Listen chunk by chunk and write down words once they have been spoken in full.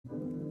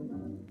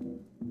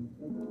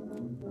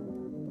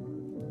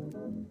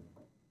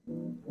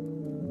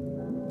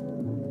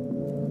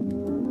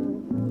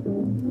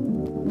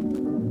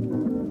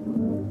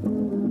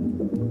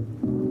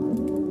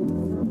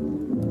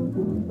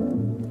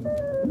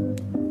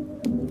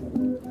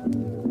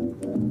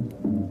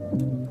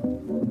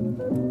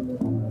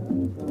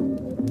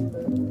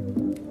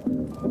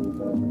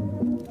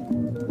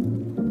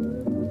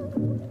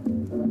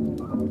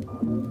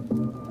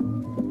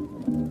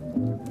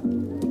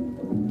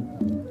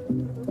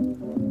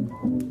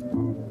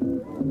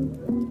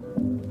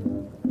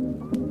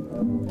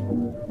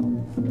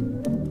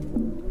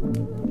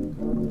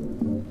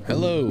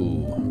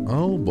Hello.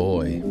 Oh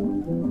boy.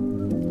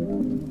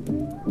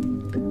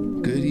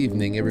 Good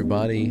evening,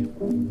 everybody.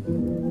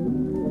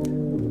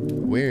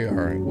 We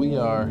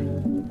are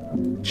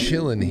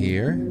chilling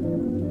here.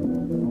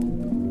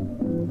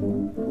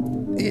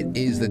 It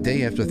is the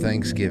day after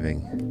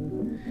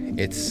Thanksgiving.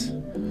 It's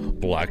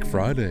Black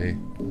Friday.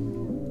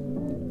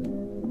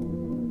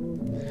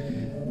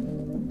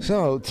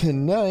 So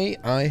tonight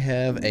I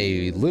have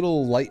a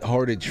little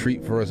lighthearted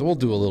treat for us. We'll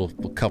do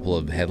a couple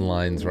of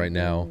headlines right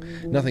now.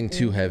 Nothing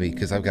too heavy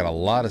because I've got a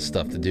lot of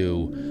stuff to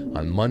do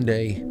on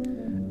Monday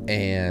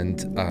and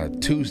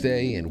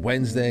Tuesday and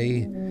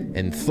Wednesday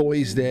and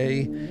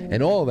Thursday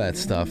and all that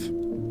stuff.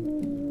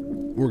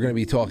 We're going to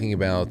be talking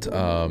about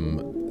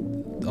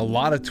a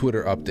lot of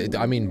Twitter updates.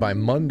 I mean, by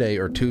Monday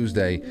or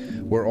Tuesday,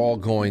 we're all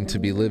going to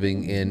be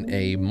living in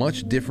a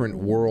much different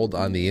world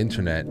on the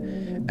internet,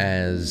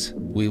 as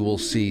we will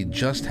see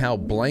just how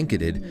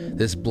blanketed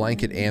this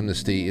blanket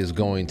amnesty is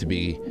going to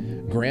be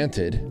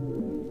granted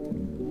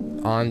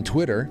on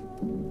Twitter.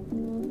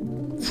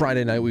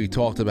 Friday night we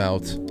talked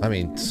about,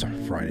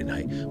 Friday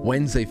night.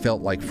 Wednesday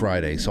felt like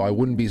Friday, so I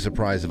wouldn't be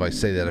surprised if I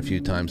say that a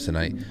few times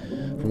tonight.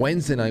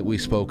 Wednesday night we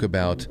spoke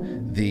about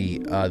the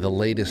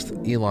latest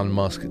Elon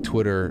Musk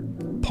Twitter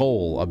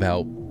poll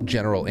about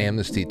general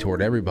amnesty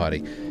toward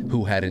everybody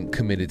who hadn't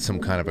committed some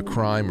kind of a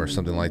crime or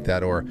something like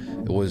that, or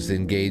was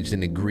engaged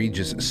in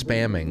egregious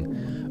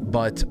spamming.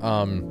 But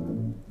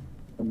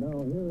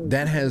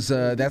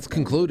that's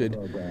concluded,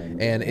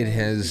 and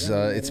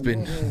it's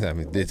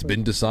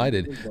been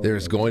decided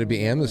there's going to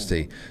be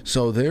amnesty.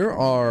 So there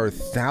are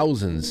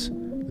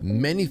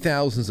many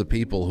thousands of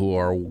people who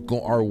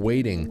are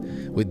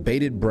waiting with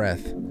bated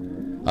breath,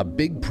 a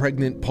big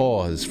pregnant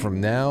pause from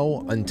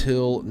now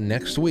until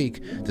next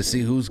week to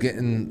see who's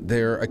getting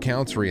their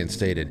accounts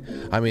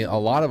reinstated. I mean, a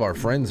lot of our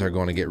friends are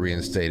going to get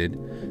reinstated.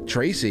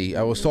 Tracy,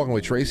 I was talking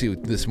with Tracy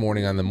this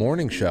morning on the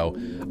morning show.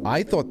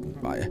 I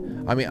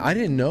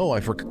didn't know. I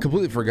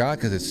completely forgot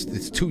because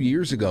it's 2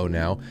 years ago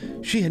now.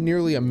 She had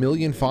nearly 1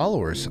 million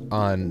followers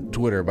on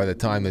Twitter by the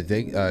time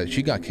that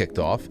she got kicked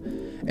off,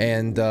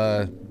 and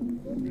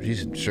she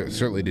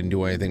certainly didn't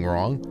do anything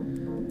wrong.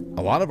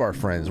 A lot of our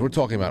friends, we're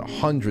talking about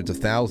hundreds of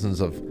thousands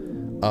of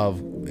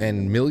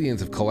and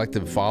millions of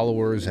collective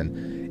followers,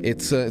 and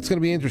it's going to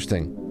be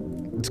interesting.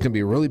 It's going to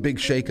be a really big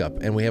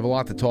shakeup, and we have a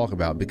lot to talk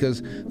about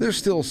because there's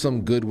still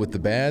some good with the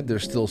bad.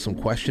 There's still some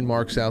question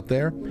marks out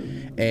there,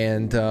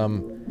 and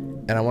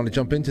I want to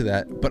jump into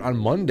that. But on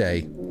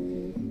Monday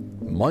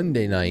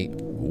night,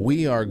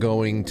 we are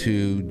going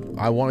to.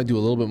 I want to do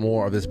a little bit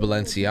more of this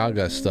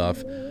Balenciaga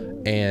stuff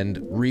and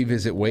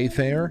revisit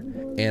Wayfair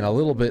and a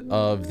little bit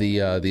of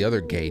the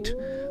other gate.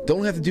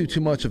 Don't have to do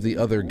too much of the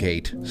other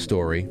gate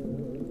story,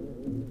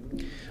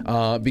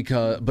 but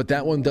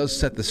that one does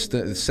set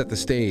the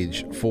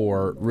stage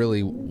for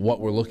really what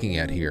we're looking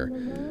at here.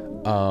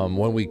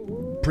 When we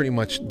pretty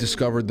much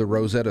discovered the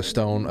Rosetta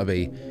Stone of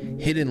a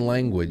hidden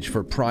language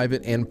for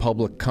private and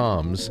public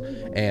comms,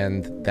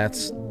 and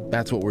that's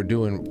what we're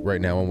doing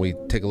right now when we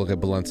take a look at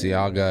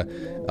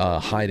Balenciaga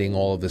hiding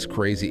all of this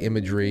crazy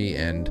imagery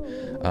and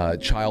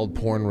child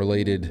porn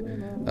related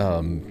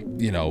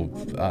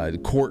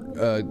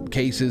court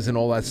cases and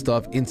all that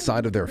stuff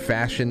inside of their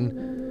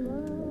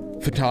fashion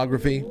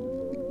photography.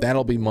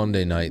 That'll be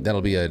Monday night.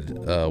 That'll be a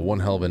one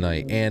hell of a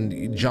night.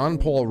 And John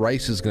Paul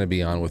Rice is going to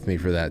be on with me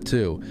for that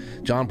too.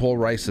 John Paul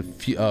Rice,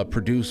 a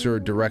producer,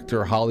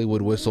 director,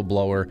 Hollywood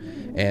whistleblower,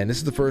 and this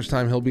is the first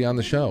time he'll be on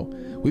the show.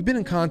 We've been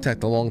in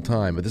contact a long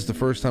time, but this is the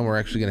first time we're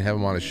actually going to have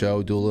him on a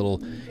show, do a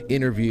little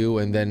interview,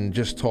 and then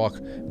just talk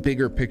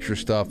bigger picture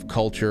stuff,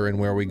 culture, and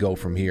where we go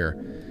from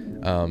here.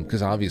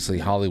 Because obviously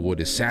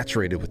Hollywood is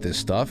saturated with this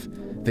stuff,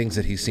 things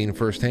that he's seen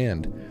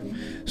firsthand.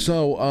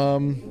 So,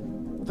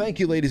 thank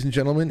you, ladies and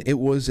gentlemen. It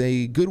was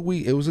a good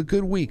week. It was a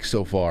good week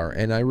so far,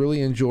 and I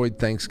really enjoyed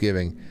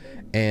Thanksgiving.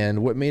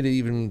 And what made it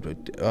even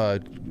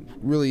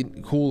really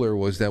cooler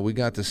was that we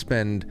got to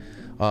spend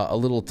a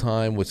little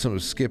time with some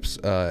of Skip's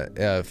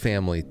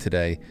family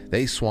today.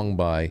 They swung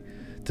by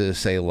to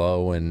say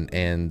hello,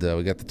 and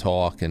we got to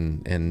talk,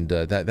 and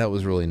that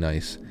was really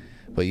nice.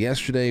 But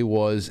yesterday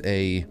was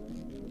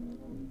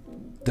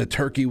the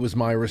turkey was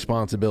my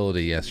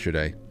responsibility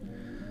yesterday.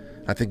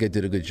 I think I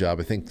did a good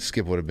job. I think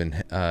Skip would have been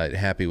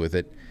happy with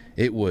it.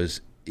 It was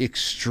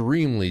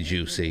extremely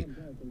juicy.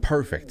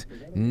 Perfect.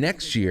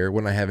 Next year,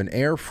 when I have an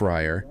air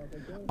fryer,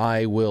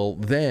 I will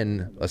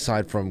then,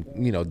 aside from,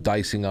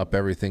 dicing up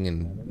everything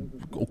and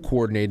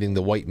coordinating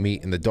the white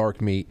meat and the dark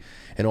meat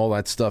and all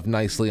that stuff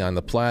nicely on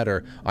the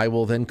platter, I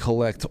will then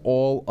collect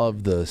all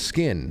of the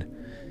skin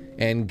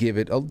and give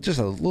it just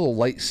a little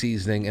light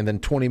seasoning, and then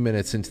 20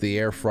 minutes into the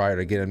air fryer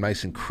to get it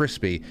nice and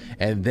crispy,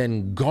 and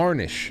then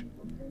garnish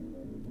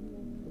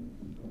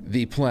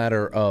the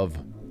platter of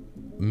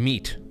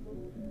meat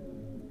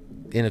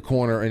in a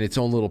corner in its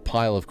own little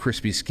pile of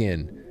crispy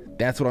skin.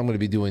 That's what I'm going to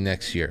be doing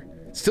next year.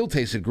 It still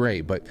tasted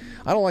great, but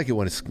I don't like it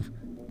when it's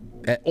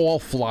at all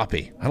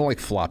floppy. I don't like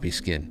floppy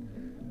skin.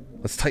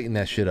 Let's tighten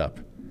that shit up.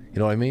 You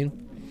know what I mean?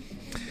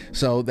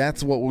 So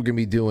that's what we're going to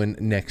be doing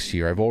next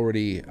year. I've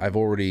already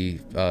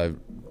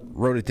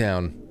wrote it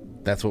down.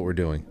 That's what we're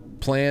doing.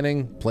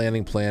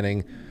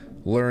 Planning.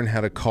 Learn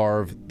how to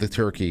carve the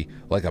turkey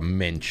like a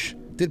mensch.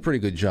 Did a pretty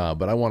good job,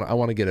 but I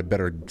want to get a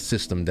better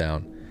system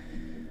down.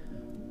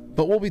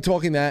 But we'll be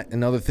talking that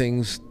and other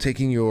things,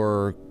 taking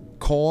your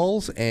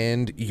calls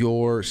and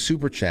your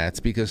super chats,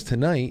 because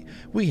tonight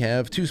we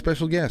have two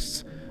special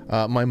guests.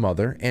 My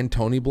mother and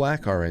Tony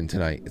Black are in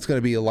tonight. It's going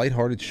to be a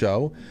lighthearted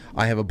show.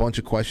 I have a bunch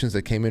of questions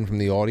that came in from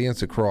the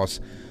audience across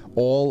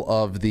all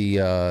of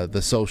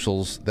the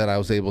socials that I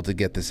was able to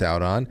get this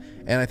out on,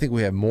 and I think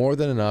we have more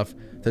than enough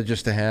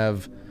to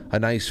have a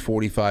nice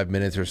 45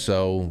 minutes or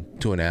so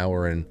to an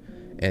hour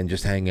and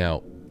just hang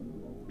out.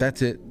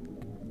 That's it.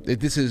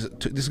 This is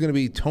going to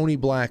be Tony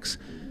Black's,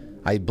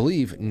 I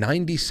believe,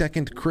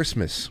 92nd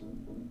Christmas.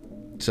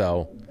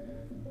 So,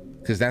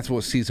 because that's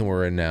what season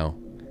we're in now,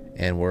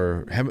 and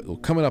we're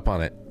coming up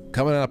on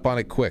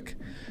it quick.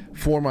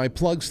 For my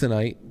plugs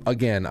tonight,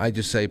 again, I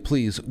just say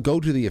please go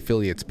to the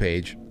affiliates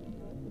page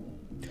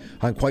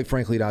on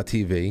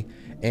quitefrankly.tv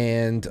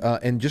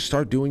and just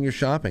start doing your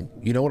shopping.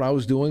 You know what I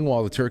was doing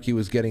while the turkey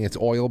was getting its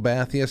oil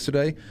bath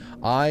yesterday?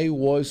 I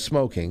was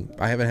smoking.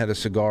 I haven't had a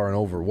cigar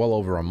in well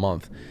over a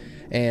month.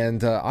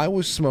 And I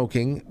was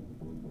smoking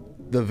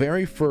the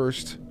very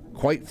first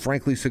Quite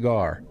Frankly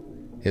cigar.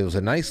 It was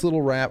a nice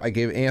little wrap. I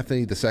gave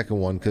Anthony the second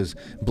one because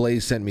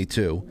Blaze sent me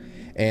two.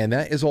 And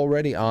that is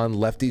already on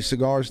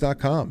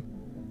leftyscigars.com.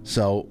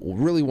 So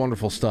really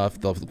wonderful stuff.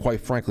 The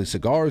Quite Frankly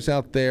cigars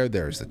out there.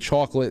 There's the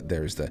chocolate.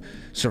 There's the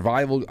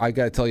survival. I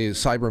got to tell you,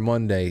 Cyber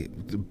Monday,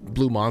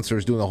 Blue Monster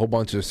is doing a whole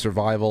bunch of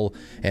survival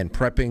and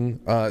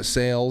prepping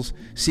sales.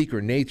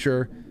 Secret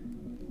Nature.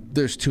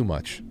 There's too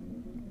much.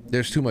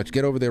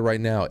 Get over there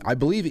right now. I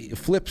believe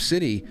Flip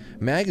City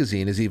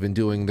magazine is even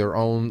doing their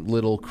own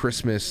little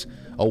Christmas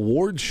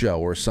award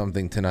show or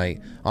something tonight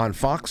on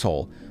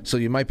Foxhole. So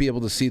you might be able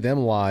to see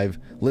them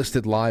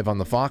listed live on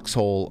the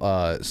Foxhole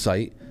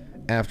site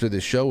after the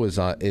show is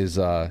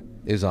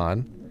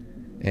on.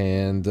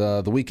 And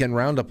the weekend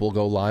roundup will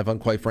go live on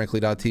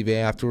quitefrankly.tv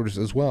afterwards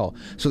as well.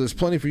 So there's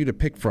plenty for you to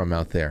pick from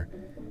out there.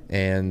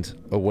 And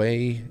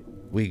away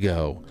we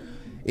go.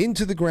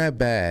 Into the grab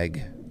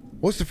bag.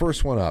 What's the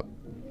first one up?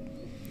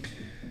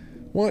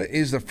 What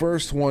is the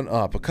first one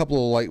up? A couple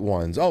of light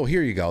ones. Oh,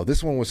 here you go.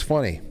 This one was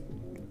funny.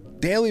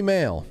 Daily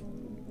Mail.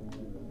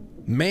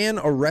 Man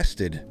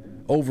arrested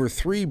over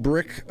 3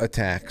 brick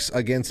attacks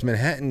against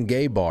Manhattan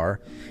gay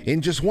bar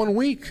in just 1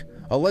 week.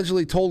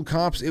 Allegedly told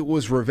cops it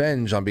was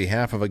revenge on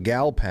behalf of a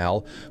gal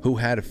pal who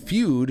had a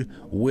feud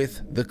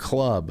with the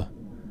club.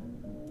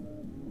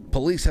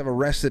 Police have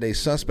arrested a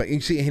suspect. You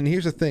see, and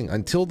here's the thing.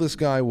 Until this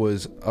guy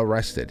was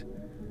arrested,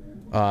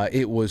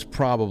 it was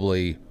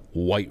probably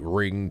white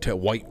wing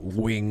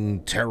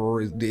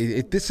terror.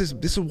 This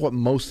is what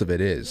most of it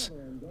is.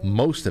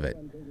 Most of it.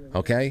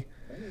 Okay?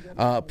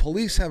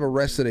 Police have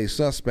arrested a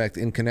suspect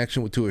in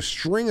connection to a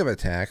string of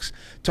attacks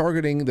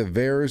targeting the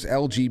Vares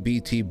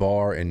LGBT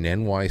bar in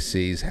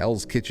NYC's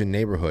Hell's Kitchen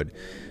neighborhood.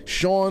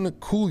 Sean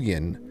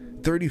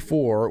Coolian,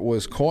 34,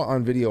 was caught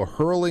on video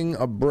hurling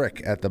a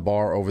brick at the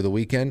bar over the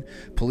weekend.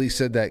 Police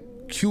said that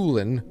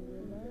Coolian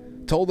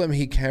told them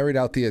he carried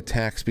out the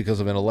attacks because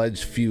of an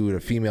alleged feud a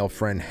female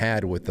friend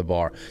had with the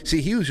bar. See,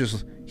 he was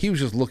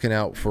just looking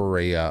out for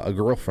a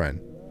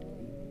girlfriend.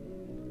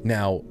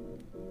 Now,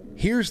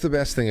 here's the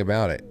best thing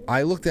about it.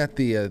 I looked at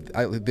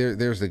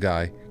there's the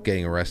guy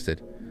getting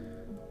arrested.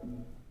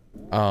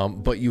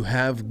 But you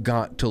have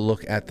got to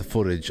look at the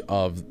footage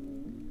of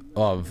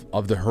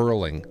the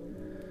hurling.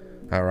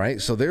 All right,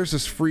 so there's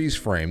this freeze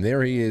frame.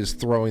 There he is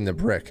throwing the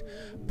brick.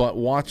 But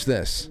watch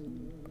this.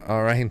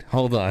 All right,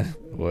 hold on.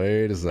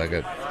 Wait a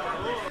second.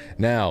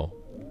 Now,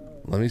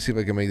 let me see if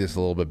I can make this a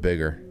little bit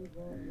bigger.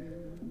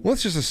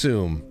 Let's just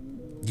assume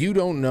you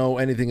don't know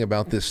anything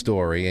about this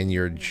story and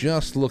you're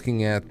just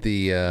looking at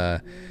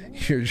the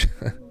you're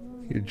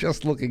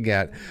just looking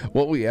at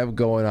what we have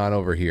going on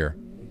over here.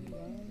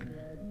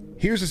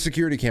 Here's the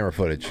security camera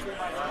footage.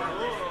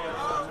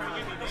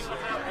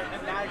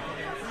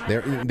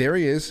 There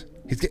he is.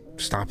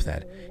 Stop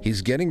that.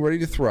 He's getting ready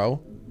to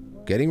throw.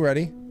 Getting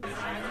ready.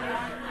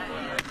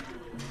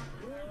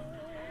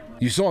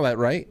 You saw that,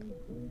 right?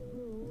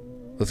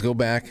 Let's go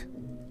back.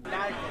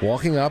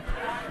 Walking up,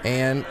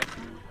 and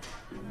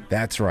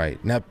that's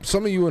right. Now,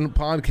 some of you in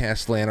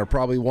podcast land are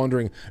probably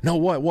wondering, no,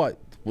 what?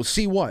 Well,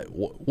 see what?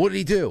 What did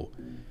he do?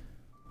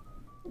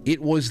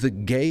 It was the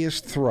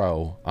gayest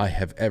throw I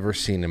have ever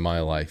seen in my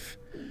life.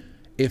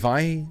 If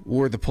I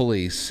were the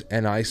police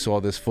and I saw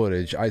this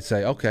footage, I'd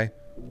say, okay.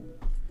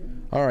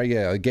 All right,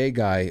 yeah, a gay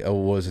guy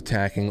was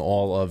attacking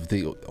all of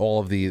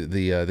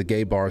the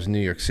gay bars in New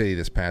York City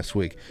this past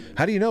week.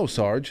 How do you know,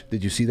 Sarge?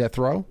 Did you see that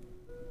throw?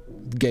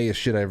 Gayest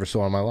shit I ever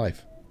saw in my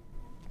life.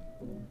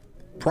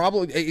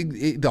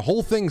 Probably the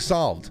whole thing's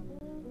solved.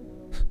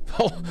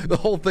 The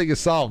whole thing is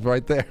solved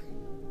right there.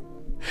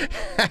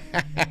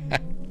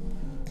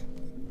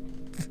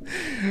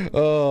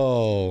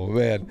 Oh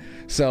man!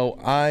 So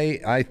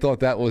I thought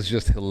that was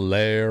just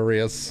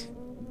hilarious.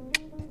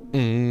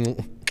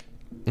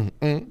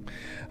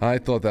 I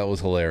thought that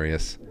was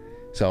hilarious.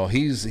 So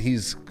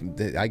he's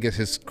I guess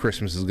his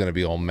Christmas is going to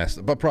be all messed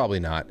up, but probably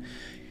not.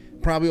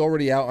 Probably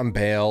already out on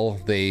bail.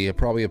 They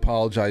probably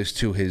apologized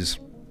to his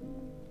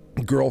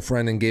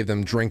girlfriend and gave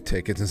them drink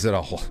tickets and said,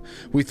 "Oh,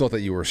 we thought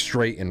that you were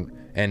straight and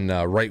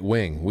right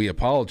wing. We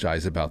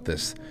apologize about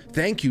this.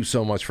 Thank you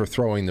so much for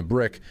throwing the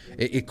brick.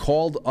 It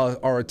called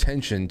our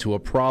attention to a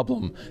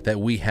problem that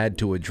we had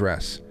to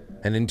address,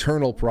 an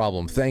internal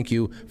problem. Thank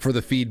you for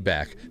the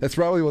feedback." That's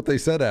probably what they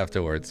said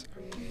afterwards.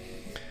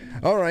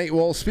 All right.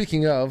 Well,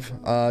 speaking of,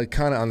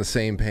 kind of on the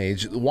same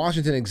page, the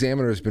Washington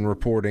Examiner has been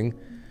reporting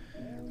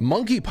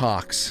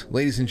monkeypox,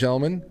 ladies and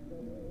gentlemen.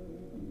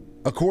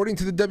 According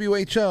to the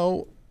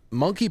WHO,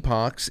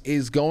 monkeypox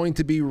is going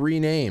to be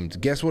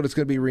renamed. Guess what it's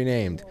going to be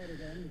renamed?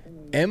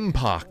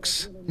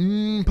 Mpox.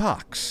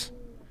 Mpox.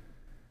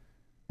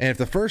 And if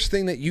the first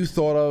thing that you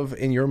thought of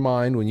in your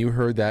mind when you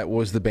heard that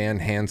was the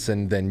band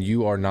Hanson, then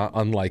you are not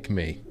unlike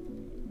me.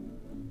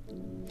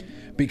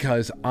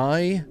 Because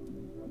I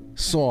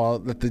saw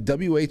that the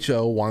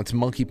WHO wants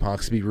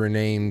monkeypox to be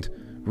renamed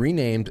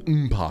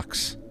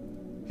Mpox.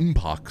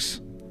 Mpox.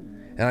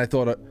 And I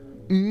thought,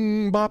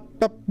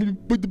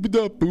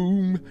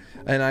 boom.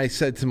 And I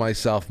said to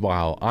myself,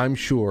 wow, I'm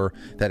sure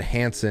that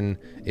Hanson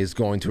is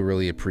going to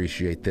really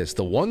appreciate this.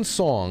 The one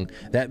song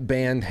that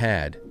band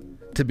had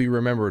to be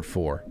remembered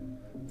for,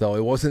 though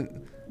it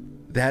wasn't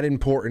that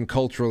important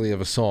culturally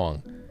of a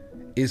song,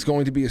 is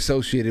going to be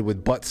associated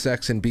with butt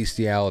sex and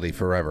bestiality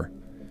forever.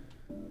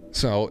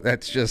 So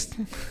that's just...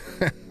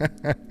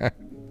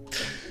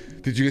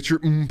 Did you get your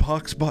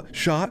Mpox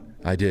shot?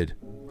 I did.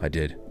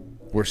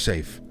 We're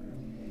safe.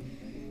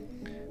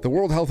 The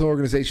World Health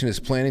Organization is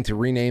planning to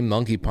rename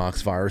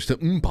monkeypox virus to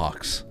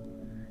Mpox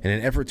in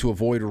an effort to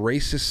avoid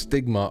racist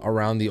stigma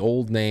around the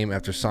old name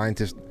after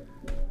scientists...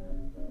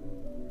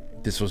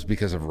 This was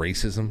because of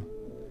racism?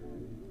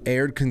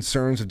 Aired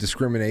concerns of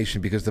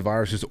discrimination because the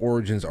virus's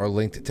origins are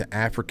linked to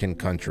African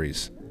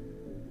countries.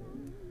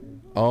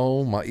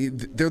 Oh my...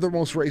 They're the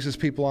most racist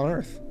people on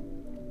Earth.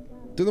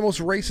 They're the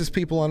most racist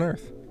people on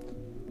Earth.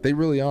 They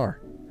really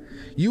are.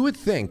 You would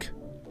think...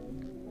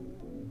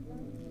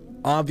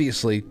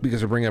 Obviously,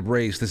 because we're bringing up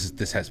race,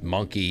 this has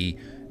monkey,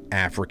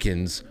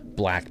 Africans,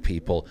 black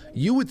people.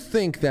 You would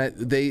think that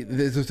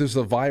there's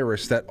a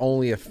virus that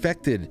only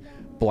affected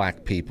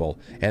black people,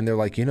 and they're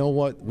like, you know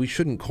what? We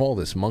shouldn't call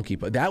this monkey,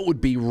 but that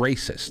would be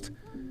racist.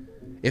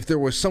 If there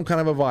was some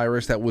kind of a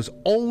virus that was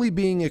only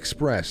being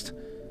expressed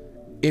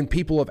in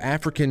people of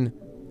African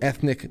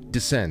ethnic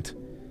descent,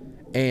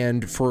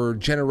 and for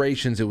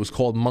generations it was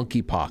called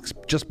monkeypox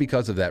just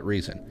because of that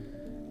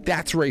reason,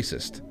 that's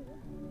racist.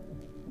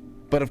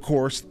 But of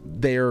course,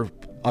 they're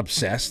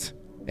obsessed,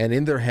 and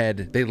in their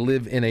head, they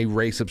live in a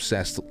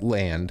race-obsessed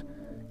land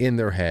in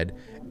their head,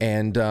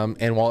 and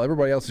while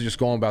everybody else is just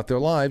going about their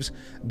lives,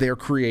 they're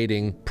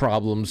creating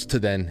problems to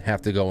then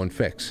have to go and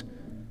fix.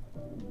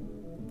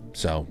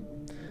 So,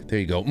 there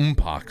you go,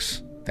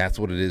 Mpox. That's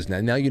what it is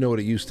now. Now you know what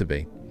it used to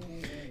be.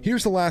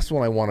 Here's the last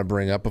one I want to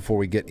bring up before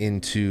we get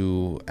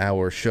into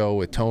our show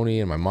with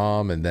Tony and my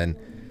mom, and then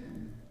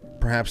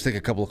perhaps take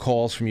a couple of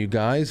calls from you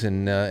guys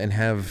and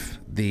have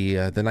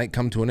the night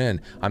come to an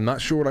end. I'm not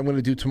sure what I'm going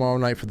to do tomorrow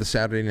night for the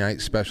Saturday night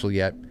special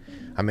yet.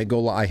 I may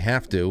go. I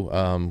have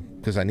to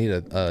because I need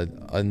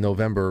a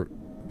November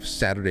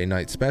Saturday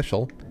night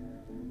special.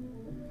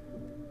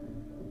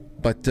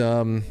 But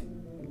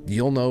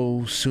you'll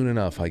know soon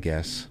enough, I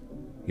guess.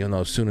 You'll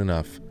know soon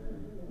enough.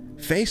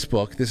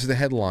 Facebook. This is the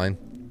headline.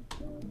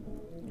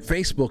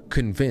 Facebook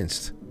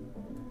convinced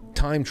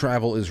time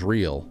travel is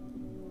real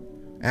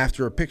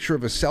after a picture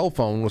of a cell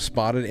phone was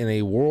spotted in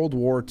a World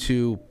War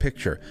II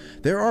picture.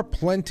 There are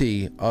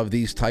plenty of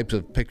these types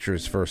of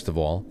pictures, first of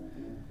all.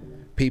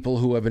 People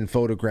who have been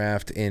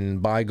photographed in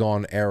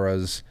bygone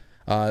eras,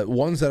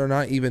 ones that are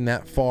not even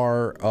that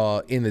far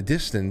in the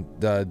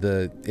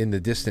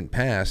distant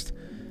past,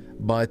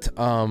 but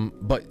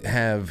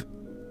have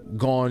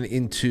gone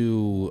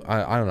into,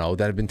 I don't know,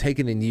 that have been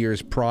taken in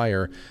years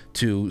prior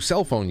to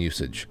cell phone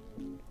usage,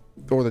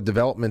 or the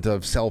development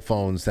of cell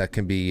phones that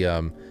can be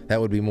that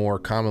would be more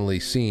commonly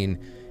seen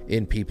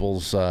in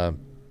people's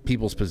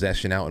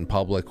possession out in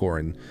public or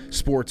in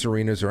sports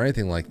arenas or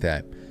anything like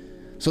that.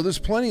 So there's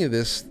plenty of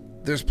this.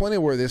 There's plenty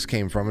of where this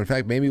came from. In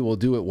fact, maybe we'll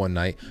do it one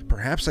night.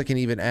 Perhaps I can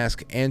even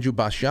ask Andrew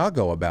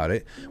Basiago about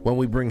it when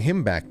we bring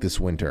him back this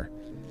winter.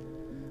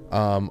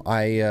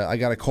 I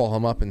got to call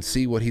him up and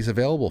see what he's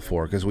available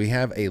for, because we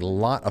have a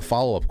lot of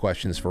follow-up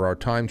questions for our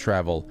time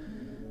travel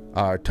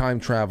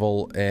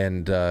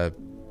and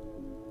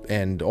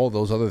all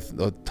those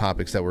other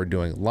topics that we're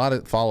doing. A lot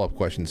of follow-up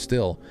questions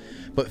still.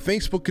 But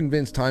Facebook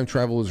convinced time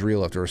travel is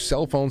real after a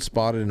cell phone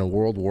spotted in a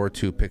World War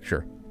II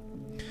picture.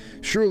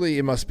 Surely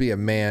it must be a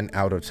man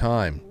out of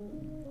time.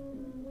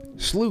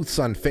 Sleuths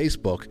on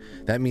Facebook,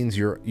 that means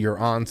your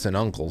aunts and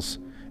uncles,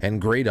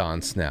 and great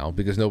aunts now,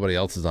 because nobody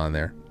else is on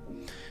there.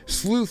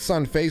 Sleuths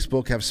on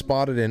Facebook have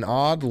spotted an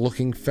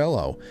odd-looking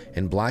fellow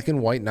in black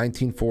and white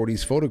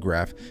 1940s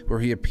photograph where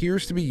he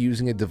appears to be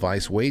using a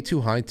device way too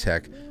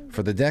high-tech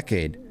for the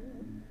decade.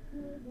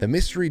 The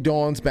mystery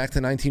dawns back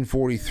to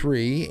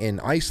 1943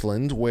 in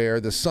Iceland, where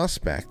the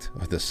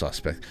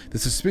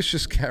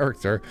suspicious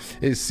character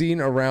is seen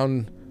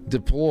around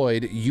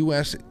deployed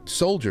U.S.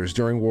 soldiers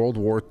during World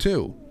War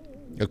II,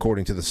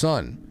 according to The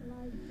Sun.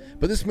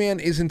 But this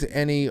man isn't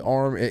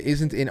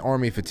in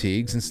army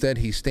fatigues. Instead,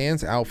 he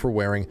stands out for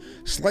wearing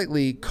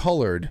lightly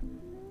colored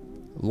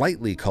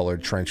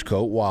trench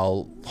coat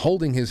while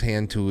holding his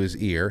hand to his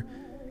ear,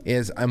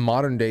 as a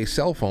modern-day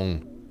cell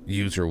phone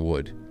user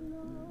would.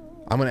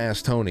 I'm going to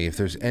ask Tony if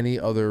there's any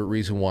other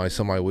reason why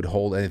somebody would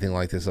hold anything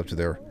like this up to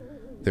their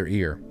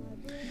ear.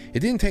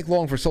 It didn't take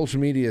long for social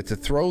media to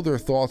throw their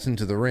thoughts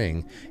into the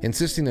ring,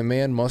 insisting the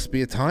man must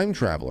be a time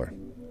traveler.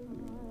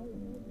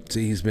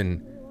 See, he's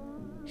been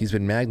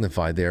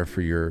magnified there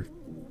for your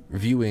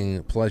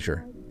viewing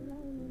pleasure.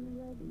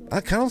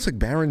 That kind of looks like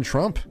Barron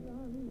Trump.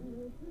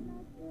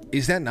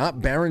 Is that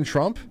not Barron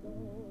Trump?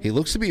 He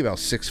looks to be about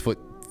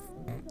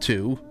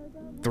 6'2",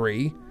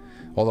 3",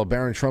 although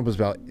Barron Trump is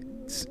about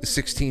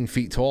 16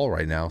 feet tall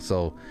right now,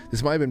 so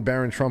this might have been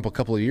Barron Trump a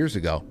couple of years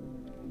ago.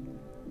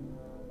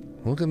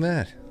 Look at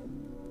that.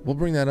 We'll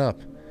bring that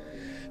up.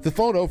 The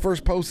photo,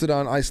 first posted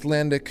on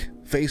Icelandic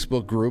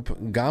Facebook group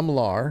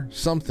Gamlar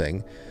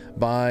Something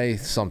by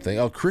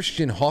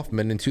Christian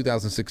Hoffman in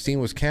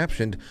 2016, was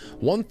captioned,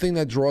 "One thing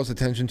that draws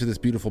attention to this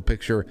beautiful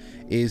picture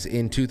is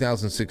in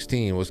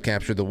 2016 was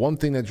captured. The one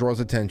thing that draws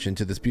attention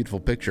to this beautiful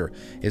picture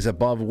is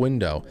above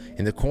window.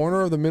 In the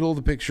corner of the middle of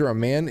the picture, a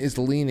man is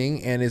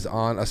leaning and is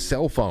on a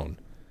cell phone.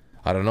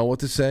 I don't know what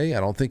to say. I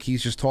don't think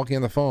he's just talking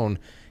on the phone.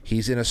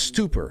 He's in a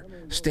stupor,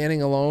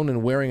 standing alone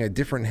and wearing a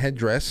different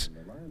headdress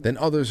than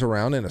others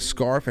around, and a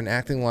scarf, and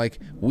acting like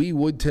we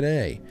would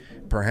today.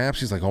 Perhaps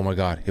he's like, oh my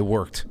God, it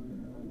worked.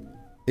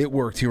 It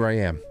worked. Here I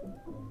am.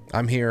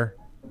 I'm here.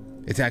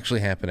 It's actually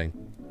happening."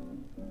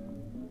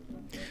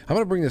 I'm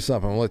going to bring this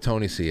up. I'm going to let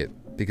Tony see it,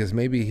 because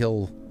maybe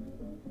he'll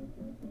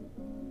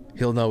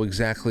know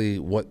exactly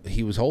what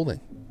he was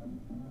holding.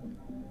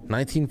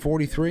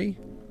 1943?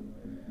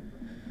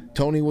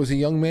 Tony was a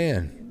young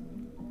man.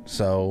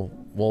 So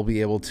we'll be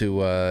able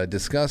to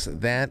discuss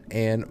that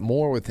and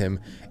more with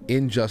him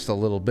in just a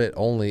little bit.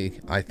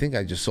 Only, I think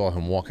I just saw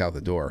him walk out the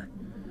door,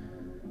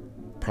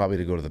 probably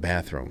to go to the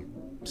bathroom.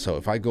 So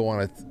if I go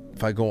on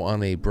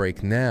a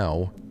break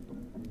now,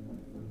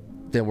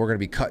 then we're going to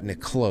be cutting it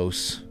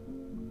close.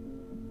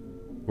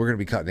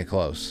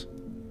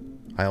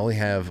 I only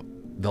have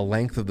the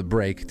length of the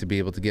break to be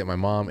able to get my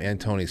mom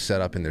and Tony set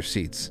up in their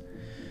seats.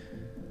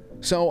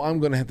 So I'm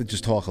going to have to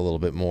just talk a little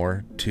bit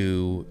more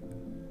to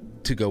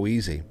go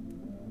easy.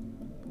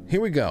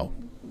 Here we go.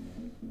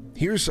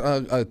 Here's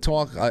a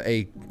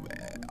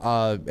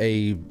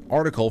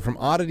article from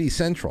Oddity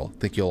Central.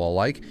 Think you'll all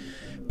like.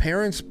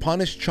 Parents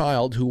punish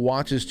child who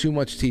watches too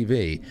much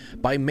TV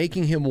by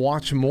making him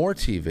watch more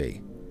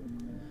TV.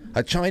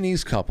 A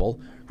Chinese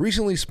couple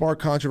recently sparked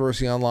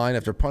controversy online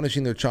after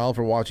punishing their child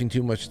for watching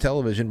too much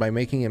television by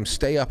making him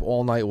stay up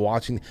all night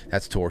watching.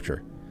 That's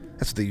torture.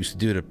 That's what they used to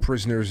do to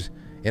prisoners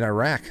in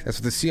Iraq. That's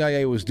what the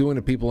CIA was doing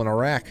to people in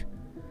Iraq.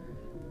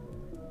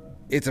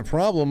 It's a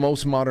problem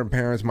most modern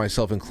parents,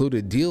 myself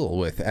included, deal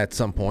with at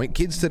some point.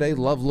 Kids today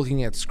love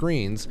looking at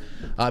screens,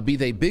 be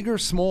they big or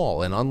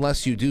small, and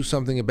unless you do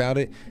something about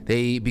it,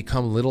 they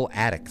become little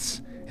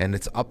addicts. And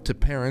it's up to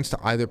parents to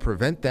either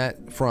prevent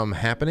that from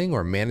happening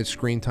or manage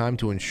screen time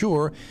to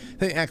ensure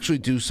they actually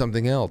do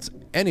something else.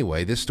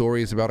 Anyway, this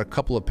story is about a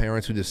couple of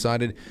parents who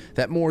decided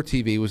that more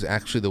TV was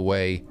actually the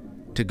way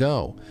to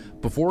go.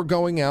 Before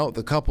going out,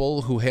 the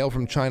couple, who hail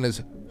from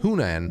China's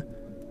Hunan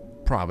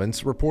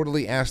province,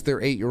 reportedly asked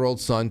their 8-year-old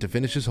son to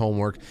finish his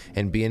homework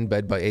and be in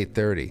bed by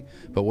 8:30.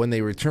 But when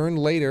they returned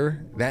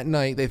later that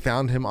night, they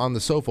found him on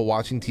the sofa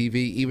watching TV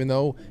even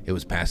though it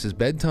was past his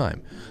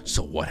bedtime.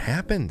 So what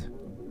happened?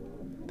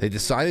 They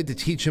decided to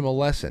teach him a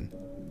lesson.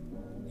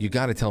 You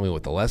got to tell me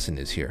what the lesson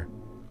is here.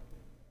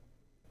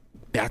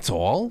 That's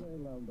all?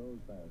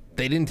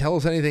 They didn't tell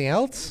us anything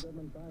else?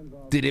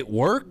 Did it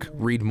work?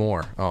 Read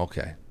more. Oh,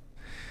 okay.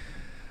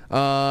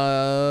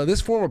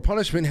 This form of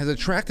punishment has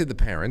attracted the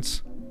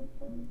parents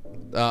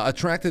a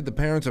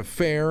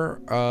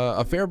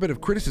fair bit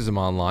of criticism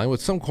online,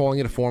 with some calling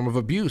it a form of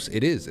abuse.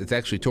 It is. It's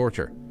actually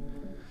torture.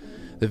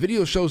 The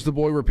video shows the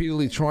boy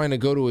repeatedly trying to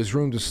go to his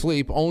room to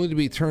sleep, only to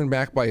be turned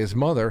back by his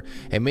mother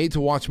and made to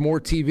watch more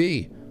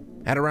TV.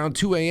 At around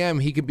 2 a.m.,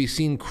 he could be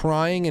seen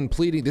crying and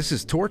pleading. This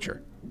is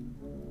torture.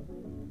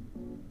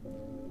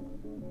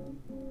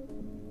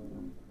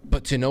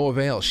 But to no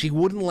avail. She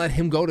wouldn't let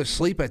him go to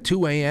sleep at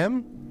 2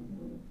 a.m.?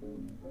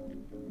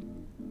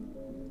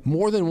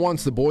 More than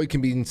once, the boy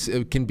can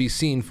be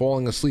seen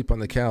falling asleep on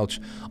the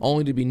couch,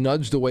 only to be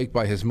nudged awake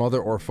by his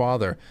mother or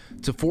father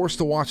to force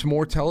to watch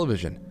more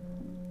television.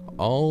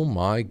 Oh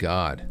my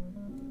God.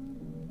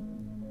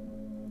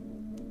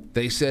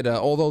 They said,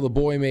 although the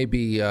boy may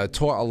be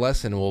taught a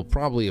lesson and will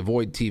probably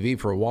avoid TV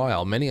for a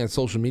while, many on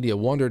social media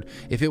wondered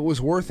if it was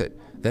worth it.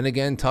 Then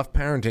again, tough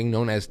parenting,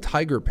 known as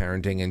tiger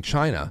parenting in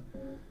China,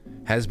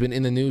 has been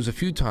in the news a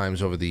few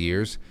times over the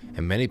years,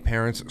 and many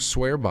parents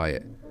swear by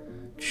it.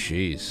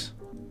 Jeez.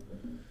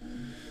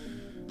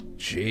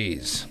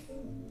 Jeez.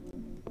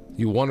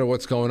 You wonder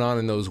what's going on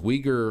in those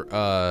Uyghur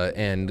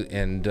and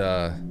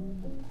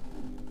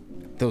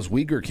those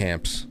Uyghur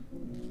camps.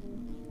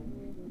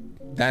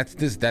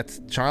 That's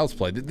child's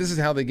play. This is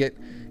how they get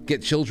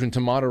children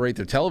to moderate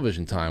their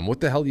television time.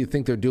 What the hell do you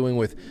think they're doing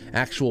with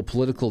actual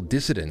political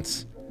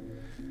dissidents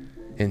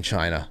in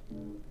China?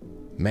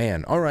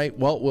 Man, all right.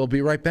 Well, we'll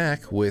be right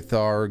back with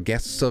our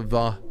guests of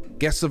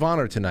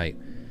honor tonight.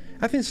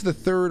 I think it's the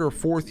third or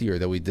fourth year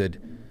that we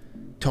did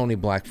Tony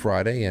Black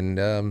Friday, and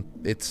I'm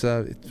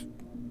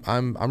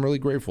really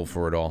grateful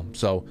for it all.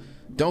 So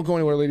don't go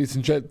anywhere, ladies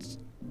and gents.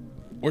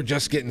 We're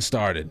just getting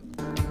started.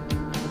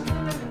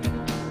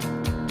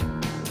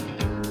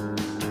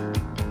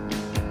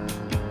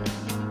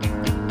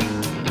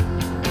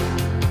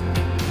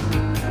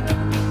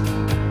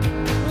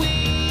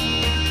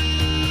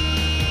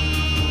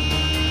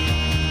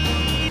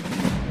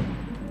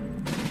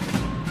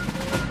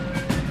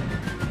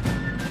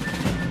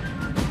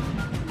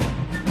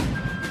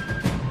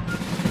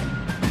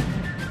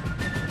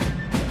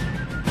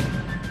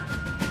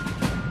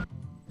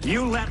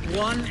 You let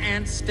one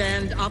ant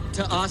stand up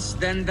to us,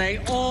 then they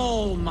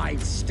all might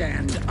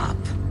stand up.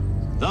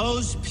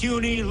 Those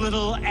puny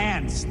little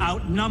ants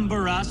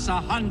outnumber us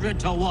 100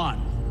 to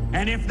 1.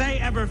 And if they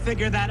ever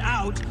figure that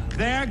out,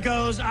 there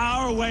goes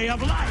our way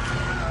of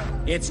life.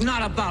 It's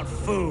not about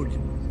food.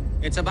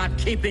 It's about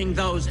keeping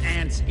those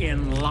ants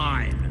in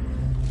line.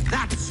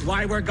 That's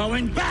why we're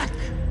going back.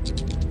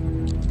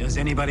 Does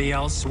anybody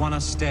else want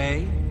to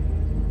stay?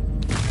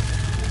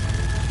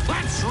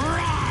 Let's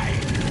ride!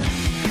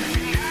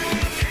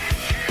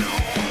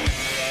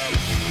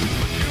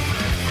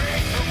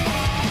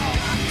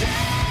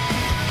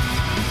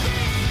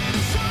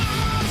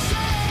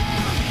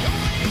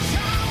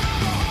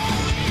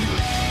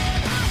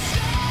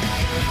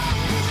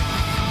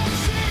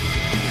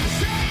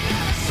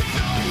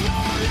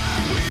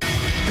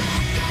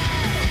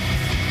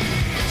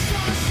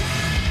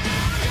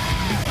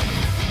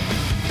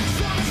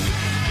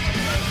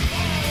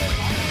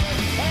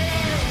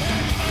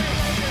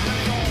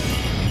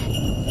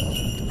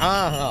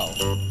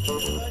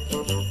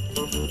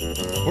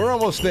 We're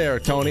almost there,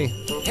 Tony.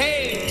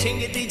 Hey,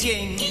 chingity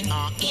jing.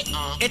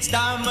 It's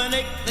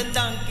Dominic the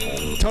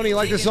donkey. Tony, you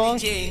like this song?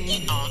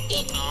 The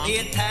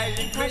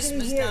Italian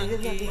Christmas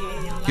donkey.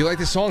 You like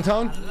this song,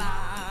 Tone?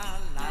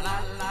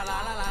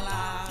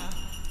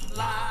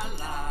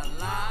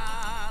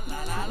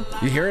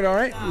 You hear it all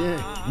right?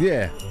 Yeah,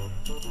 Yeah.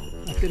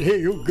 I can hear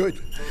you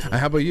good.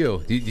 How about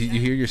you? Do you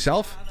hear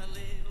yourself?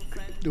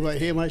 Do I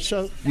hear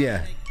myself?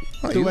 Yeah.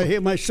 Oh, Do I hear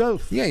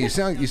myself? Yeah, you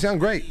sound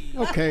great.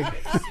 Okay,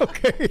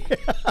 okay.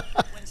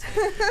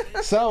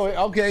 So,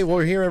 okay, well,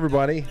 we're here,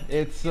 everybody.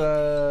 It's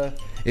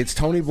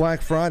Tony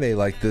Black Friday,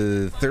 like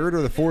the third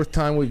or the fourth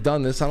time we've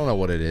done this. I don't know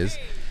what it is.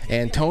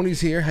 And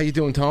Tony's here. How you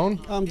doing, Tone?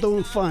 I'm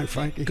doing fine,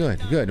 Frankie.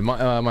 Good.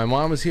 My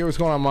mom is here. What's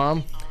going on,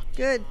 Mom?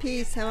 Good,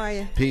 peace. How are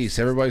you? Peace.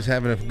 Everybody's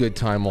having a good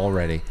time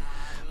already.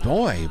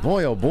 Boy,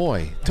 oh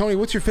boy. Tony,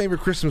 what's your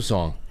favorite Christmas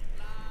song?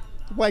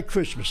 White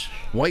Christmas.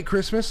 White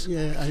Christmas?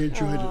 Yeah, I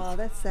enjoyed Oh, it.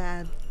 that's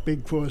sad.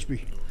 Bing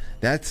Crosby.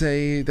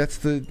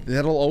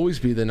 That'll always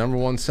be the number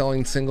one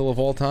selling single of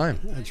all time.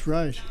 That's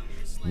right.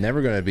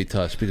 Never going to be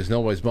touched because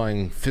nobody's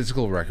buying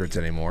physical records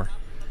anymore.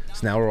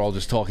 So now we're all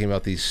just talking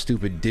about these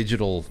stupid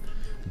digital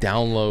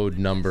download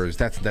numbers.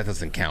 That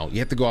doesn't count. You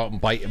have to go out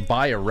and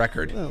buy a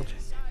record. Well,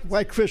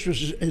 White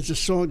Christmas is a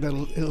song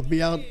it'll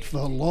be out for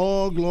a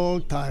long,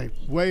 long time,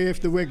 way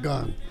after we're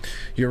gone.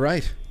 You're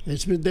right.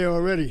 It's been there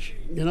already,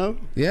 you know?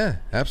 Yeah,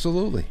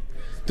 absolutely.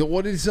 So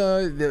what is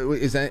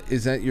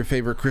that your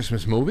favorite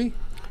Christmas movie?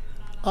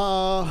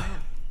 Well,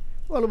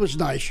 it was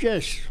nice,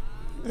 yes.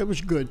 It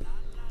was good.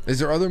 Is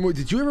there other movies?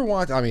 Did you ever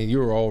watch? I mean, you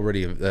were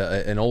already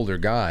an older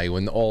guy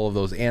when all of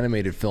those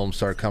animated films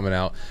started coming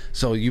out,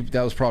 so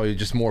that was probably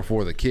just more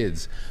for the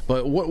kids.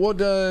 But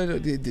what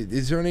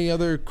is there any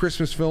other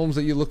Christmas films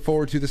that you look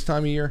forward to this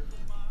time of year,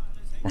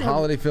 or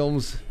holiday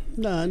films?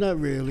 Nah, not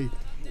really.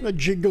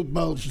 Jingle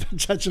Bells,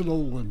 that's an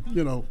old one,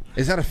 you know.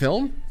 Is that a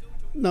film?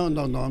 No,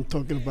 I'm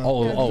talking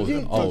about...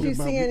 Did you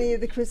see any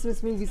of the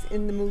Christmas movies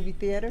in the movie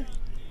theater?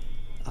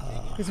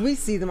 Because we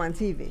see them on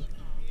TV.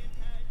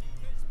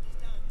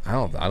 I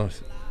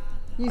don't.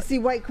 You see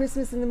White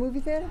Christmas in the movie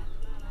theater?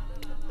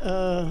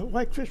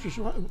 White Christmas,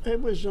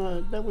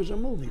 that was a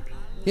movie.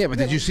 Yeah, but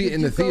did you see it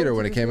in the theater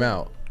when it came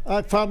out?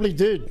 I probably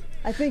did.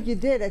 I think you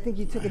did. I think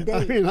you took a date.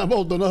 I mean, I'm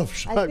old enough.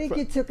 So I think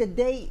you took a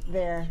date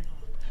there.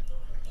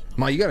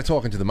 Ma, you got to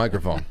talk into the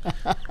microphone.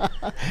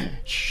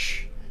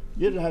 Shh.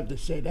 You don't have to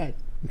say that.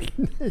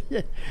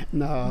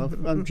 No,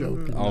 I'm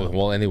joking. Oh,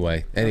 well,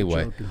 anyway.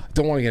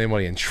 Don't want to get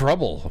anybody in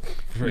trouble.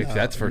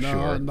 That's for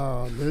sure.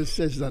 No, this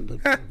is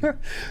nothing.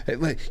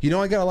 You know,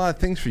 I got a lot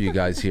of things for you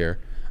guys here.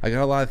 But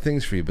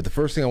the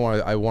first thing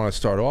I want to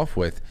start off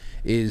with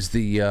is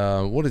the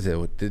what is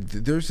it?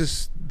 There's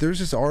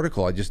this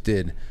article I just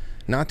did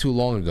not too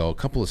long ago, a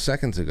couple of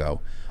seconds ago,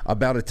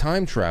 about a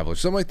time traveler.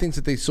 Somebody thinks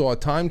that they saw a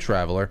time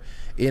traveler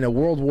in a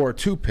World War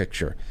II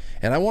picture,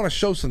 and I want to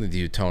show something to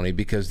you, Tony,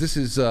 because this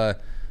is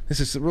This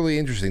is really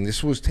interesting.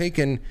 This was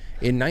taken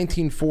in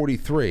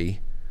 1943.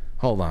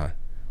 Hold on.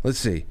 Let's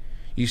see.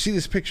 You see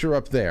this picture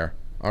up there,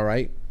 all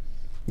right?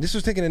 This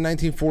was taken in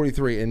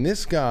 1943, and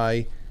this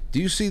guy,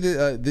 do you see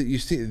you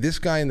see this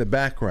guy in the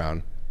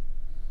background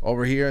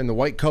over here in the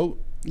white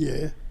coat?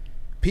 Yeah.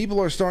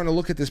 People are starting to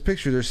look at this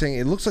picture. They're saying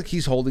it looks like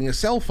he's holding a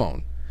cell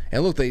phone.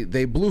 And look,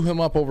 they blew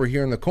him up over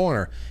here in the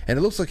corner, and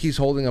it looks like he's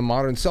holding a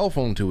modern cell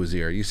phone to his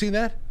ear. You see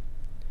that?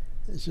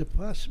 Is it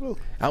possible?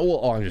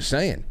 I'm just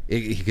saying,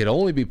 it could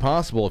only be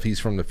possible if he's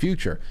from the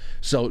future.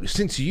 So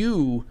since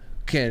you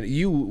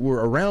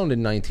were around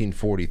in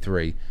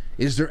 1943,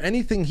 is there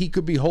anything he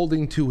could be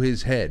holding to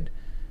his head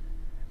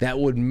that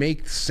would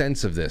make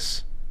sense of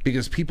this?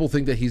 Because people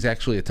think that he's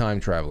actually a time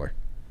traveler.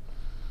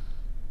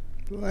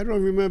 Well, I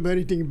don't remember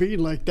anything being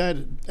like that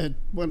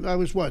when I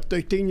was,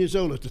 13 years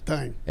old at the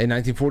time. In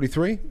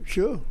 1943?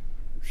 Sure.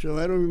 So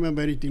I don't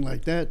remember anything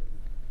like that.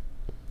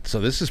 So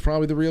this is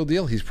probably the real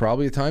deal. He's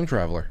probably a time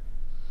traveler.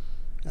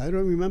 I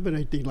don't remember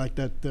anything like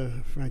that,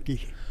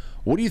 Frankie.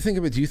 What do you think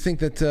of it? Do you think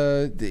that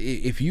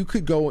if you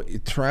could go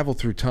travel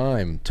through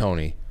time,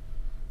 Tony,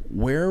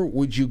 where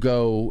would you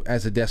go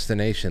as a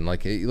destination?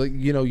 Like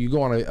you know, you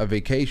go on a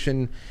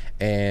vacation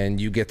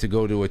and you get to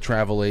go to a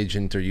travel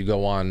agent, or you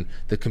go on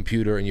the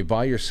computer and you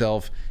buy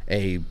yourself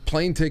a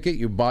plane ticket,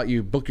 you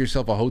book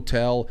yourself a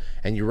hotel,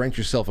 and you rent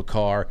yourself a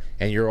car,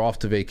 and you're off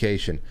to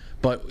vacation.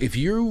 But if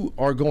you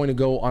are going to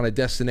go on a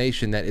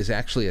destination that is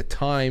actually a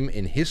time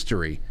in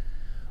history,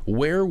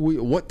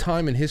 what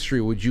time in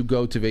history would you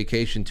go to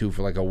vacation to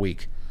for like a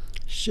week?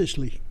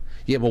 Sicily.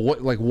 Yeah, but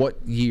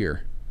what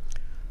year?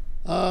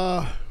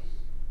 Let's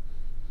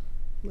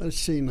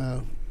see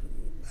now.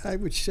 I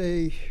would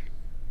say.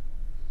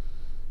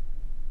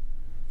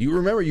 You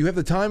remember, you have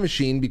the time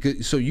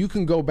machine so you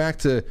can go back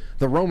to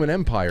the Roman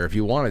Empire if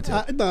you wanted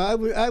to.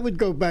 No, I would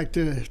go back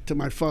to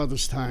my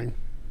father's time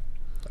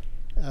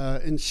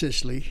in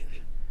Sicily.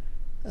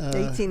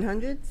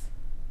 1800s?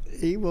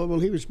 He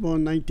was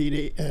born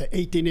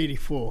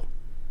 1884.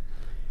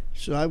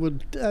 So I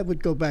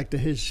would go back to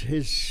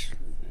his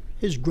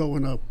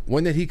growing up.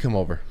 When did he come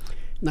over?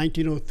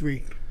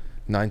 1903.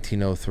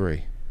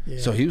 1903. Yeah.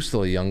 So he was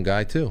still a young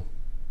guy too.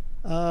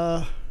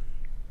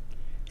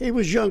 He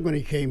was young when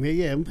he came here.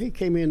 Yeah, he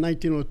came here in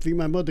 1903.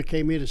 My mother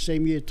came here the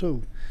same year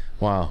too.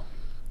 Wow.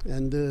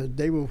 And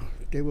they were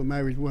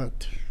married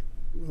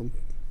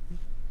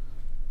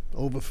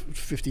over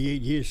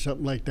 58 years,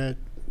 something like that,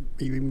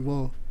 even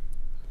more.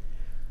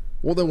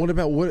 Well, then what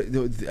about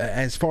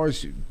as far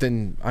as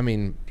then? I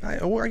mean,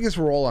 I guess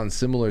we're all on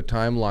similar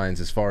timelines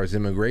as far as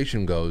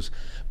immigration goes.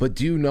 But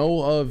do you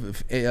know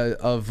of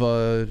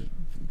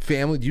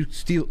family? Do you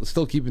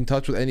still keep in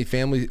touch with any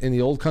family in the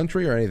old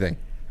country or anything?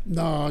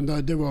 No,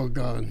 they're all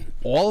gone.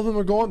 All of them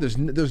are gone. There's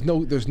no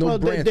well,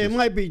 branches. There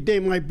might be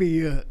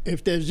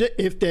if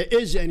there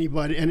is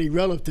anybody, any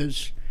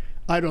relatives,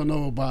 I don't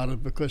know about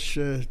it because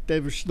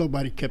there was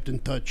nobody kept in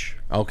touch.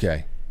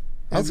 Okay.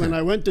 And when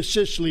I went to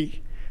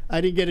Sicily,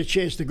 I didn't get a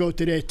chance to go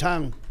to their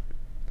town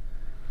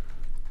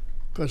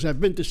because I've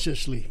been to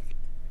Sicily.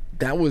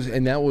 That was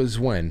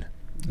when?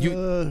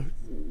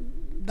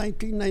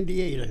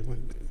 1998 I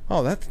went.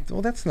 Oh,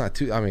 that's not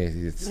too. I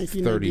mean, it's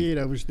 1998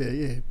 I was there.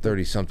 Yeah.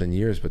 30-something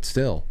years, but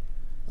still.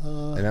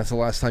 And that's the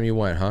last time you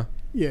went, huh?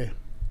 Yeah.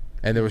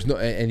 And there was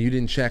and you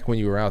didn't check when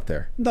you were out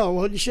there. No,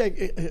 well, you check.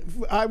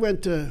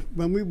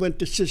 When we went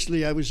to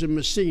Sicily. I was in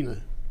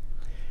Messina.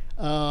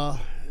 My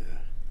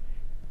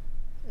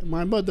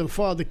mother and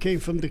father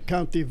came from the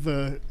county of,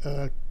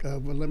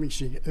 let me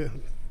see.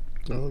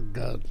 Oh,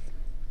 God.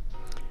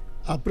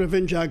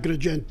 Provincia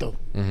Agrigento.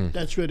 Mm-hmm.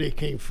 That's where they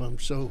came from.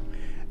 So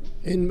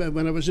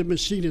when I was in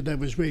Messina, that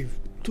was way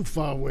too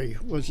far away.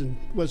 Wasn't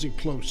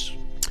close.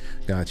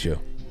 Got you.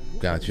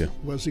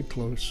 Wasn't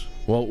close.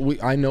 Well,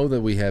 I know that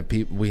we have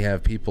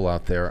people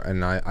out there,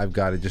 and I've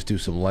got to just do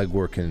some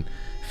legwork and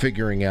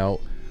figuring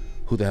out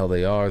who the hell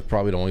they are.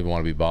 Probably don't even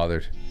want to be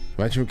bothered.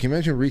 Can you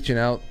imagine reaching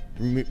out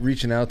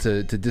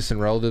to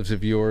distant relatives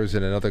of yours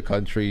in another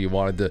country? You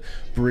wanted to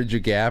bridge a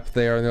gap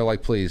there, and they're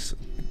like, please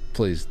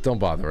don't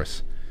bother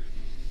us.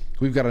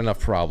 We've got enough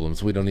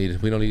problems. We don't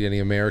need any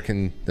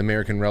American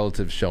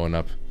relatives showing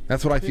up.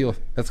 That's what I feel.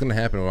 That's going to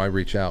happen when I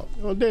reach out.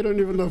 Well, they don't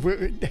even know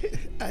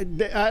I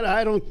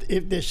don't.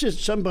 If there's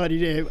just somebody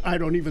there, I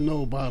don't even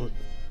know about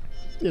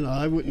it.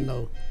 I wouldn't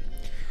know.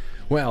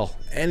 Well,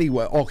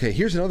 anyway, okay.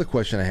 Here's another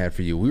question I had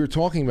for you. We were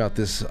talking about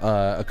this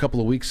a couple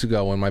of weeks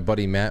ago when my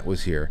buddy Matt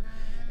was here,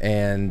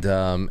 and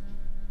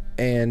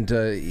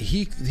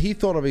he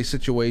thought of a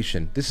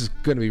situation. This is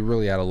going to be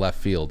really out of left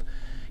field.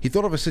 He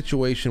thought of a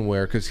situation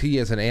where, because he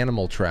is an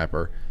animal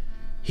trapper,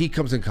 he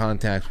comes in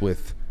contact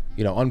with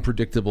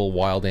unpredictable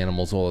wild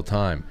animals all the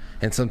time,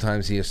 and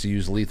sometimes he has to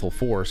use lethal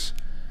force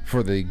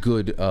for the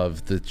good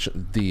of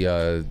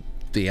the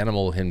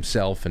animal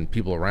himself and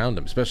people around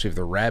him, especially if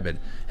they're rabid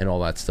and all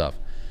that stuff.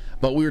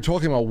 But we were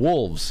talking about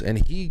wolves,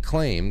 and he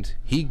claimed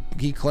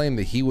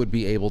that he would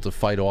be able to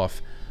fight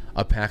off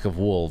a pack of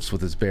wolves with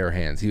his bare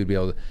hands. He would be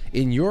able to,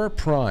 in your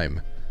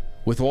prime,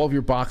 with all of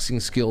your boxing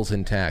skills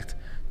intact,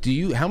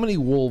 How many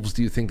wolves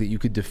do you think that you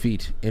could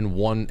defeat at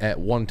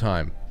one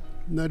time?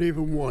 Not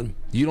even one.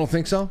 You don't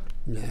think so?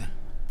 Nah.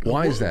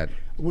 Why is that?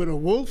 With a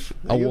wolf?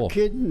 Are you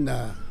kidding?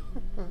 Nah.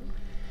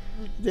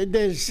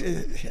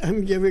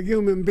 You're a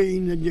human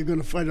being and you're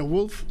going to fight a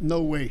wolf?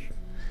 No way.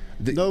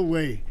 No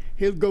way.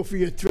 He'll go for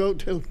your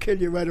throat. He'll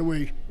kill you right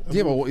away.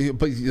 Yeah,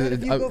 but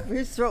if you go for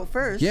his throat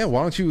first. Yeah,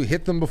 why don't you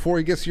hit them before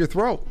he gets to your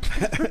throat?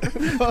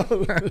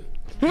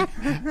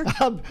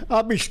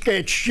 I'll be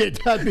scared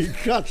shit.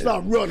 I'll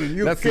start running.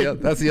 That's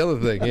the other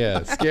thing.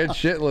 Yeah, scared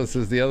shitless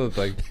is the other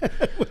thing.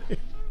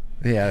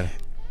 Yeah.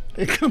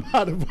 Hey, come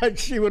on, if I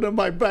see one in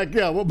my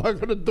backyard, what am I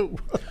going to do?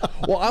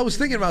 Well, I was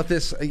thinking about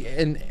this,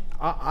 and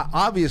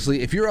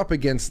obviously, if you're up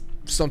against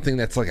something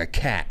that's like a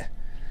cat,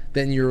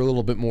 then you're a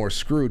little bit more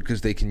screwed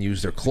because they can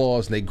use their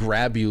claws and they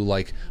grab you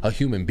like a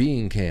human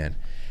being can.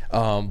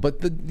 But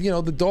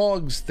the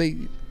dogs,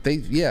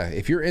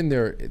 if you're in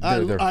there, I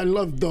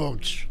love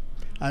dogs.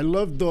 I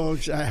love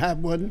dogs. I have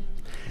one.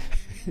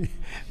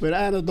 But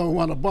Anna don't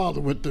want to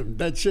bother with them.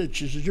 That's it.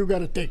 She says, you got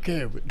to take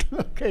care of it.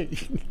 Okay.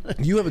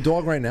 You have a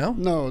dog right now?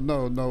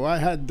 No. I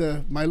had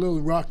my little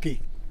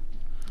Rocky.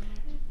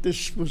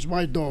 This was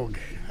my dog.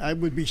 I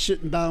would be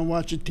sitting down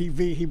watching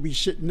TV. He'd be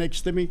sitting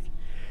next to me.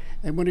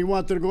 And when he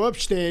wanted to go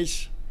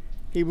upstairs,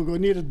 he would go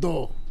near the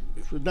door.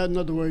 So that, in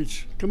other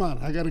words, come on,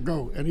 I got to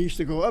go. And he used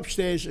to go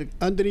upstairs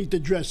underneath the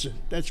dresser.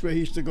 That's where he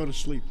used to go to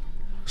sleep.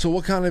 So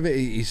what kind of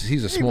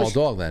he's a small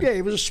dog then? Yeah,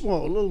 he was a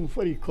small, little,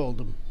 what do you call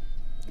them?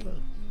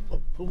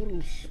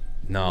 Poodles?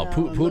 No,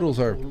 poodles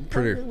are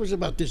pretty. It was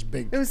about this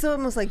big. It was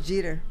almost like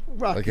Jeter.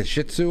 Rocky. Like a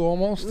Shih Tzu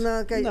almost?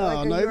 No,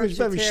 it was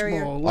very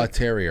small. A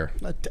terrier.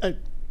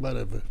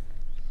 Whatever.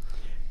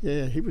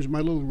 Yeah, he was my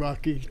little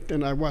Rocky.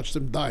 Then I watched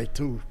him die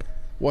too.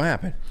 What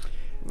happened?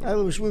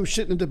 We were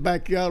sitting in the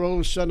backyard. All of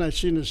a sudden, I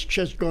seen his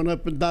chest going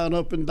up and down,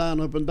 up and down,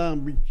 up and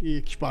down. He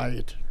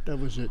expired. That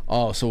was it.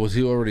 Oh, so was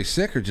he already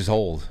sick or just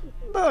old?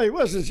 No, he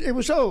wasn't. It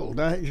was old.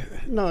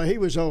 No, he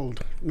was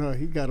old. No,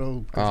 he got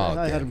old.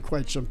 I had him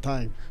quite some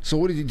time. So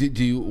what did you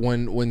do?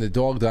 When the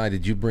dog died,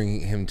 did you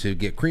bring him to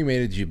get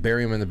cremated? Did you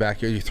bury him in the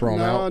backyard? Did you throw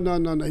him out?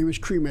 No. He was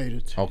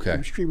cremated. Okay. He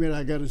was cremated.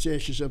 I got his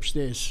ashes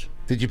upstairs.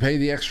 Did you pay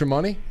the extra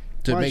money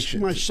to make sure?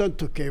 My son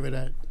took care of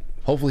that.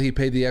 Hopefully, he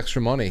paid the extra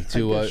money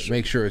to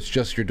make sure it's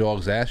just your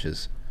dog's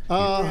ashes.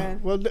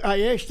 Well, I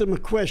asked him a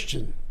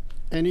question,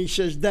 and he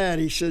says, Dad,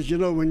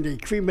 when they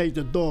cremate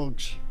the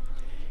dogs,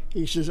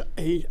 he says,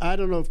 I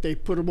don't know if they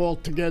put them all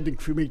together and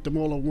cremate them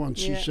all at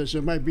once. Yeah. He says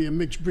it might be a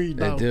mixed breed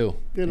now. They do.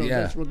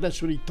 That's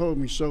what he told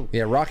me. So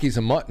yeah, Rocky's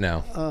a mutt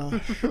now.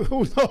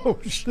 Who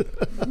knows?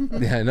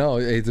 Yeah, I know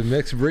it's a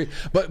mixed breed.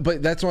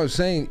 But that's what I was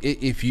saying.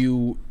 If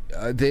you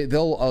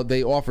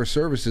they offer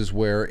services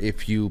where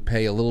if you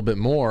pay a little bit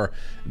more,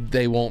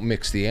 they won't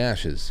mix the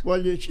ashes.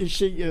 Well, you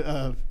see.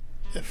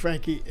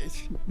 Frankie,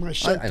 my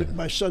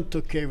son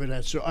took care of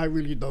that, so I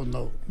really don't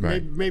know.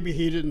 Right. Maybe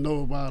he didn't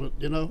know about it,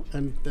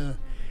 and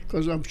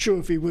because I'm sure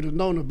if he would have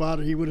known about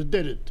it, he would have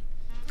did it.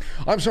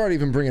 I'm sorry to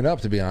even bring it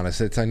up, to be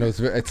honest. I know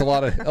it's a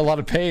lot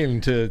of pain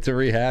to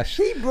rehash.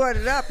 He brought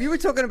it up. You were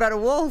talking about a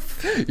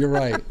wolf. You're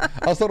right.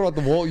 I was talking about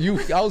the wolf.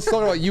 I was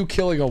talking about you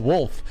killing a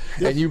wolf,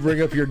 and you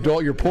bring up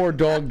your poor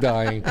dog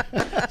dying.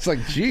 It's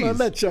like, geez. Well,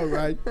 that's all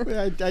right.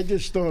 I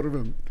just thought of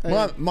him.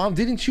 Mom,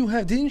 didn't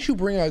you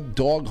bring a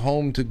dog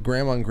home to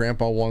Grandma and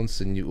Grandpa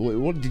once? And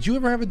did you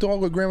ever have a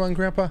dog with Grandma and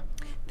Grandpa?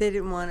 They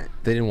didn't want it.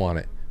 They didn't want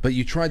it, but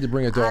you tried to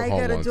bring a dog home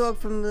once. I got a dog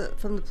from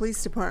the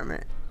police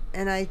department.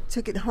 And I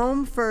took it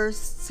home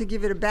first to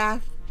give it a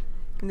bath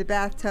in the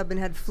bathtub and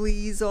had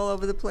fleas all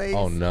over the place.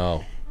 Oh,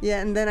 no. Yeah,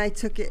 and then I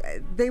took it.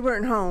 They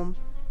weren't home,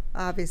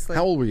 obviously.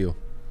 How old were you?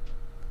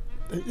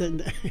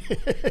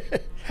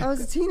 I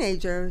was a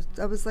teenager.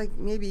 I was like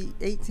maybe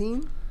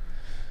 18.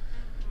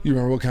 You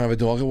remember what kind of a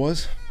dog it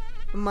was?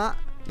 Mutt.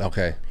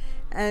 Okay.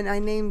 And I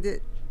named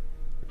it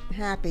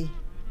Happy.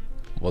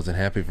 Wasn't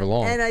happy for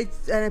long. And I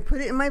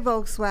put it in my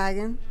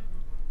Volkswagen,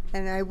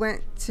 and I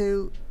went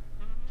to...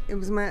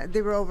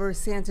 They were over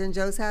Santa and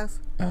Joe's house.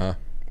 Uh-huh.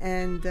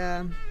 And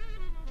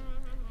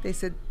they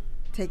said,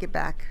 take it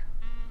back.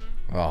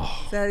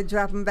 Oh. So I had to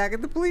drop him back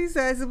at the police.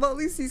 I said, well, at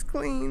least he's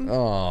clean.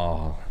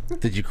 Oh.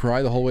 Did you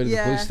cry the whole way to the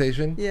police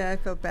station? Yeah, I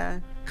felt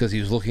bad. Because he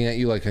was looking at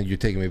you like, you're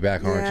taking me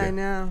back, aren't you? Yeah, I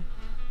know.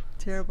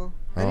 Terrible.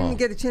 I didn't even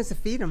get a chance to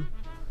feed him.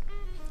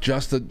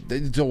 So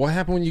what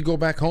happened when you go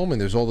back home and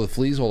there's all the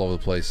fleas all over the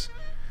place?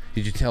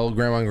 Did you tell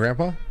Grandma and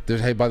Grandpa?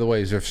 Hey, by the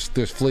way,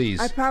 there's fleas.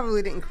 I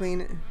probably didn't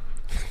clean it.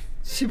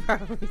 She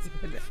probably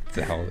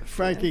did.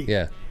 Frankie.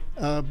 Yeah.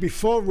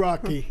 Before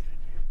Rocky,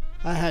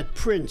 I had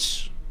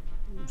Prince.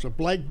 It was a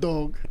black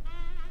dog.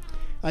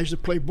 I used to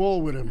play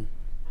ball with him.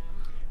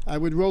 I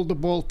would roll the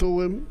ball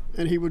to him,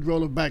 and he would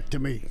roll it back to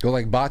me. Go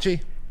like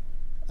bocce?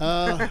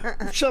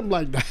 Something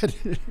like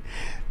that.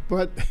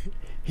 But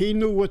he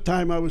knew what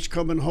time I was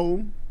coming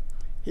home.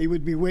 He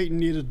would be waiting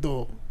near the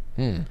door.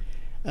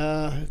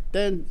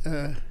 Then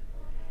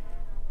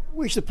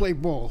we used to play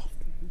ball.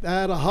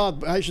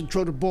 I used to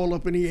throw the ball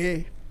up in the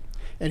air,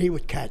 and he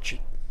would catch it.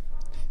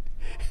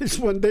 This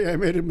one day I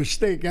made a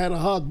mistake. I had a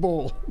hard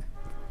ball.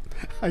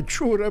 I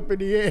threw it up in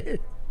the air.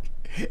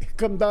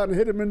 come down and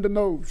hit him in the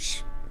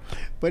nose.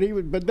 But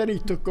then he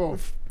took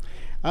off.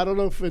 I don't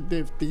know if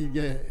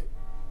the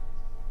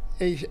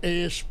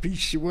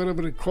ASPC,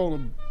 whatever they call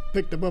him,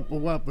 picked him up or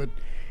what, but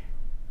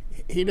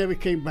he never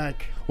came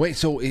back. Wait,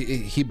 so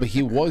he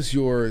was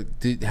your?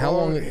 How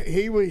long?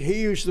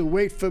 He used to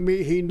wait for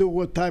me. He knew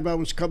what time I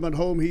was coming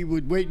home. He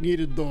would wait near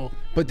the door.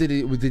 But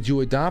did you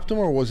adopt him,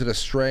 or was it a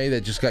stray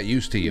that just got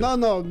used to you?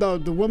 No.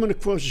 The woman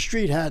across the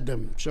street had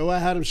him, so I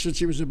had him since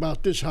he was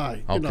about this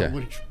high.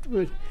 Okay.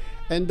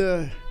 And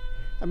I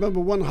remember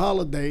one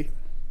holiday,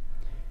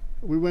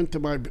 we went to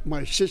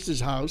my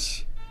sister's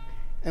house,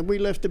 and we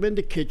left him in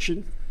the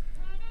kitchen.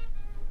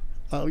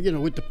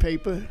 With the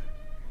paper.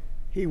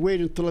 He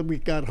waited until we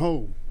got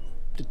home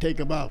to take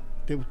him out.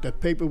 The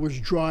paper was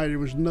dry. There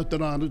was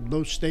nothing on it.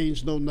 No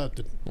stains, no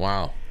nothing.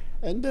 Wow.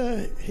 And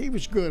he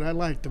was good. I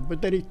liked him.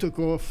 But then he took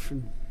off,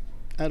 and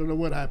I don't know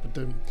what happened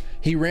to him.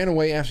 He ran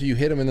away after you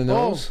hit him in the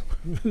nose?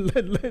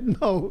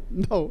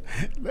 No.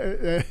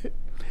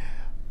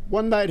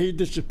 One night he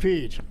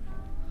disappeared.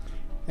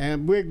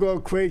 And we're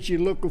going crazy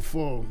looking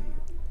for him.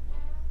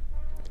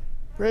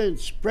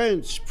 Prince.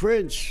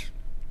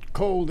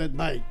 Cold at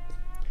night.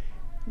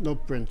 No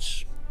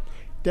Prince.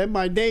 Then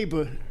my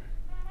neighbor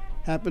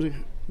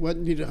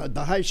went to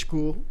the high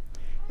school,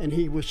 and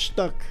he was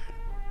stuck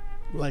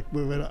like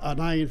with an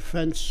iron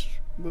fence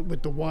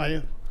with the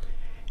wire,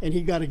 and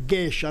he got a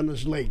gash on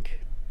his leg.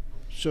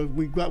 So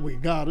we got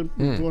him.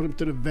 We brought him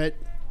to the vet.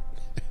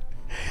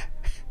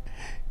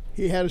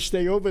 He had to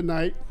stay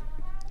overnight,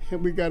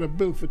 and we got a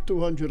bill for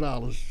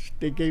 $200.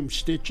 They gave him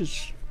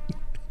stitches.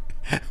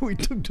 We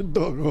took the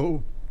dog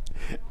home.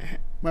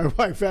 My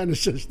wife Anna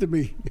says to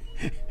me,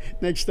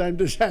 next time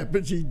this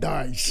happens, he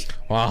dies.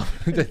 Wow.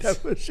 That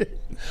was it.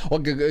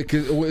 Well,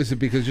 is it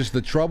because just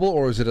the trouble,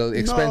 or is it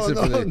expensive?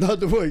 No, in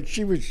other words,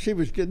 she was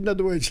in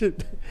other words, if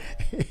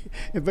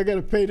I got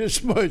to pay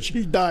this much,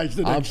 he dies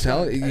the next time.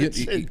 I'm telling you,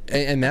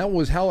 and that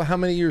was how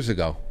many years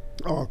ago?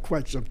 Oh,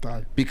 quite some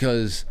time.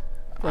 Because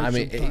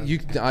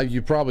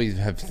you probably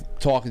have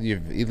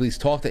you've at least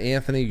talked to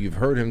Anthony. You've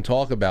heard him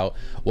talk about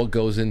what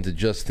goes into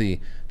just the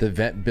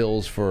vet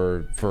bills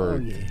for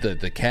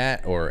the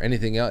cat or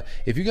anything else.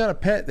 If you got a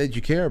pet that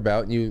you care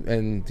about,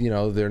 and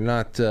they're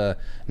not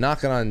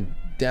knocking on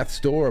death's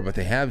door, but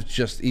they have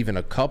just even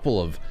a couple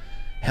of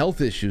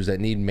health issues that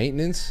need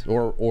maintenance,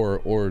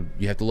 or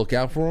you have to look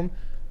out for them.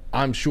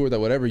 I'm sure that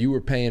whatever you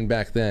were paying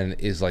back then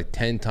is like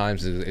 10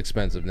 times as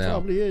expensive now.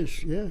 Probably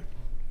is, yeah.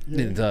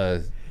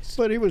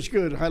 But he was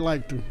good. I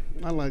liked him.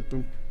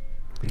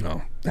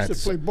 No, I used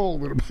to play ball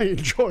with him. I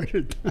enjoyed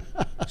it.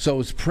 So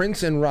it's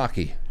Prince and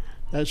Rocky.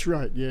 That's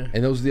right, yeah.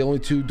 And those are the only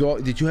two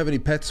dogs. Did you have any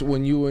pets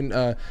when you and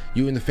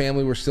the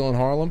family were still in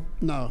Harlem?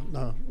 No.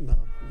 Oh.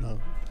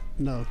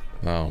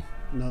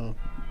 No.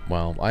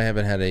 Well, I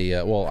haven't had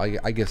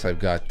I guess I've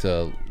got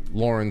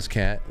Lauren's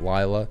cat,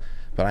 Lila,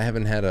 but I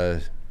haven't had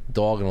a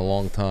dog in a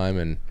long time,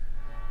 and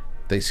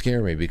they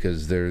scare me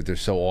because they're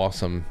so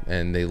awesome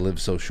and they live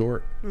so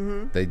short.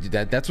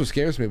 Mm-hmm. That's what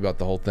scares me about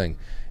the whole thing.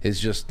 Is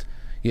just,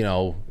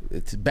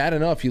 it's bad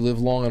enough you live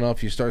long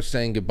enough, you start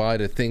saying goodbye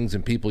to things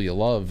and people you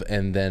love,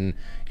 and then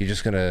you're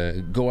just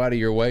gonna go out of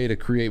your way to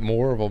create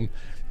more of them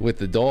with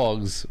the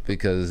dogs,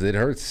 because it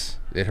hurts.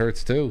 It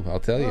hurts too, I'll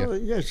tell you.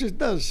 Yes, it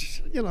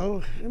does.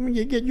 You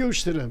get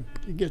used to them.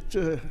 You get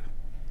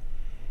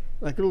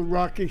like little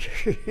Rocky.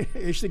 I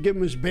used to give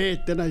him his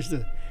bath, then I used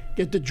to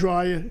get the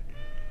dryer.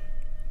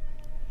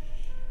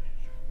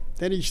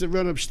 Then he used to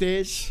run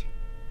upstairs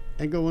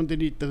and go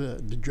underneath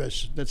the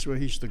dresser. That's where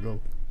he used to go.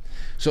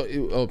 So,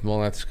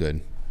 that's good.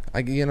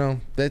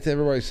 That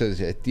everybody says,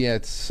 yeah,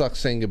 it sucks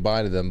saying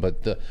goodbye to them,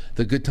 but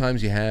the good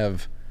times you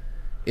have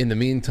in the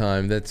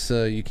meantime, that's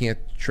you can't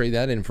trade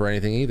that in for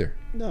anything either.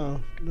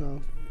 No.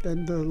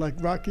 Then like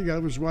Rocky, I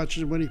was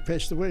watching when he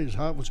passed away. His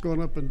heart was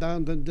going up and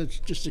down. Then that's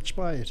just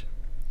expired.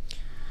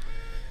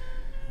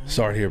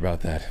 Sorry to hear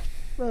about that.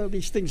 Well,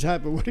 these things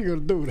happen. What are you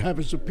going to do? It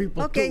happens to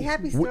people Okay, too.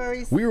 happy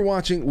stories. We were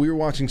watching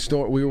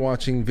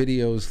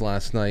videos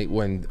last night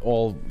when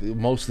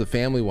most of the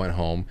family went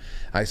home.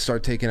 I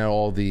started taking out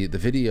all the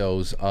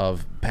videos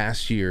of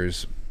past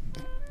years'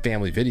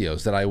 family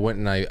videos that I went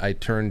and I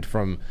turned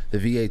from the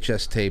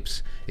VHS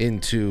tapes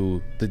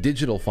into the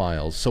digital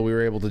files, so we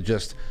were able to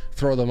just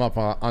throw them up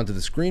onto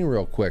the screen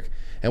real quick.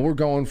 And we're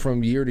going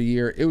from year to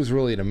year. It was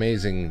really an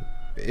amazing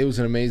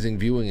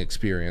viewing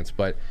experience.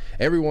 But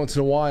every once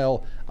in a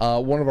while,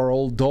 one of our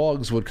old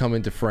dogs would come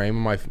into frame.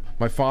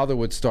 My father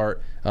would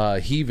start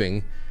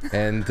heaving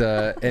and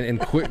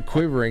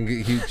quivering.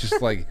 He just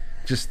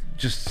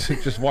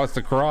wants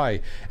to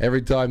cry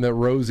every time that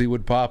Rosie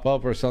would pop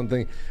up or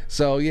something.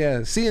 So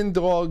yeah, seeing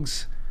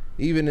dogs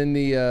even in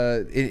the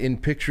in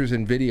pictures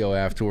and video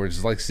afterwards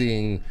is like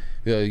seeing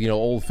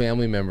old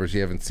family members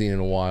you haven't seen in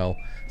a while.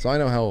 So I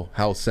know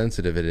how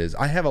sensitive it is.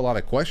 I have a lot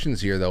of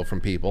questions here though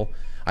from people.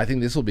 I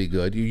think this will be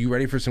good. You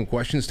ready for some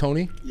questions,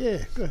 Tony? Yeah,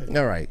 go ahead.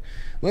 All right.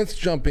 Let's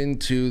jump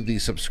into the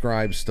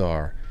Subscribe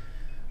Star.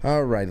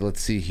 All right,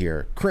 let's see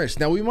here. Chris,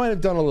 now we might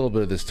have done a little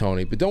bit of this,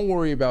 Tony, but don't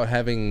worry about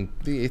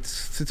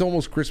it's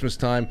almost Christmas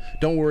time.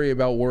 Don't worrying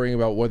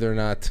about whether or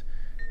not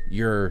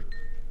you're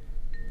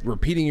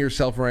repeating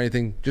yourself or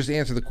anything. Just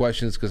answer the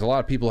questions, because a lot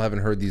of people haven't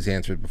heard these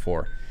answered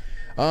before.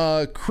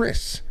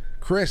 Chris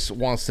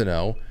wants to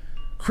know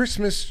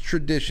Christmas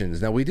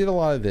traditions. Now, we did a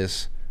lot of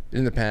this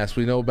in the past.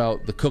 We know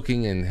about the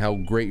cooking and how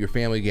great your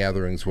family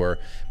gatherings were,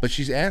 but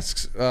she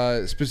asks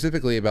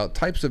specifically about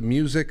types of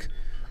music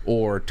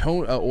or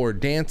tone or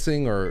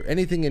dancing or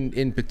anything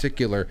in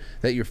particular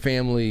that your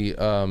family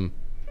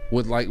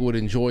would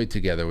enjoy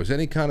together. Was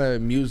any kind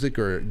of music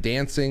or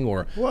dancing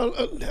or? Well,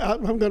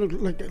 I'm gonna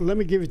let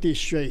me give it this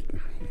straight.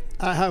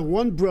 I have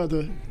one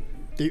brother.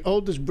 The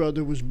oldest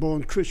brother was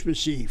born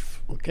Christmas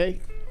Eve. Okay.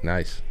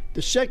 Nice.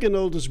 The second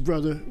oldest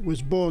brother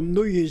was born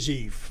New Year's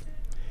Eve.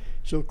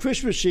 So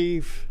Christmas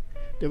Eve,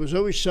 there was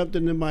always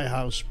something in my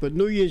house. But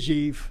New Year's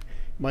Eve,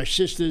 my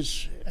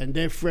sisters and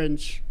their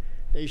friends,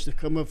 they used to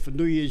come up for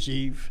New Year's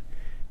Eve,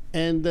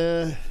 and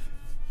they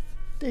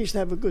used to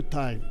have a good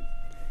time.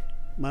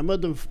 My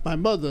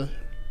mother,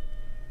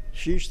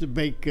 she used to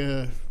bake.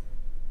 Well,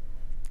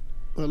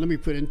 let me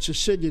put it in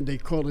Sicilian. They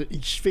call it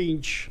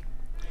isfinge,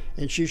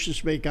 and she used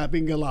to make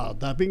abingalad.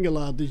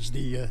 Abingalad is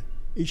the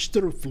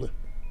strufle.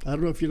 I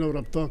don't know if you know what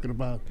I'm talking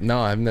about. No,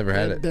 I've never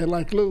had it. They're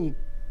like little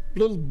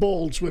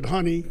balls with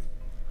honey,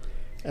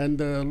 and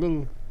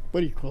little,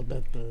 what do you call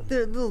that?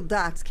 They're little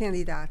dots,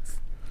 candy dots.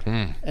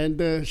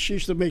 And she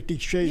used to make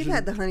these trays. You've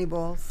had the honey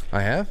balls.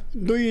 I have.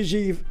 New Year's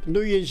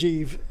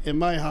Eve in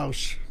my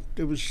house,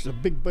 there was a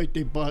big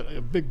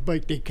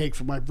birthday cake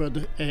for my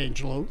brother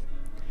Angelo,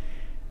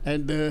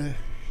 and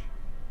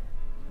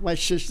my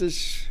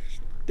sisters,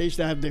 they used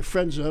to have their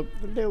friends up,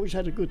 and they always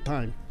had a good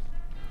time.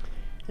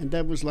 And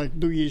that was like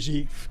New Year's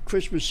Eve.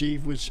 Christmas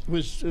Eve was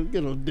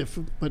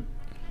different, but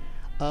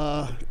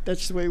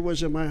that's the way it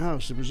was in my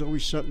house. There was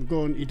always something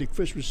going, either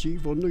Christmas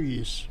Eve or New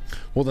Year's.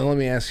 Well, then let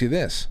me ask you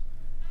this.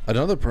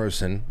 Another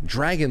person,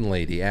 Dragon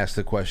Lady, asked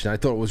the question. I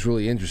thought it was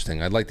really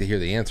interesting. I'd like to hear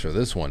the answer to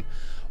this one.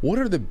 What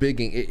are the big,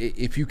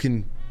 if you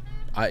can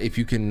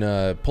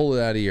pull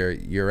it out of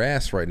your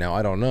ass right now,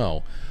 I don't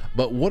know,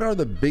 but what are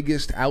the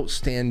biggest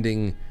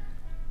outstanding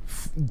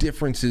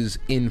differences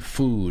in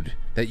food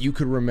that you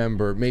could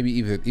remember? Maybe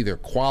either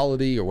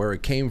quality or where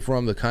it came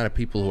from, the kind of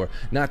people who are,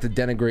 not to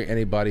denigrate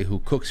anybody who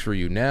cooks for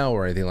you now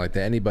or anything like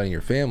that, anybody in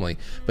your family,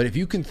 but if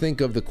you can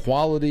think of the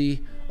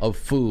quality of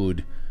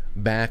food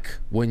back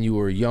when you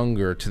were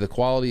younger to the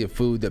quality of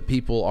food that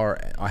people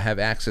have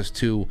access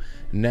to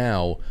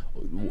now,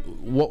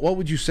 what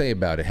would you say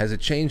about it? Has it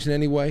changed in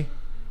any way?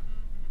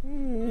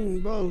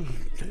 Well,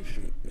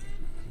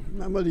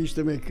 my mother used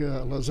to make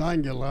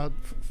lasagna a lot,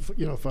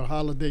 for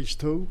holidays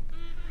too.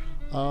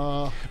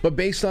 But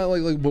based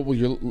on what would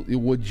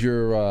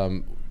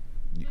your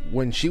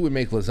when she would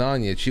make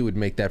lasagna, she would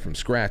make that from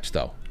scratch,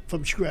 though.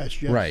 From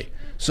scratch, yes. Right.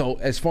 So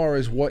as far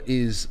as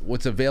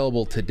what's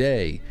available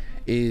today,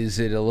 is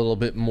it a little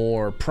bit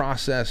more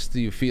processed? Do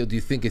you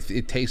think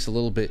it tastes a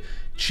little bit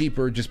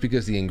cheaper just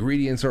because the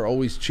ingredients are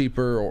always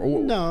cheaper?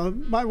 Or no,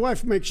 my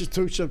wife makes it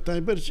too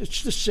sometimes, but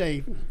it's the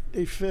same.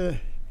 If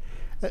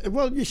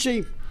well, you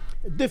see,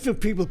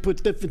 different people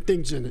put different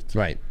things in it.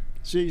 Right.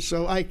 See,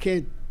 so I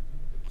can't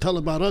tell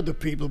about other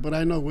people, but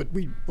I know what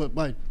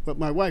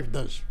my wife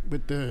does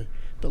with the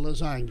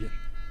lasagna.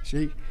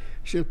 See,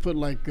 she'll put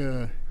like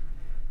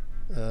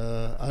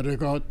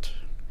arrogant,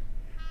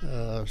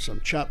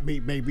 some chopped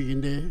meat maybe in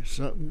there,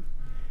 something,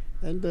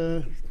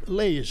 and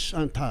layers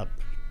on top.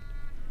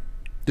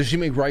 Does she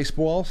make rice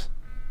balls?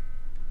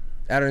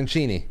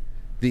 Arancini,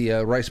 the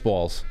rice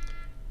balls.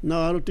 No,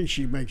 I don't think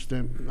she makes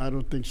them. I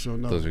don't think so.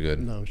 No, those are good.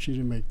 No, she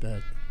didn't make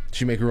that.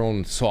 She make her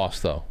own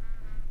sauce though.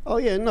 Oh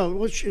yeah, no.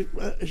 Well,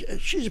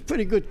 she's a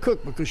pretty good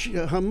cook because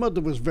her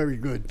mother was very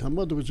good. Her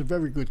mother was a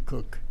very good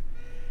cook,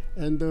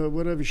 and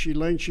whatever she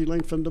learned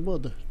from the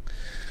mother.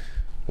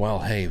 Well,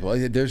 hey,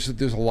 there's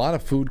a lot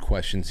of food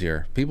questions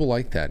here. People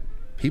like that.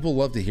 People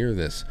love to hear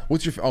this.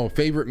 What's your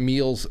favorite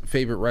meals,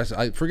 favorite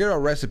recipe? Forget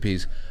about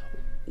recipes.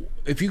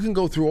 If you can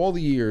go through all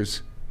the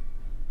years,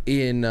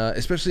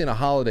 especially in a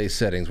holiday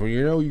settings where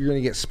you're going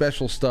to get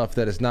special stuff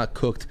that is not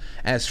cooked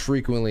as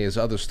frequently as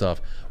other stuff,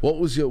 what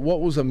was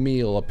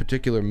a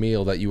particular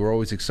meal that you were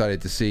always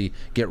excited to see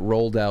get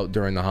rolled out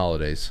during the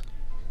holidays?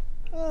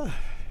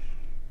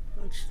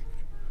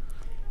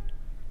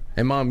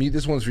 And Mom,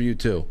 this one's for you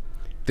too.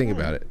 Think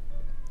about it.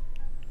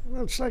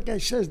 Well, it's like I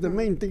says, the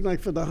main thing, like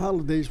for the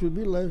holidays, would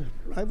be,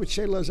 I would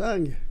say,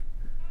 lasagna.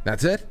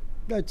 That's it?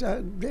 That's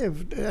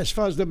as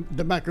far as the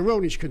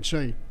macaroni is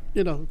concerned.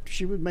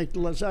 She would make the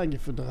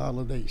lasagna for the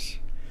holidays.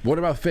 What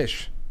about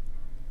fish?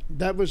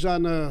 That was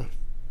on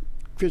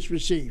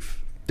Christmas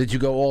Eve. Did you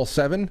go all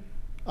 7?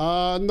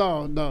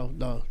 No.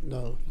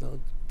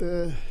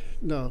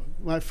 No.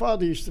 My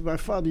father used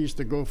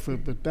to go for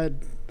it, but that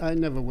I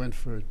never went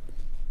for it.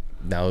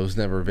 No, it was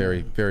never a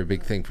very, very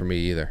big thing for me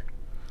either.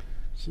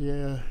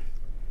 Yeah.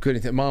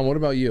 Couldn't. Mom, what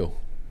about you?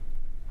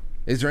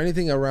 Is there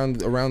anything around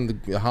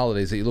the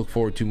holidays that you look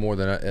forward to more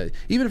than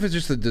even if it's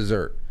just a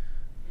dessert?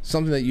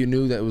 Something that you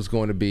knew that was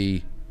going to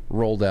be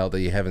rolled out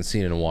that you haven't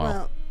seen in a while.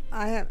 Well,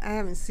 I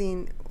haven't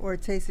seen or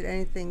tasted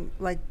anything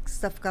like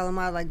stuffed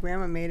calamari like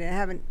Grandma made it. I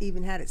haven't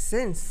even had it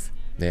since.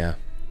 Yeah.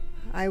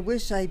 I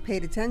wish I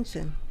paid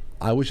attention.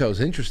 I wish I was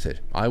interested.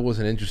 I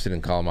wasn't interested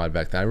in calamari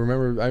back then. I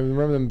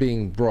remember them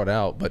being brought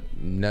out, but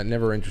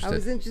never interested. I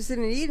was interested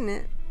in eating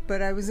it,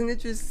 but I wasn't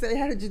interested to say,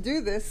 how did you do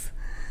this?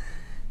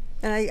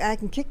 And I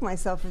can kick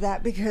myself for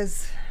that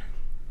because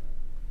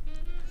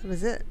that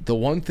was it. The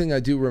one thing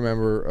I do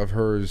remember of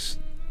hers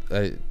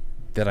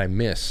that I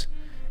miss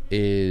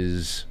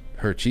is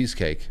her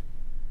cheesecake.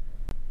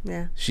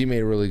 Yeah. She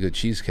made a really good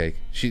cheesecake.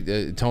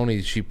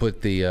 Tony, she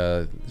put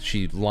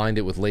she lined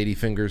it with lady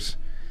fingers.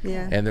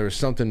 Yeah. And there was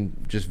something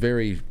just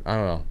very, I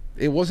don't know.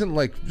 It wasn't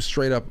like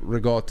straight up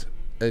ricotta.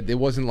 It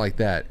wasn't like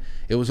that.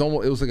 It was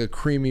like a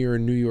creamier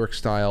New York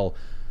style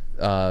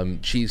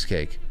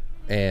cheesecake,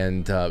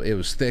 and it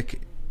was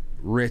thick,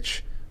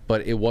 rich,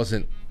 but it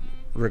wasn't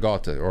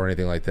ricotta or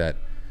anything like that.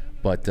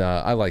 But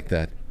I like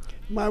that.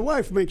 My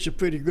wife makes a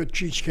pretty good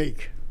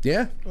cheesecake.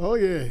 Yeah. Oh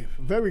yeah,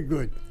 very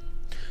good.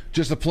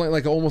 Just a plain,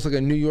 like almost like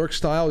a New York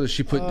style. Does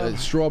she put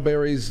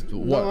strawberries?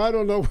 What? No, I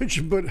don't know what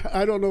she's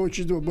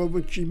doing, but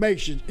when she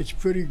makes it, it's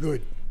pretty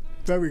good,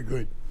 very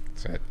good.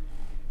 That's it.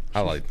 I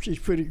like. She's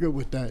pretty good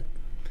with that.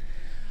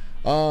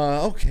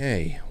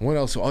 Okay. What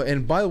else? Oh,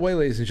 and by the way,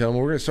 ladies and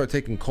gentlemen, we're going to start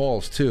taking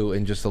calls too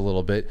in just a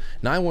little bit.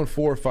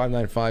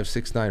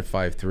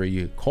 914-595-6953.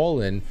 You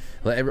call in.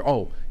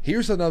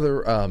 Here's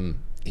another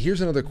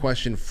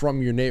question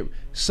from your neighbor.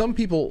 Some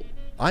people,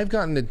 I've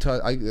gotten in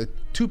touch.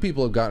 2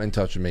 people have gotten in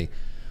touch with me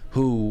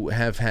who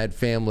have had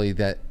family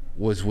that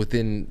was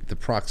within the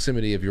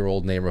proximity of your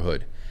old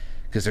neighborhood,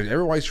 because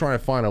everybody's trying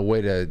to find a way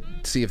to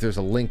see if there's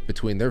a link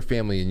between their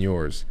family and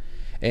yours.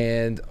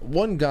 And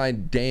one guy,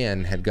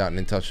 Dan, had gotten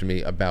in touch with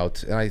me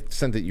about, and I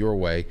sent it your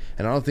way,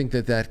 and I don't think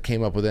that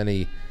came up with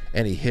any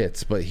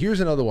hits. But here's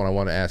another one I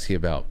want to ask you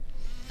about.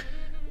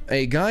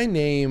 A guy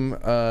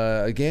named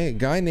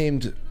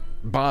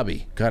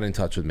Bobby got in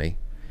touch with me,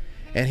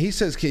 and he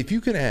says, if you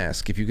can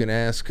ask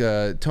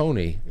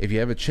Tony, if you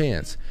have a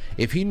chance,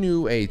 if he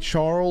knew a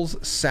Charles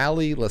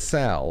Sally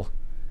LaSalle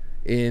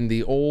in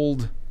the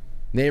old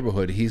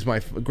neighborhood. He's my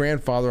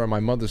grandfather on my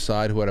mother's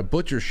side who had a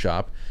butcher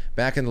shop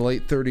back in the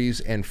late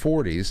 30s and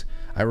 40s.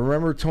 I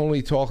remember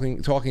Tony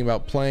talking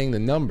about playing the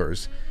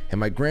numbers, and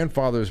my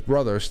grandfather's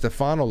brother,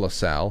 Stefano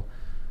LaSalle,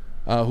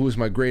 who was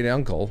my great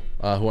uncle,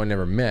 who I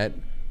never met,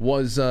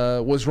 was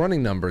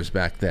running numbers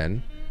back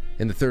then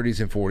in the 30s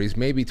and 40s.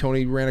 Maybe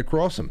Tony ran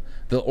across him.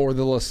 The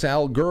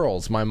LaSalle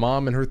girls, my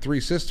mom and her 3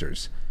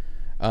 sisters.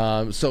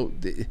 So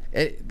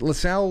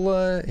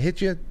LaSalle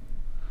hit you?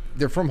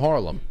 They're from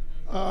Harlem.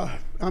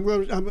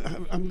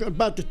 I'm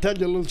about to tell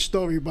you a little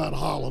story about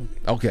Harlem.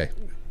 Okay.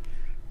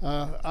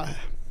 I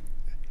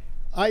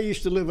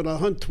used to live on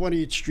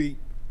 120th Street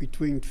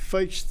between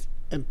First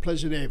and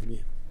Pleasant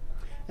Avenue.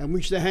 And we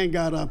used to hang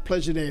out on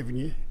Pleasant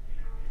Avenue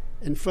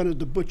in front of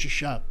the butcher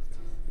shop.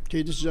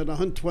 Okay, this is on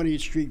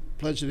 120th Street,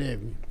 Pleasant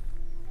Avenue.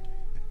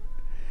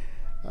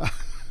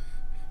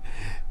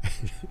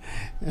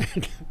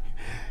 And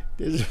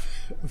there's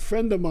a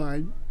friend of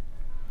mine.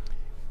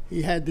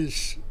 He had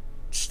this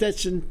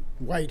Stetson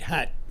white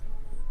hat,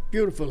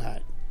 beautiful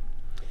hat.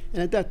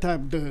 And at that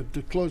time, the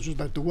clothes was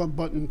like the one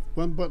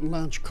button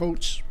lounge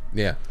coats.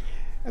 Yeah.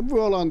 And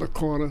we're all on the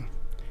corner.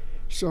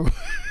 So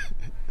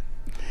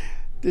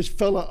this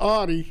fella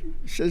Artie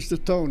says to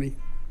Tony,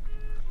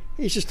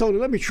 he says, Tony,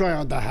 let me try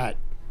on the hat.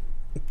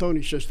 And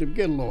Tony says to him,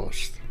 get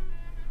lost.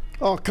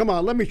 Oh, come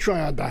on, let me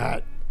try on the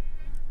hat.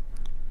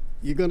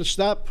 You gonna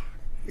stop?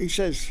 He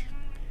says,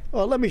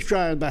 oh, let me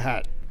try on the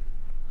hat.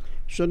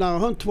 So now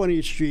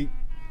 120th Street,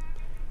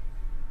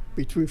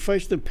 between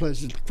First and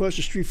Pleasant, across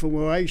the street from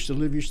where I used to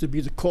live, used to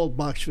be the call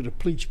box for the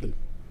policeman,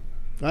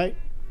 right?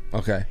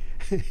 Okay.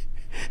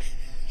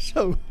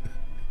 So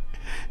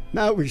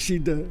now we see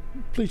the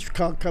police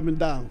car coming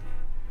down.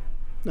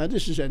 Now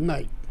this is at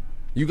night.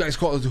 You guys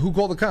who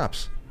called the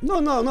cops? No.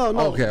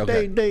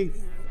 Okay. They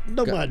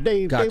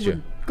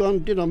were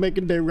gone,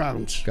 making their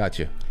rounds.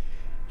 Gotcha.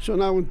 So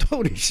now when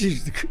Tony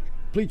sees the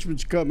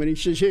policeman's coming, he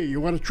says, "Here,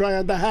 you want to try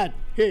on the hat?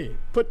 Here,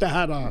 put the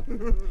hat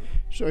on."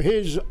 So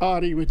here's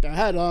Artie with the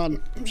hat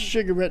on,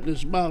 cigarette in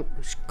his mouth,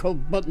 his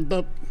coat buttoned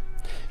up,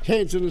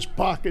 hands in his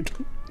pocket.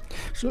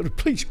 So the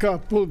police car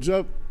pulls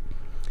up,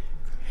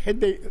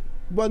 and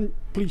one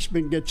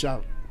policeman gets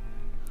out,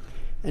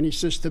 and he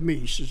says to me,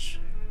 he says,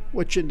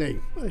 "What's your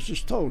name?" I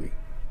says, "Tony."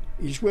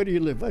 He says, "Where do you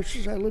live?" I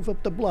says, "I live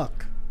up the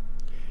block."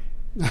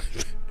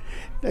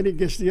 Then he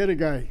gets the other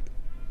guy,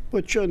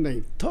 "What's your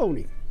name?"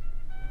 "Tony."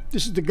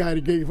 This is the guy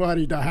that gave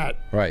Artie the hat.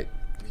 Right.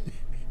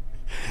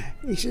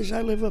 He says,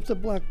 "I live up the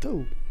block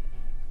too."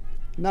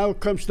 Now it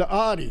comes to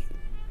Artie.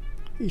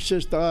 He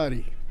says to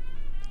Artie,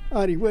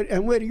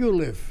 where do you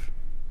live?"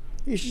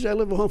 He says, "I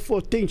live on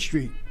 14th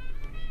Street.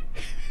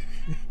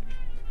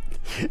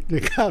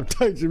 The cop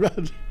turns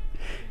around.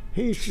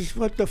 He says,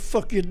 "What the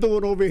fuck you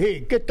doing over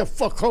here? Get the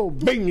fuck home."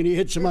 Bing, and he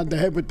hits him on the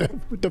head with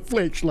the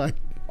flashlight.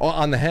 Oh,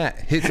 on the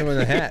hat. Hits him in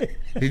the hat.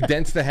 He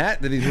dents the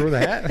hat? Did he throw the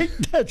hat?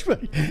 That's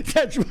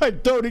why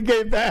Tony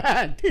gave the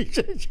hat. He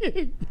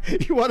said,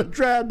 "You want to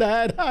try on the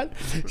hat on?"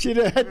 See,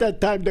 at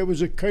that time there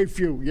was a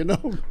curfew, you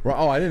know.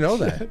 Oh, I didn't know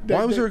that.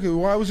 Why was there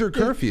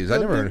curfews? I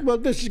never heard. Well,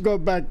 this is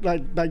going back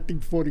like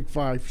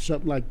 1945,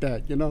 something like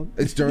that, you know.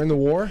 It's during the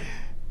war?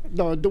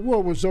 No, the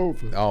war was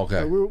over. Oh,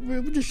 okay.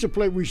 We just a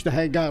place we used to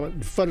hang out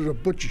in front of the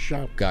butcher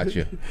shop.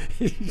 Gotcha.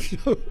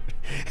 So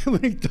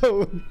when he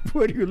told him,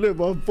 "Where do you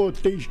live?" "On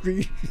 14th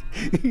Street."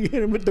 He hit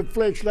him with the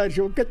flashlight.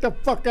 So "Get the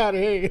fuck out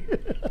of here."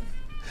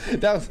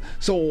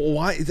 So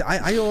why?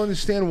 I don't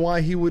understand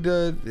why he would.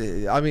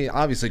 I mean,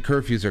 obviously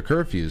curfews are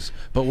curfews,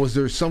 but was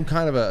there some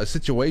kind of a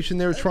situation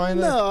they were trying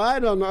to? No, I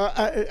don't know.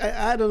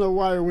 I don't know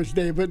why it was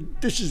there,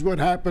 but this is what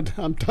happened.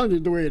 I'm telling you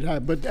the way it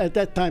happened. But at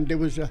that time there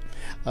was a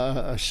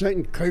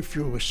certain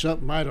curfew or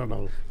something. I don't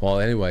know. Well,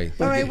 anyway.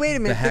 All right, wait a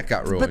minute. The hat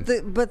got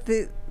ruined. But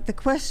the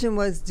question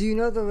was, do you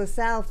know the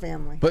LaSalle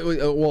family? But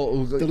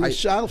The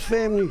LaSalle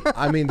family.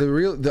 I mean,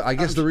 I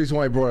guess the reason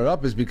why I brought it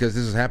up is because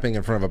this is happening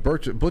in front of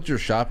a butcher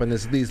shop, and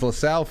these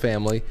LaSalle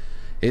family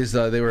is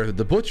they were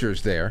the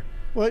butchers there.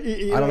 Well,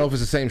 I don't know if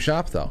it's the same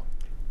shop though.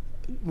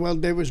 Well,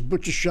 there was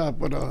butcher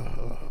shop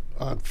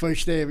on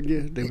First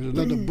Avenue. There was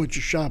another butcher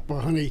shop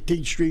on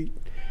 118th Street.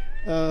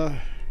 I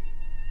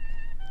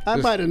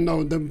might have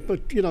known them,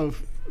 but you know,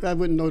 I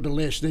wouldn't know the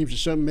last names or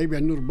something. Maybe I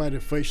knew them by the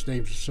first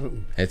names or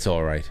something. It's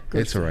all right.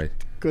 It's all right.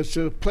 Because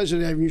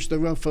Pleasant Avenue used to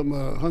run from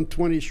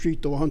 120th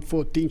Street to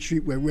 114th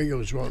Street, where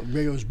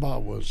Rayo's bar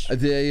was.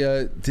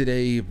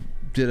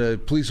 Did a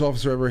police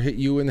officer ever hit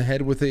you in the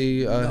head with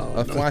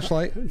a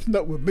flashlight?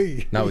 Not with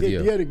me. Not with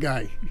you. The other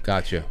guy.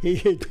 Gotcha. He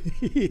hit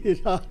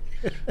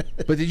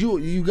But did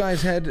you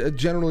guys had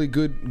generally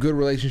good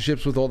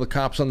relationships with all the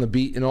cops on the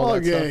beat and all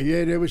that stuff?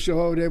 Yeah. There was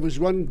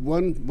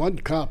one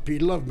cop. He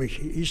loved me.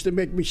 He used to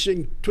make me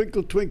sing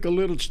 "Twinkle Twinkle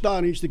Little Star."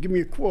 And he used to give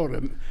me a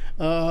quarter.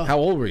 How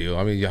old were you?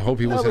 I mean, I hope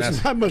he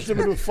wasn't. I must have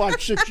been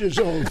 5, 6 years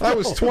old. I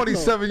was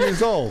 27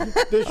 years old.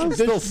 I'm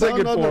still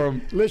singing for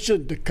him.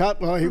 Listen, the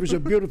cop. He was a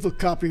beautiful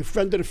cop. A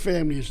friend of the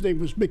family. His name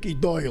was Mickey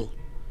Doyle.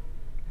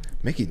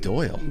 Mickey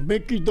Doyle.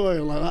 Mickey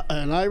Doyle,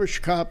 an Irish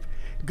cop.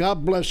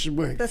 God bless him.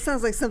 That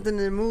sounds like something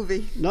in a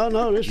movie.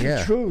 No, this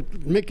is true.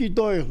 Mickey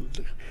Doyle.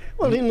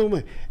 Well, he knew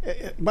me.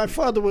 My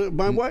father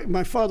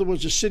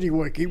was a city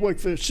worker. He worked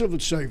for the civil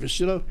service,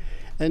 you know.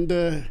 And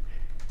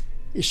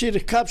you see, the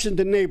cops in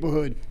the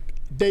neighborhood,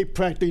 they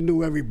practically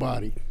knew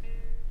everybody.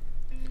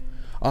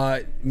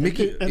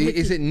 Mickey,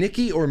 is it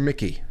Nicky or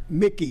Mickey?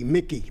 Mickey.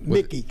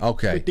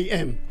 Okay. With the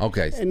M.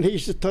 Okay. And he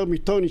used to tell me,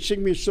 "Tony,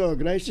 sing me a song."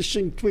 And I used to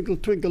sing "Twinkle,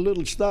 Twinkle,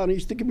 Little Star." And he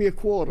used to give me a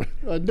quarter,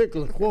 a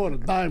nickel, a quarter,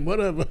 dime,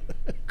 whatever.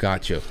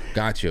 Got you.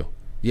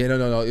 Yeah,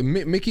 no.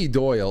 Mickey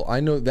Doyle,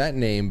 I know that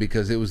name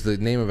because it was the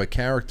name of a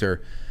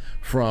character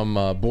from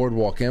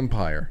Boardwalk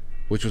Empire,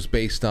 which was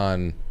based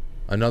on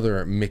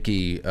another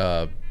Mickey,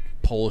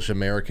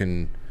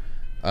 Polish-American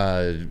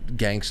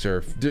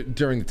gangster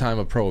during the time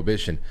of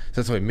Prohibition.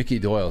 So that's why Mickey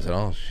Doyle said,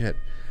 "Oh shit,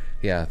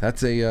 yeah,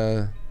 that's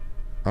a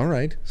all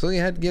right." So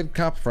you had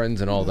cop friends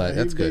and all that.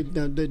 That's good.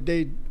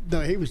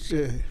 He was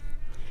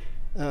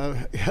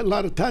a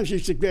lot of times he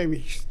used to grab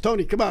me,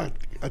 "Tony, come on,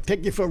 I'll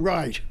take you for a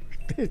ride,"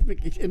 in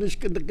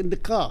the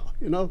car,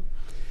 you know.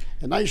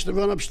 And I used to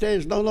run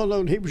upstairs.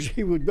 No.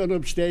 He would run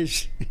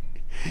upstairs.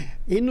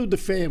 He knew the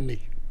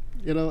family,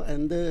 you know,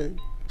 and.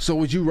 So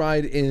would you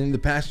ride in the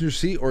passenger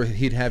seat, or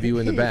he'd have you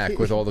in the back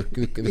with all the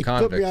convicts? He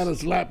put me on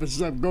his lap and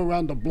said, "Go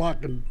around the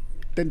block and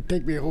then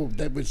take me home."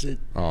 That was it.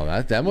 Oh,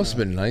 that must have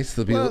been nice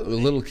to be a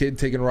little kid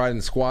taking a ride in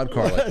a squad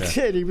car like that. That's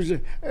it. He was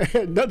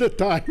another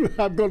time.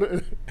 I'm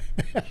gonna.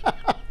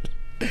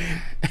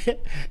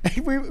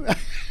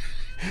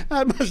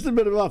 I must have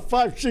been about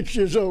 5, 6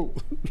 years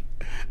old.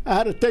 I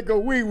had to take a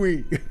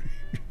wee.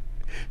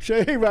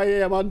 So here I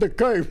am on the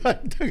curb.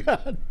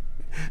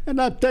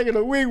 And I'm taking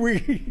a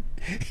wee.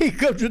 He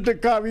comes with the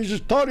car. He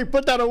says, "Tony,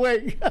 put that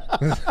away."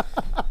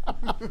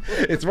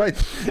 It's right.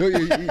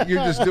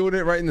 You're just doing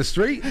it right in the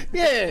street?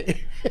 Yeah.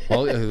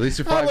 Well, at least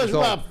you're 5 years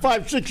old. I was about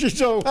 5, 6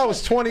 years old. I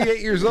was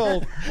 28 years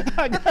old.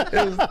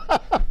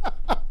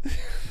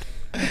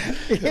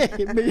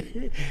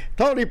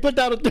 Tony, put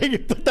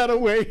that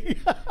away.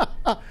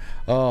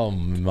 Oh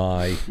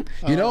my!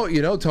 You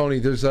know, Tony.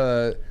 There's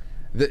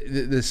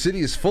the city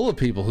is full of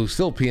people who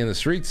still pee in the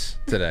streets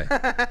today.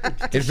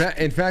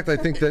 In fact, I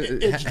think that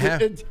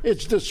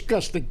it's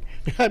disgusting.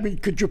 I mean,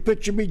 could you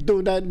picture me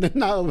doing that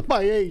now at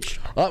my age?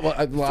 Well,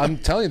 I'm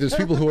telling you, there's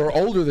people who are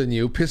older than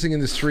you pissing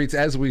in the streets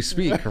as we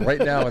speak right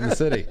now in the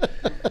city.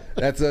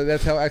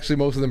 That's how actually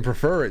most of them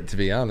prefer it, to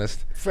be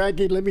honest.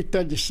 Frankie, let me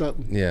tell you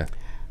something. Yeah.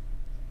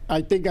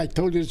 I think I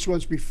told you this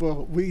once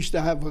before. We used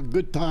to have a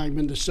good time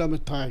in the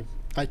summertime.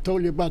 I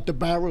told you about the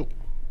barrel.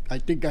 I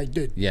think I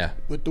did. Yeah.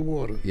 With the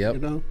water. Yep. You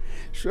know?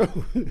 So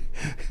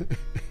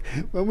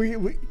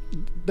when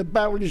the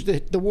barrel used to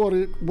hit the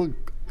water would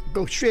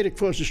go straight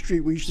across the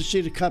street. We used to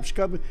see the cops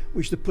coming.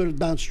 We used to put it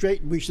down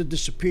straight, and we used to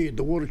disappear.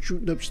 The water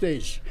shooting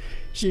upstairs.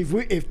 See,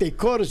 if they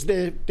caught us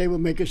there, they would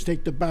make us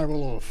take the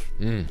barrel off.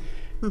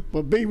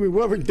 But being we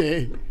weren't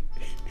there,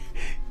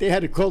 they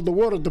had to call the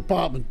water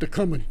department to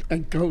come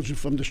and close it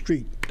from the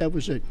street. That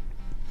was it.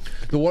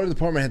 The water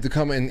department had to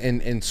come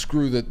and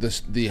screw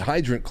the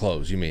hydrant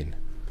closed, you mean?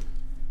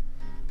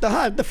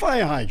 The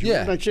fire hydrant.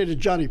 Yeah. When I say the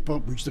Johnny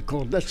Pump, we used to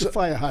call it. That's the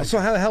fire hydrant. So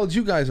how the hell did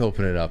you guys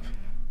open it up?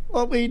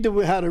 Well, either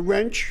we had a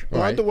wrench, or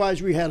Right.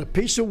 otherwise we had a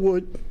piece of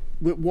wood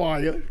with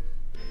wire,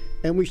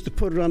 and we used to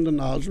put it on the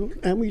nozzle,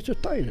 and we used to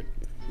tighten it.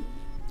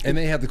 And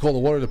they had to call the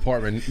water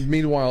department.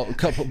 Meanwhile,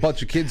 a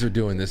bunch of kids are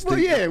doing this. Well,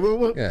 yeah,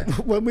 Yeah.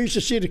 when we used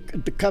to see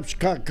the cops,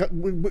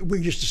 we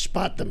used to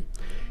spot them.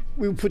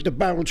 We would put the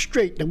barrel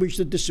straight, and we used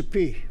to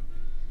disappear.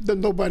 Then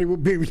nobody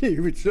would be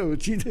near it. So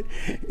it's either,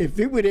 if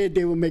we were there,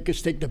 they would make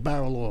us take the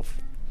barrel off.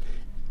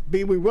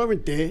 Being we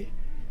weren't there,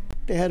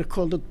 they had to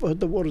call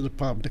the water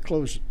department to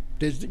close it.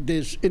 There's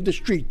in the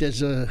street.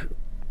 There's it's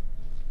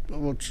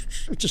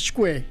a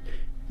square,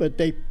 but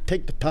they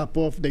take the top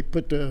off. They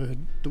put the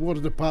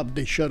water department.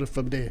 They shut it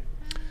from there.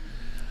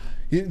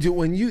 Did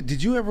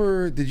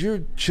your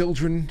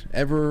children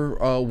ever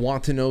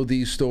want to know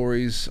these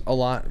stories a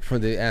lot? For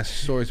they ask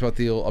stories about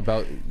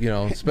especially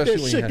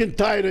They're when sick and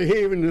tired of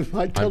hearing them.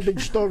 I tell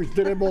these stories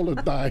to them all the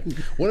time.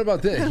 What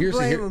about this?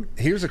 Blame 'em.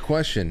 Here's a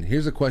question.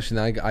 Here's a question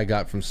I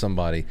got from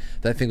somebody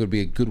that I think would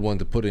be a good one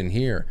to put in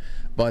here.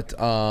 But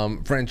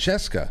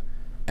Francesca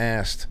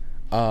asked,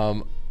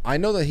 I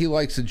know that he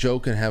likes to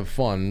joke and have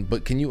fun,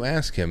 but can you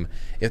ask him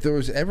if there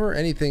was ever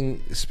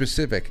anything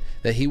specific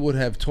that he would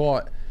have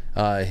taught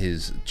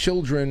his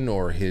children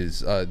or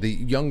the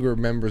younger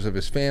members of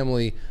his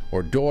family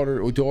or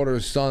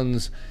daughters,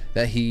 sons,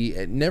 that he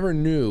never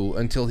knew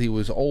until he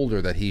was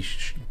older, that he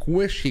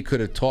wish he could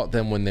have taught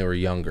them when they were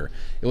younger?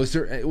 Was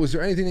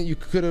there anything that you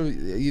could have,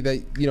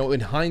 that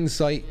in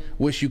hindsight,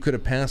 wish you could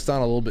have passed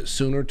on a little bit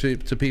sooner to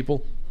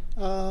people?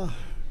 Well,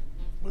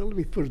 let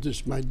me put it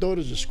this: my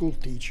daughter's a school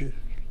teacher.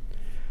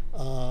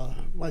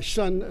 My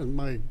son and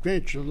my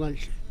grandchildren, I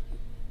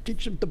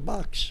teach them to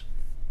box.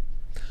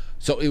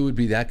 So it would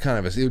be that kind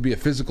of it would be a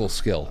physical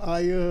skill.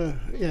 My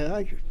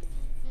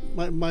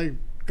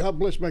God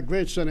bless my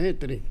grandson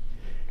Anthony,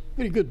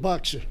 pretty good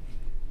boxer,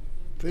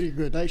 pretty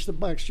good. I used to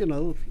box, in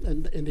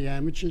the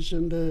amateurs,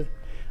 and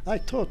I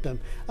taught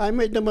them. I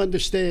made them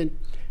understand,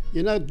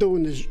 you're not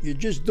doing this. You're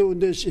just doing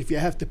this if you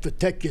have to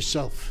protect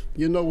yourself.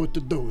 You know what to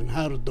do and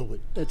how to do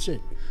it. That's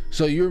it.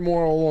 So you're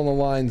more along the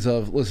lines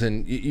of,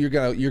 listen, you're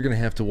gonna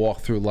have to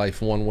walk through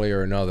life one way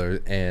or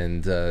another,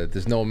 and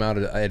there's no amount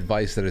of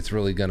advice that it's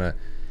really gonna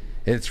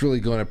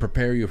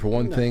prepare you for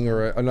one thing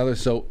or another.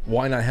 So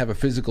why not have a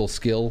physical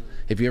skill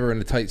if you're ever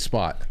in a tight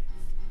spot?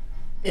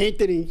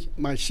 Anthony,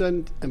 my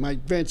son and my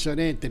grandson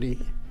Anthony,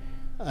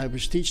 I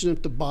was teaching him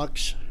to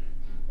box,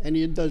 and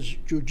he does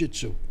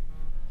jiu-jitsu.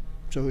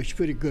 So he's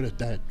pretty good at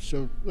that.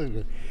 So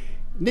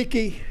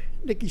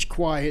Nicky's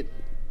quiet,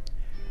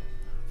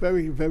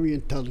 very, very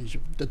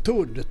intelligent. The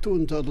two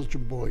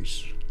intelligent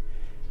boys.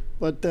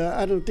 But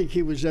I don't think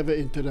he was ever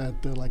into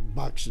that, like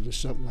boxing or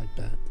something like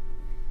that.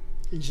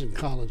 He's in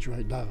college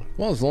right now.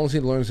 Well, as long as he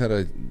learns how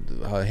to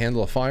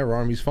handle a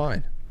firearm, he's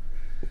fine.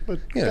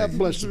 But Yeah. God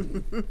bless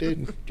them. They're,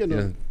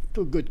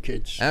 two good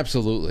kids.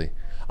 Absolutely.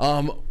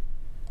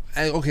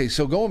 Okay,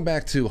 so going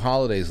back to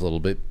holidays a little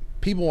bit,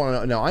 people want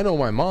to know. Now, I know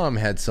my mom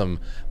had some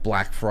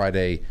Black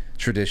Friday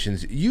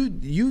traditions. You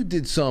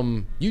did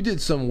some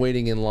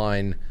waiting in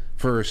line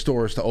for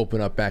stores to open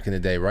up back in the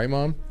day, right,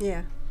 Mom?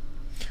 Yeah.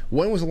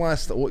 What was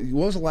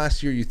the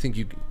last year you think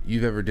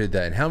you've ever did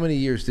that, and how many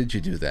years did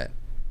you do that?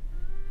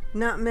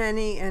 Not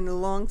many, and a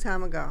long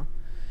time ago.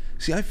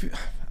 See,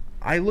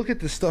 I look at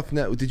this stuff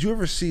now. Did you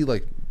ever see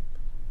like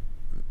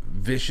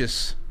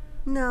vicious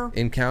No.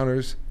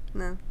 encounters?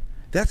 No.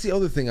 That's the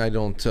other thing I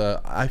don't.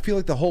 I feel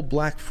like the whole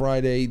Black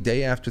Friday,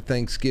 day after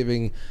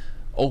Thanksgiving,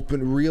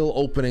 real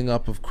opening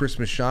up of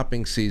Christmas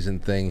shopping season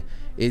thing,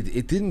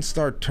 it didn't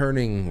start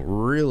turning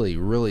really,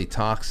 really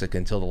toxic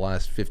until the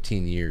last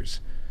 15 years,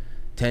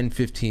 10,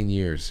 15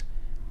 years,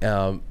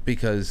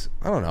 because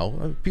I don't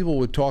know. People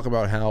would talk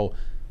about how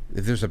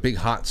if there's a big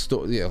hot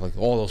store, like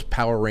all those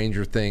Power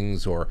Ranger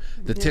things, or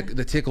the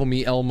Tickle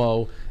Me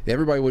Elmo,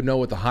 everybody would know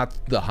what the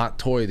hot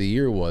toy of the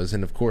year was,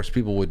 and of course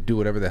people would do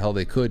whatever the hell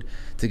they could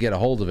to get a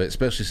hold of it,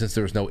 especially since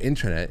there was no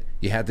internet.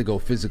 You had to go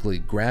physically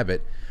grab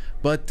it.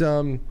 But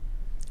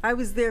I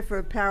was there for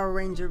a Power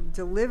Ranger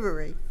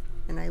delivery,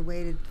 and I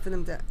waited for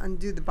them to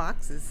undo the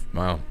boxes.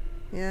 wow,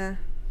 Yeah.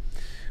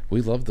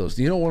 we loved those.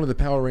 You know, one of the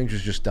Power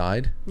Rangers just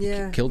died.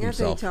 Yeah. Killed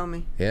Anthony himself. told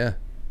me. Yeah.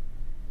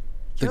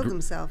 Killed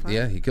himself, huh?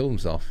 Yeah, he killed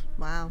himself.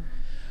 Wow.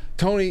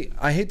 Tony,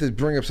 I hate to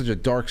bring up such a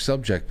dark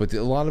subject, but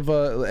a lot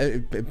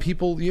of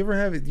people, you ever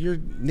have your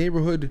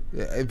neighborhood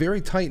very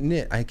tight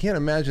knit? I can't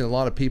imagine a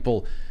lot of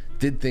people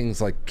did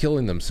things like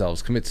killing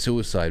themselves, commit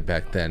suicide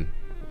back then.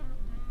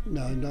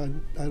 No, I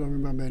don't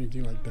remember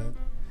anything like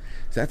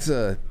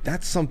that.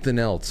 That's something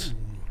else.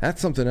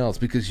 That's something else,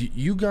 because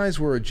you guys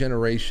were a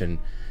generation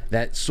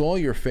that saw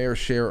your fair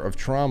share of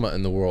trauma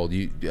in the world.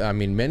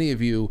 Many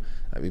of you,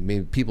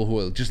 people who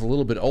are just a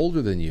little bit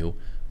older than you,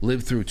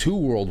 lived through 2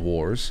 world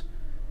wars,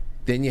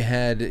 Then you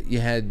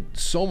had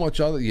so much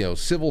other,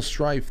 civil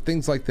strife,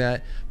 things like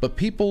that. But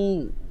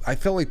I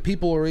felt like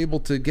people are able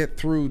to get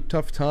through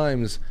tough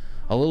times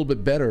a little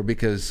bit better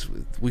because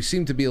we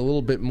seem to be a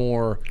little bit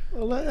more.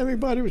 Well,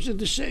 everybody was in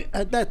the same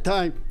at that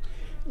time.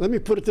 Let me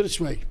put it this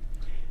way: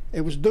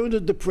 it was during the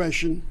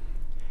Depression.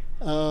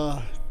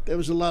 There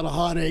was a lot of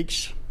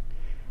heartaches.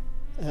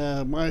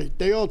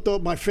 They all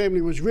thought my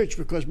family was rich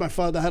because my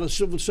father had a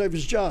civil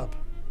service job.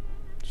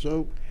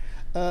 So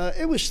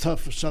it was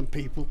tough for some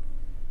people.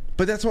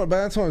 But that's what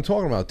I'm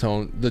talking about,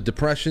 Tone. The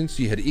depressions,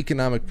 you had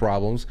economic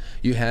problems,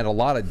 you had a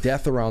lot of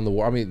death around the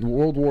war. I mean,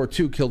 World War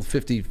II killed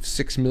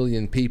 56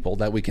 million people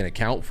that we can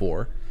account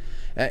for.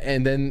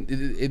 And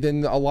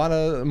then a lot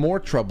of more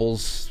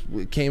troubles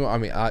came. I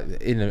mean,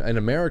 in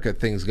America,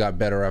 things got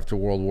better after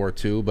World War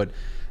II, but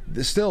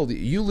still,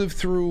 you lived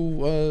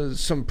through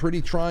some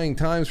pretty trying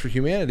times for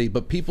humanity,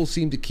 but people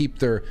seem to keep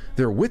their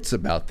wits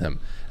about them.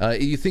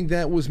 You think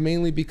that was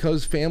mainly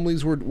because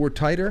families were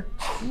tighter?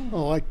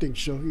 Oh, I think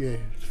so, yeah.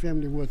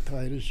 Family were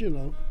tighter,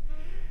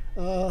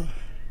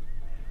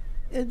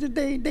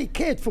 They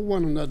cared for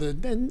one another,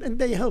 and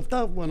they helped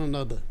out one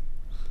another.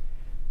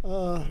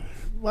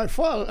 My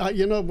father,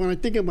 when I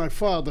think of my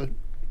father,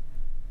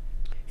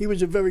 he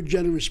was a very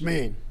generous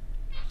man.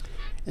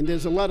 And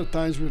there's a lot of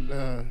times when,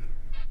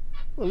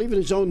 even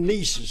his own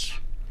nieces,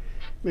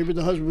 maybe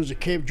the husband was a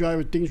cab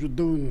driver, things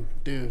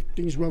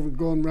weren't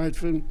going right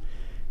for him.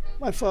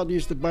 My father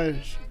used to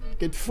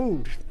get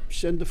food,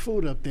 send the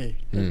food up there.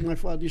 My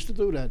father used to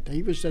do that.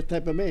 He was that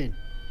type of man.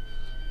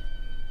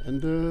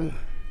 And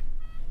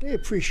they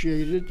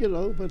appreciated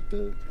it, but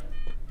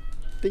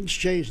things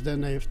changed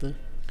then after.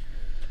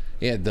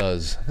 Yeah, it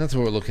does. That's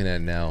what we're looking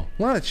at now.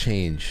 A lot of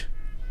change.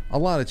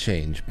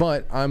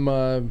 But I'm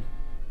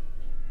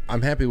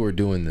happy we're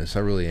doing this.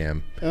 I really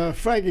am.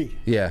 Frankie.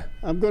 Yeah.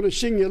 I'm going to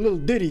sing you a little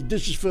ditty.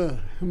 This is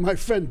for my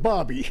friend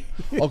Bobby.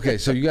 Okay,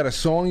 so you got a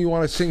song you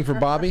want to sing for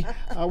Bobby?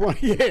 I want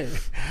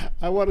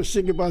to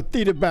sing about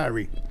Theda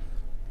Barry.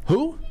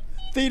 Who?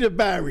 Theda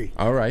Barry.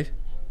 All right.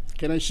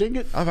 Can I sing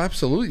it? Oh,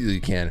 absolutely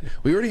you can.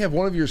 We already have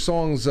one of your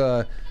songs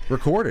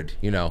recorded,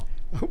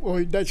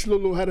 Oh, that's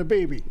Lulu Had a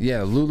Baby.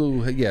 Yeah,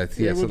 Lulu. Yeah,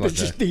 well, like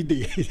this is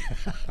Theda.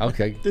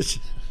 Okay.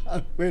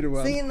 Wait a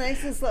while. Sing it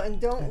nice and slow and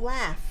don't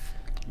laugh.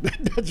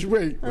 That's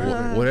right.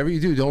 Whatever you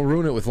do, don't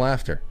ruin it with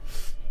laughter.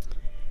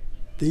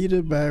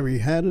 Theda Barry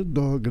had a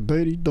dog, a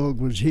dirty dog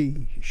was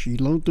he. She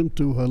loaned him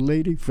to her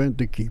lady friend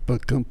to keep her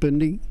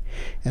company.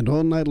 And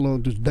all night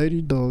long this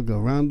dirty dog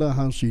around the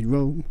house he'd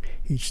roam.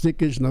 He'd stick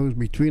his nose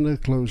between her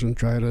clothes and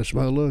try to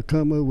smell her.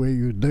 Come away,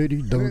 you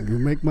dirty dog, you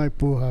make my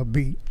poor heart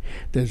beat.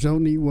 There's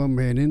only one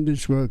man in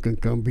this world can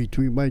come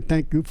between my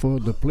thank you for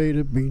the plate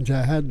of beans.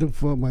 I had them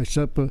for my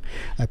supper.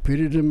 I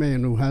pity the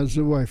man who has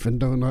a wife and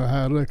don't know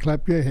how to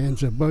clap your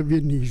hands above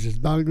your knees.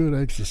 It's not good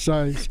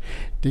exercise.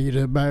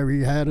 Theda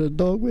Barry had a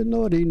dog with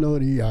naughty,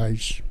 naughty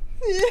eyes.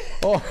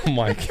 Oh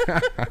my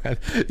God!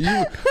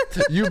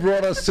 You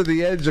brought us to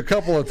the edge a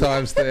couple of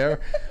times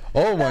there.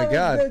 Oh my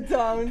God! Good,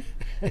 Tom.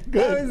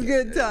 That was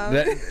good, Tom.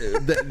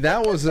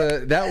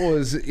 That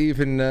was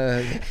even.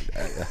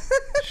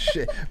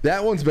 Shit.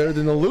 That one's better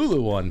than the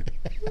Lulu one.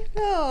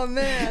 Oh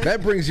man!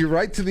 That brings you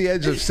right to the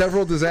edge of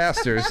several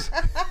disasters,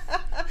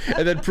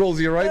 and then pulls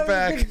you right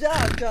back. Good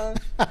job, Tom.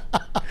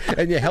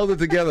 And you held it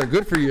together.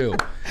 Good for you.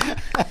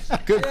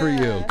 Good for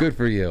you. Good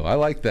for you. I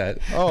like that.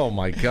 Oh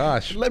my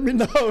gosh. Let me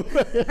know.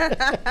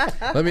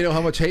 Let me know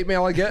how much hate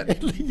mail I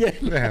get.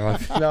 Yeah.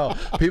 No,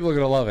 people are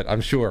gonna love it.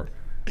 I'm sure.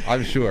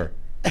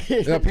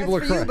 People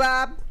are crying. You,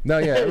 Bob. No,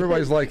 yeah,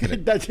 everybody's liking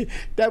it.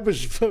 That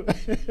was.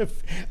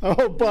 I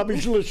hope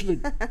Bobby's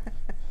listening.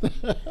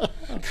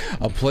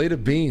 A plate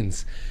of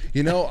beans.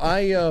 I'm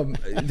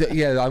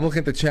looking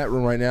at the chat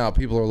room right now.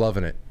 People are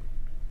loving it.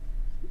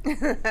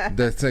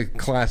 That's a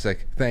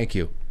classic. Thank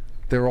you.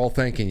 They're all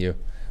thanking you.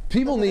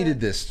 People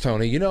needed this,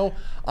 Tony.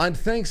 On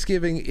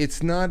Thanksgiving,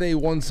 it's not a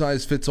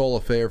one-size-fits-all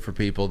affair for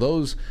people.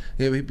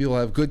 People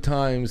have good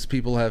times.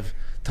 People have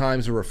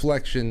times of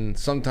reflection.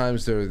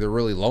 Sometimes they're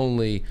really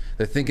lonely.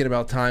 They're thinking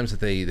about times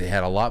that they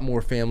had a lot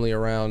more family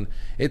around.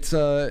 It's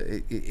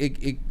a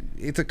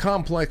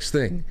complex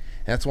thing.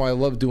 That's why I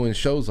love doing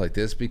shows like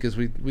this, because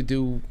we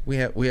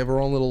have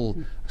our own little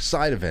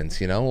side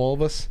events. All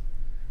of us.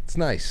 It's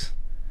nice.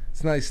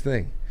 It's a nice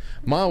thing.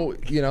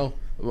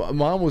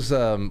 Mom was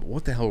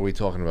what the hell were we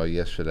talking about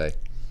yesterday?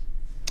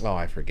 Oh,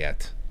 I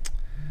forget.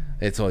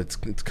 It's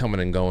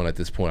coming and going at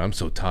this point. I'm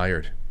so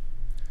tired.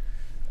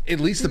 At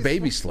least the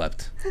baby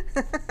slept.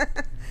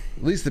 At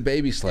least the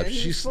baby slept.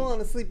 Yeah, She's falling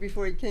asleep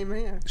before he came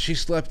here. She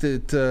slept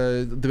at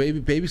the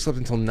baby slept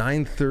until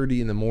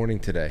 9:30 in the morning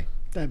today.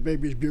 That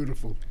baby's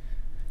beautiful.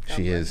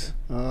 She is.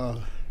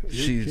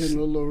 She's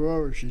little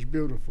Aurora. She's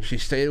beautiful. She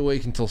stayed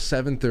awake until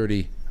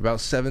 7:30, about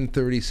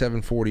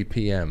 7:40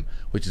 p.m.,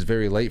 which is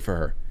very late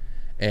for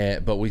her.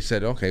 But we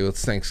said, okay,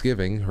 it's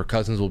Thanksgiving. Her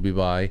cousins will be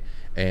by,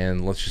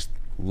 and let's just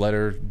let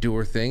her do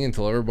her thing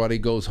until everybody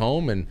goes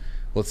home, and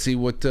let's see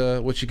what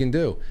she can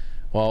do.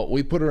 Well,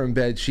 we put her in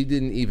bed. She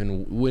didn't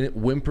even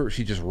whimper.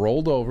 She just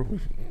rolled over,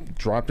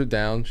 dropped her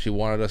down. She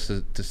wanted us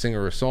to sing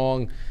her a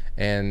song,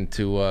 and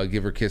to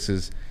give her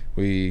kisses.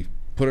 We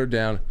put her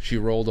down. She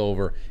rolled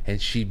over,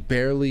 and she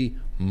barely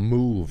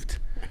moved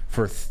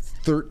for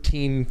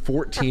 13,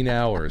 14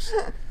 hours.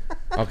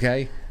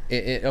 Okay?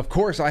 Of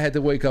course, I had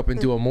to wake up and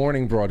do a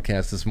morning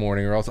broadcast this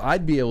morning, or else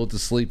I'd be able to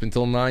sleep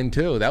until 9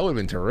 too. That would have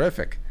been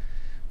terrific.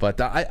 But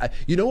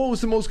you know what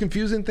was the most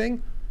confusing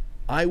thing?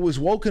 I was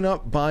woken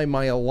up by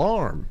my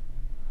alarm.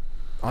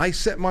 I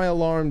set my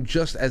alarm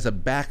just as a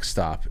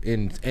backstop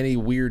in any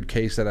weird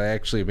case that I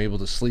actually am able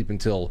to sleep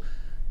until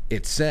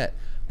it's set.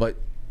 But,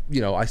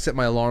 you know, I set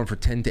my alarm for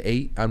 10 to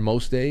 8 on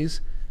most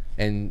days,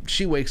 and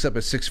she wakes up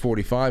at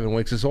 6:45 and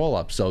wakes us all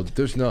up. So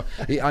there's no,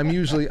 I'm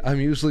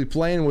usually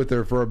playing with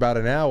her for about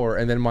an hour,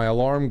 and then my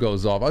alarm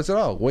goes off. I said,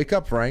 oh, wake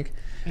up, Frank.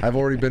 I've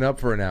already been up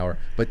for an hour.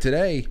 But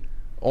today,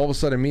 all of a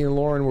sudden, me and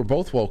Lauren were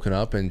both woken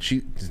up, and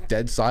she's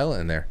dead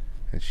silent in there.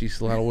 And she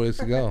still had a ways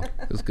to go.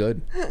 It was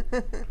good.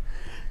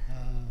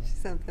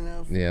 She's something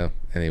else. Yeah,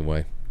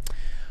 anyway.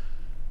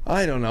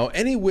 I don't know.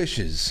 Any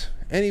wishes?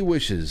 Any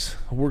wishes?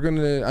 I'm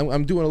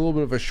doing a little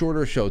bit of a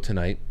shorter show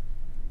tonight.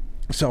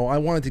 So I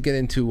wanted to get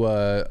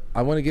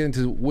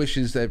into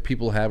wishes that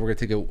people have. We're gonna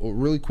take a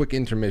really quick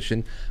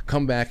intermission.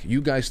 Come back. You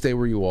guys stay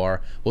where you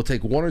are. We'll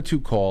take 1 or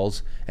 2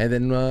 calls, and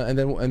then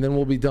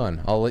we'll be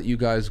done. I'll let you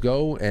guys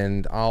go,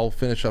 and I'll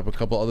finish up a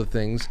couple other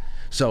things.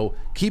 So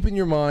keep in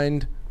your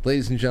mind,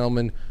 ladies and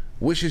gentlemen,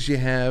 wishes you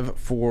have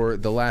for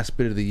the last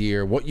bit of the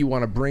year, what you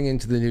want to bring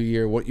into the new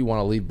year, what you want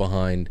to leave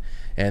behind,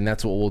 and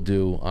that's what we'll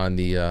do on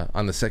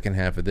the second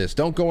half of this.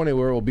 Don't go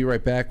anywhere. We'll be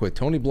right back with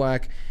Tony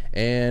Black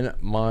and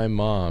my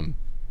mom.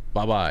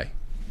 Bye-bye.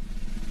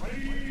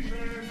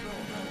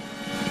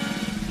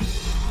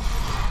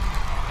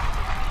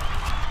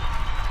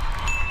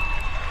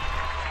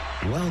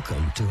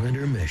 Welcome to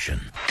intermission.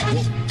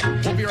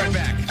 We'll be right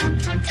back.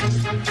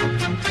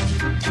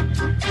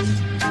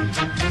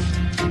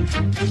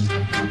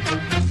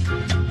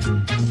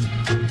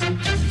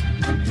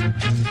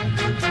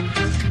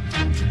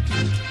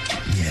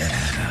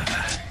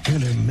 Yeah,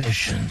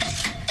 intermission.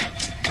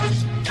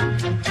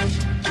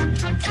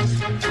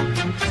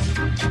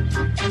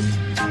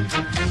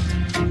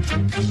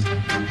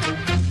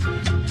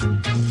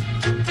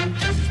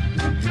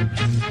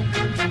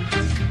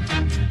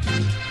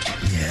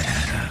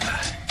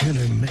 Yeah,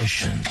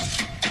 intermission.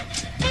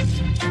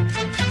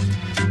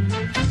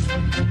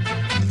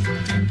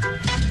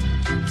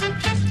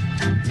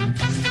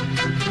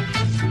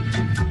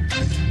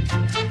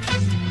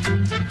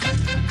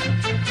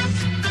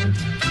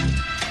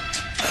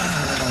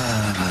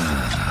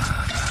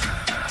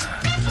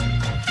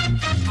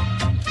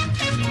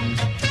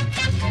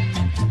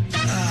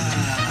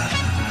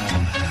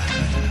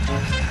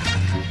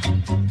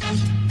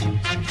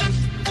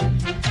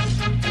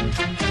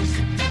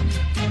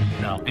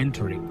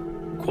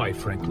 Entering, quite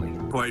frankly.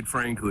 Quite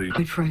frankly.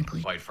 Quite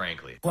frankly. Quite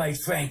frankly. Quite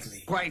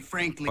frankly. Quite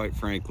frankly. Quite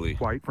frankly.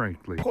 Quite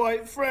frankly.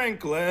 Quite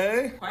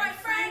frankly. Quite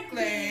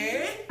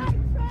frankly.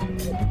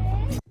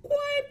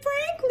 Quite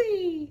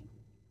frankly.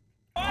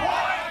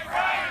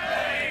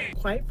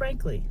 Quite frankly. Quite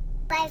frankly.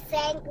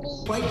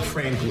 Quite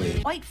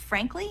frankly. Quite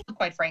frankly.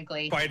 Quite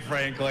frankly. Quite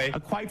frankly.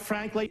 Quite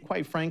frankly.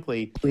 Quite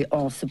frankly. We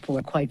all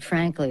support quite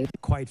frankly.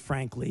 Quite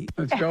frankly.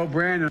 Let's go,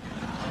 Brandon.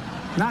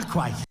 Not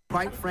quite.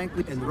 Quite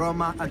frankly, in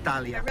Roma,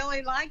 Italia. I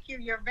really like you.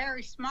 You're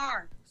very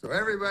smart. So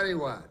everybody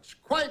watch.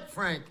 Quite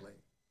frankly,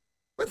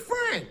 with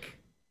Frank.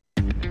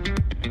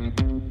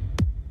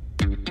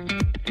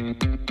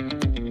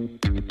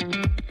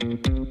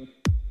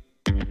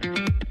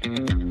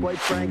 Quite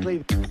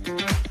frankly.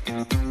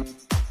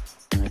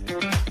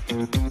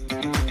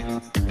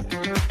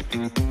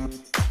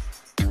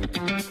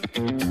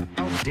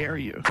 How dare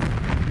you?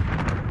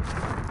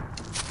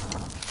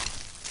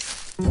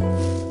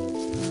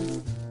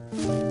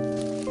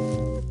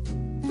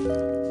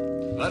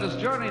 Let us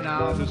journey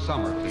now to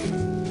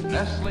Summerfield,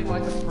 nestling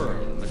like a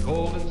pearl in the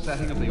golden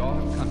setting of the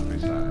autumn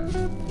countryside.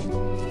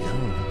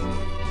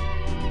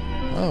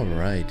 All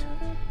right.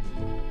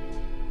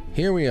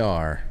 Here we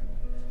are.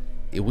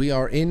 We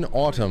are in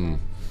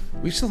autumn.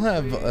 We still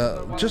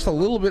have just a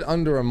little bit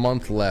under a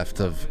month left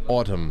of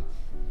autumn,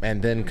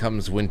 and then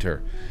comes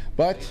winter.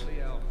 But,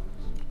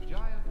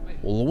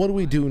 well, what do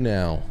we do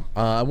now?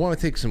 I want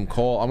to take some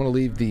call. I'm going to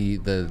leave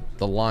the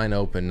line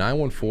open,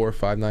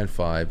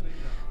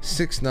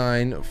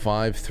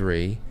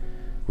 914-595-6953.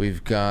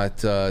 We've got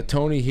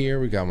Tony here,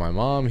 we got my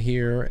mom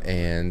here,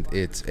 and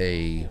it's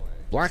a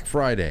Black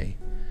Friday.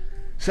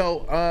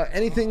 So,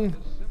 anything,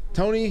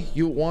 Tony,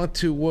 you want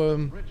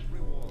to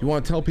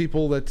tell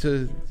people that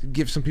to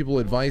give some people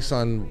advice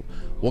on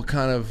what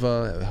kind of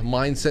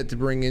mindset to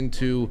bring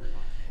into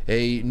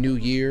a new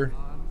year?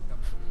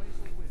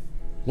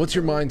 What's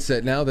your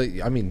mindset now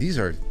that, I mean, these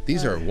are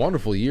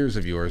wonderful years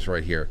of yours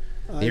right here.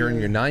 You're in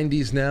your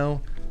 90s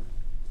now.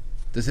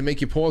 Does it make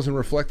you pause and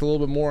reflect a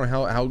little bit more on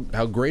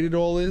how great it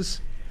all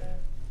is?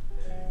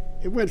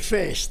 It went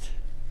fast.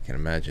 I can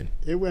imagine.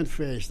 It went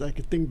fast. I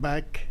could think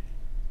back.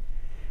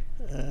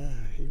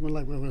 Even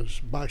like when I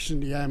was boxing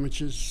the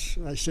amateurs,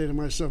 I say to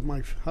myself,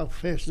 how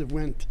fast it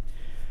went.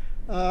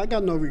 I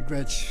got no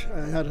regrets.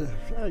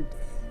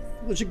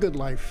 It was a good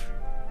life.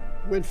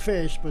 Went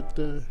fast, but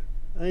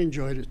I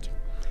enjoyed it.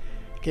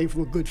 Came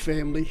from a good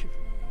family.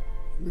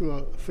 We were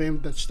a family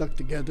that stuck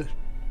together.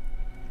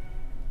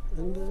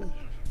 And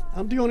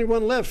I'm the only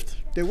one left.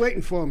 They're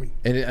waiting for me.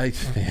 And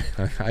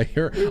I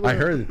heard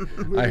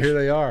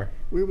they are.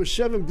 We were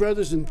 7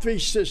 brothers and 3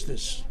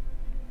 sisters.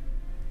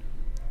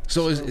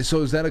 So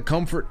is that a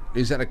comfort?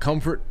 Is that a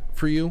comfort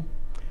for you,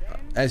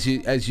 as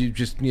you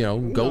just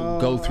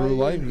go through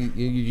life?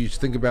 You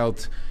just think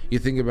about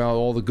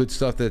all the good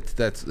stuff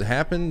that's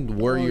happened.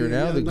 Where you're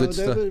now, the good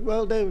stuff.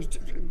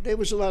 There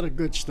was a lot of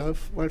good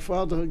stuff. My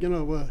father, he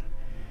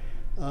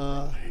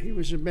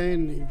was a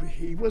man.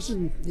 He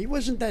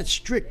wasn't that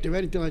strict or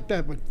anything like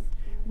that, but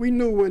we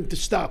knew when to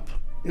stop.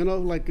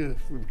 Like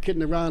if we were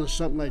kidding around or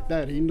something like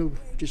that. He knew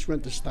just when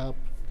to stop.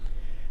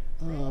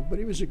 But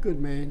he was a good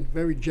man,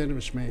 very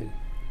generous man.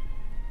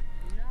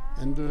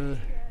 And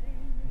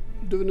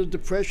during the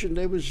Depression,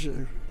 there was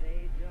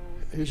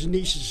his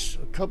nieces,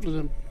 a couple of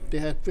them. They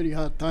had pretty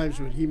hard times,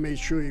 but he made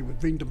sure he would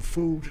bring them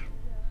food.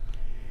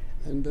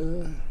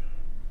 And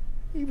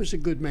he was a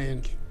good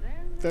man.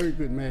 Very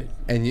good man.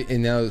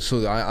 And now,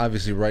 so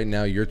obviously, right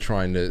now, you're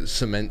trying to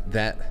cement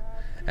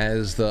that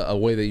as a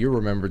way that you're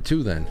remembered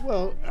too. Then.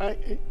 Well,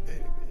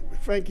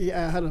 Frankie,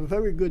 I had a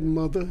very good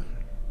mother,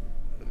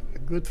 a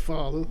good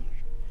father.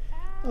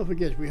 Don't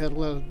forget,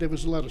 there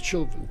was a lot of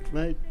children,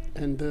 right?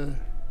 And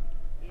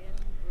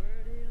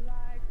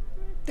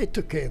they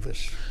took care of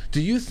us. Do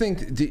you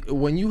think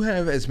when you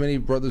have as many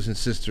brothers and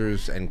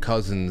sisters and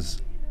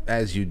cousins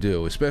as you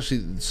do,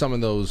 especially some of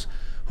those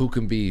who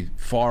can be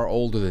far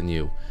older than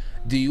you,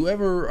 do you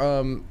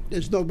ever?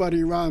 There's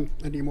nobody around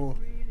anymore.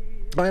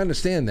 I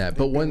understand that,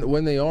 but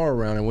when they are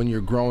around and when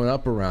you're growing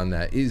up around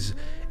that, is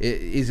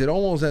it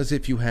almost as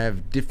if you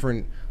have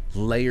different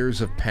layers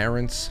of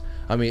parents?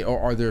 I mean, or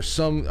are there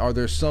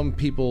some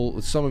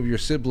people, some of your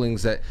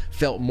siblings that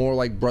felt more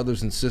like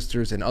brothers and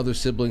sisters, and other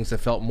siblings that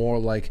felt more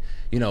like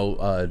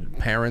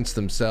parents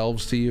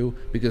themselves to you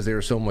because they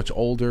were so much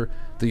older?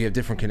 Do you have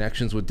different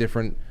connections with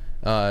different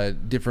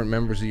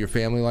members of your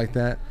family like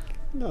that?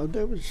 No,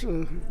 there was.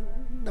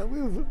 No,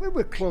 we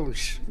were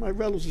close. My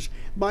relatives.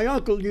 My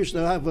uncle used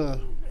to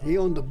have he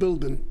owned a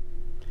building.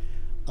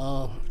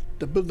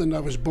 The building I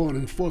was born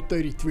in,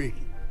 433.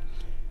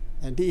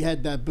 And he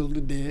had that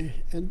building there,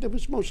 and there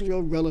was mostly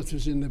all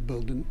relatives in the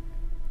building.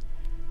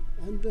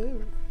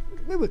 And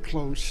we were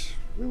close.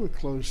 We were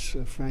close,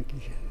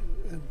 Frankie.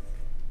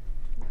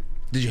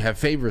 Did you have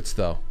favorites,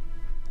 though?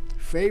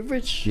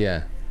 Favorites?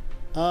 Yeah.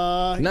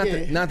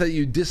 Not that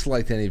you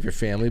disliked any of your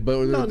family,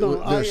 but there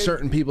are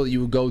certain people that you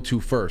would go to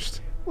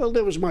first. Well,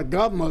 there was my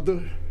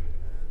godmother,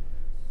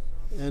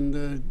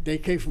 and they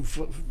came from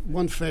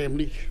one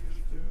family.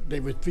 They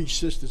were 3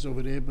 sisters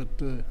over there, but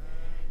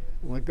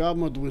my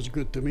godmother was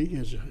good to me.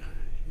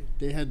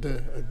 They had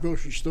a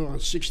grocery store on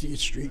 60th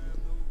Street.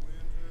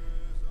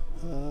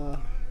 No,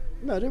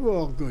 they were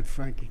all good,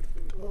 Frankie.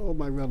 All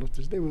my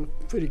relatives, they were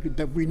pretty good.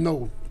 That we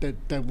know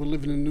that were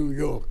living in New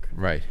York.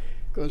 Right.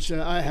 Because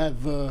I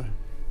have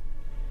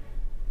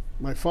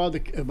my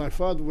father.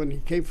 When he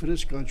came for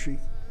this country,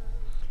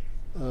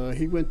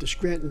 he went to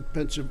Scranton,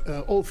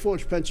 Old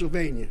Forge,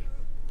 Pennsylvania,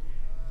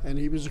 and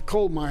he was a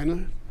coal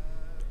miner.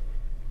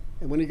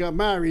 And when he got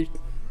married,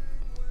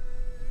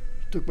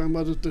 took my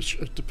mother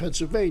to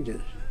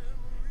Pennsylvania.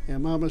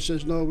 And Mama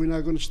says, no, we're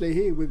not going to stay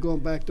here. We're going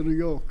back to New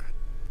York.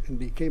 And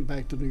they came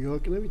back to New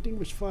York, and everything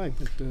was fine.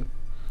 But,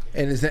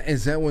 and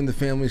is that when the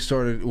family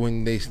started,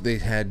 when they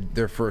had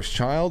their first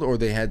child, or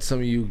they had some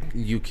of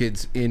you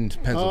kids in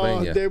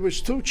Pennsylvania? There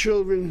was 2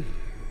 children.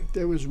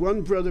 There was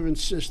 1 brother and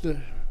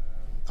sister.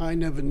 I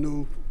never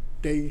knew.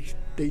 They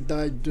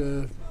died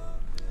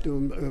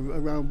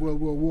around World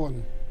War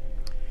I.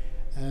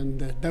 And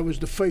that was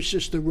the first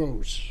sister,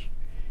 Rose.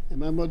 And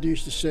my mother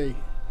used to say,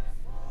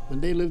 when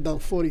they lived on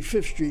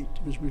 45th Street,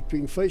 it was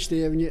between First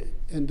Avenue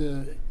and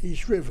the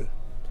East River.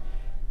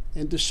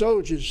 And the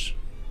soldiers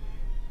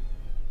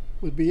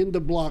would be in the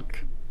block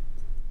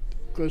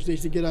because they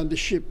used to get on the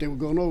ship they were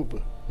going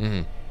over.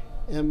 Mm-hmm.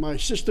 And my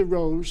sister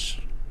Rose,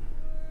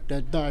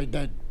 that died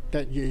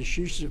that year,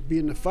 she used to be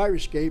in the fire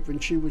escape,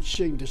 and she would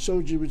sing. The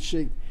soldiers would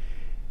sing.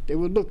 They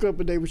would look up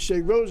and they would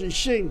say, Rosie,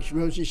 sing,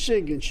 Rosie,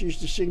 sing. And she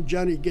used to sing,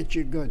 Johnny, get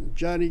your gun.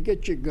 Johnny,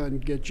 get your gun,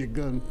 get your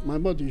gun. My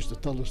mother used to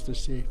tell us to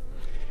say.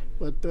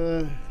 But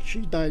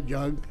she died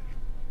young.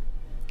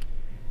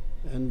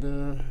 And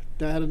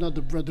I had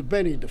another brother,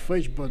 Benny, the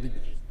first brother.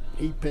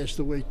 He passed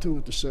away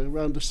too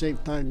around the same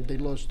time. They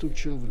lost 2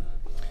 children.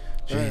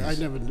 I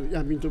never knew.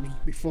 I mean, it was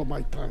before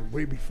my time,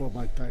 way before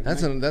my time.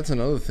 That's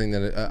another thing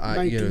that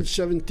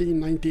 1917,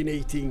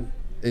 1918.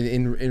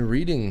 In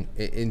reading,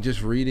 in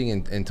just reading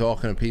and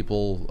talking to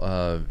people,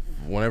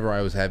 whenever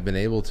I have been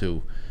able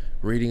to,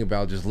 reading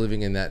about just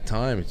living in that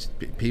time,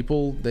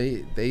 people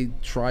they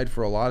tried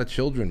for a lot of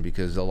children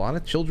because a lot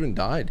of children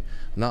died.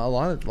 Not a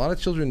lot of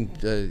children,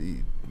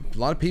 a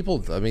lot of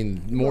people. I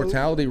mean,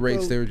 mortality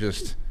rates. They were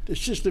just. The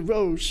sister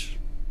Rose,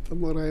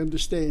 from what I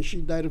understand,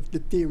 she died of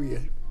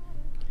diphtheria,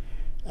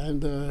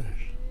 and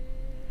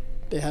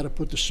They had to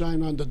put the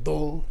sign on the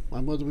door.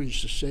 My mother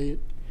used to say it.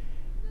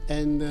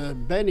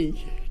 And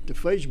Benny, the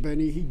first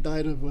Benny, he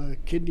died of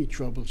kidney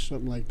trouble,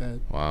 something like that.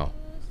 Wow.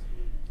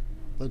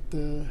 But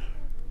then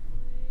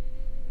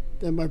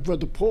my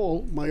brother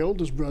Paul, my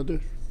oldest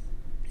brother,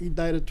 he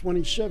died at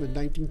 27,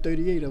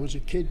 1938. I was a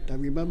kid, I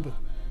remember.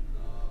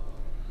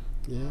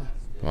 Yeah.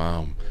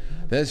 Wow.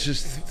 That's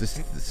just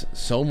this,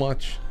 so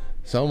much.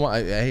 So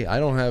much. Hey, I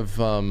don't have.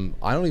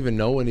 I don't even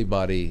know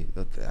anybody.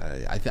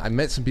 I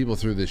met some people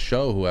through this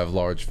show who have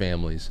large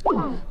families,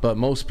 but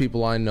most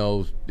people I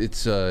know,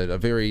 it's a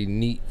very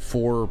neat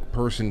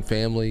 4-person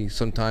family.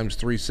 Sometimes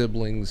 3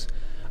 siblings,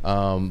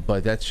 but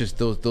that's just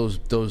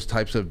those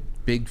types of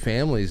big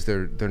families.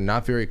 They're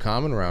not very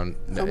common around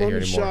here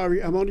anymore.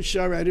 I'm only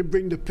sorry I didn't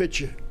bring the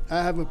picture.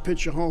 I have a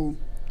picture home.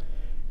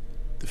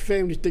 The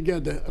family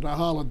together at a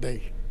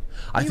holiday.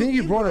 I think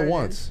you brought it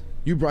once.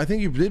 I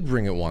think you did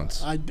bring it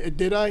once.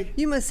 Did I?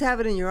 You must have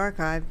it in your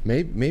archive.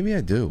 Maybe I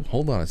do.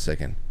 Hold on a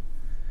second.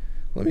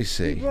 Let me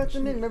see. He brought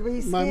them in. Remember,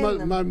 he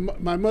scanned them.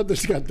 My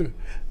mother's got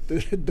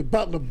the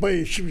bottle of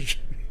beer. She was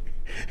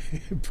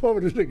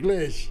pouring it in the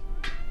glass.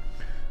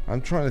 I'm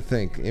trying to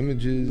think.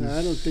 Images. No,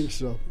 I don't think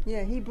so.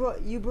 Yeah, you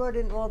brought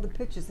in all the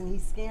pictures and he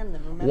scanned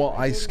them. Remember? Well,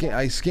 I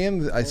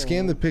scanned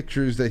the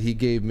pictures that he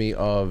gave me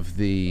of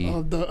the.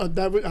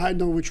 I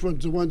know which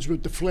ones. The ones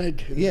with the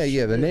flag.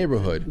 Yeah, the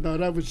neighborhood. No,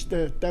 that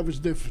was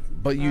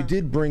different. But you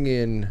did bring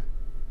in.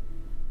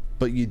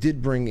 But you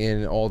did bring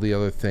in all the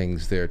other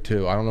things there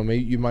too. I don't know.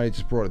 Maybe you might have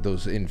just brought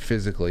those in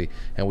physically,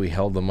 and we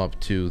held them up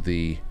to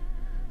the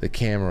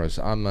cameras.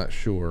 I'm not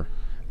sure.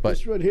 But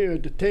this one here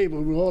at the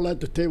table, we're all at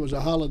the table. It was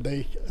a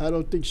holiday. I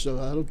don't think so.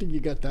 I don't think you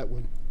got that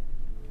one.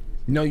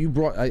 No, you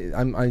brought.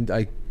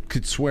 I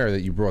could swear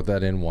that you brought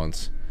that in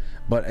once.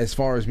 But as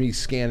far as me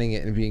scanning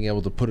it and being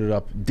able to put it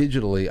up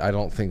digitally, I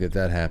don't think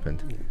that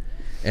happened.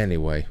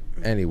 Anyway,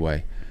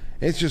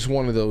 it's just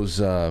one of those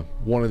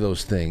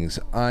things.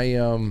 I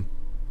don't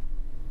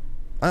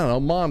know,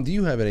 Mom. Do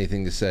you have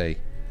anything to say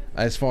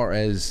as far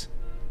as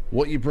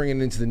what you're bringing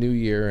into the new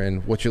year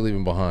and what you're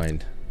leaving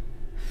behind?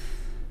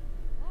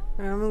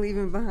 I'm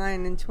leaving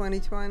behind in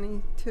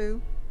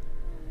 2022.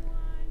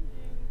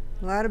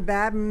 A lot of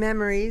bad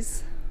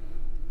memories,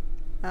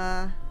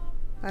 a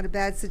lot of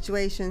bad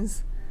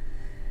situations.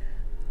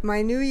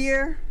 My new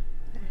year,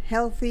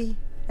 healthy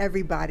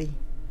everybody.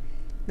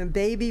 The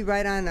baby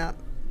right on up.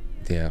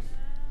 Yeah.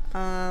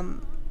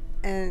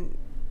 And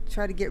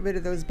try to get rid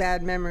of those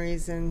bad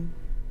memories and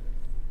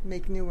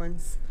make new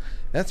ones.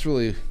 That's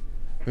really,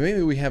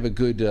 maybe we have a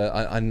good,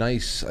 a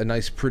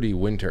nice pretty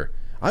winter.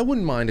 I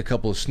wouldn't mind a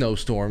couple of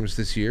snowstorms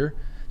this year.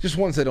 Just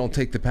ones that don't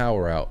take the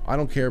power out. I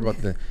don't care about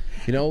the,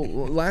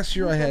 last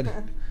year I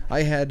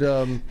had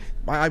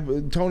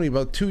Tony,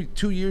 about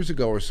two years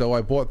ago or so,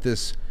 I bought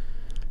this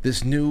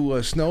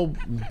new snow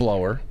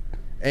blower,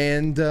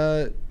 and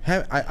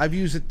I've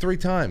used it 3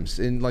 times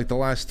in like the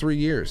last 3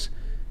 years.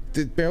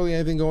 Barely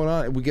anything going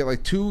on. We get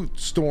like 2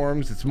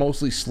 storms. It's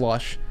mostly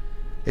slush.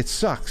 It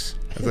sucks.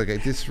 It's like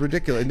it's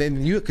ridiculous. And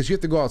then because you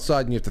have to go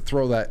outside and you have to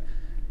throw that,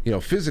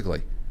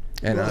 physically.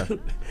 And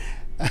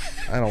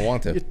I don't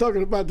want to. You're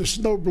talking about the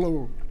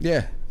snowblower.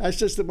 Yeah. I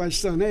said to my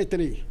son,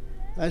 Anthony,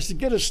 I said,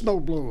 get a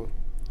snowblower.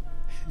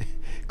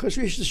 Because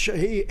he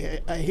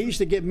used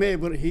to get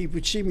mad when he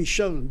would see me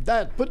shoveling.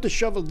 Dad, put the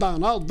shovel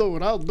down. I'll do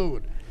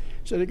it.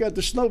 So they got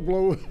the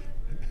snowblower.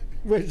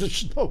 Where's the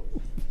snow?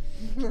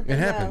 It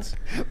happens.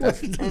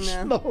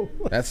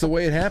 That's the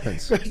way it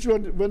happens.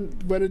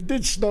 When it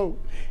did snow,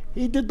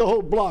 he did the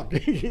whole block.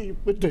 He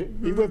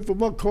went from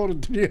one corner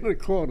to the other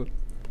corner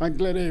on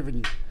Glen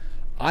Avenue.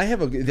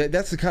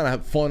 That's the kind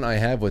of fun I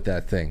have with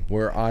that thing,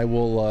 where I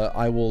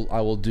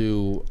will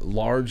do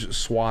large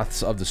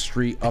swaths of the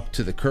street up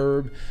to the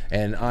curb,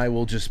 and I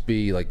will just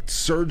be like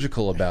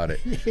surgical about it.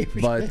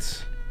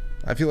 But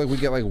I feel like we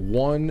get like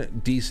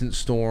 1 decent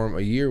storm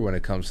a year when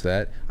it comes to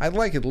that. I'd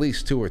like at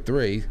least 2 or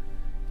 3.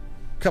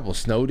 A couple of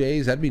snow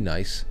days, that'd be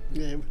nice.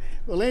 Yeah.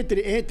 Well,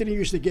 Anthony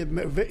used to get,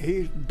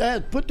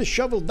 Dad, put the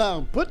shovel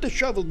down. He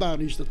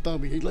used to tell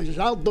me. He says,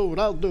 I'll do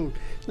it.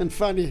 Then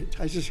finally,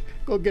 I says,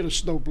 go get a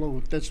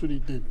snowblower. That's what he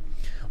did.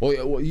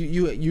 Well,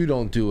 you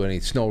don't do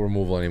any snow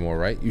removal anymore,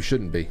 right? You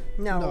shouldn't be.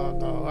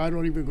 No, I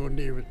don't even go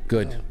near it.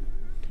 Good. No.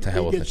 To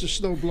hell with it. He gets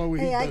the snowblower.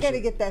 Hey, I got to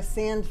get that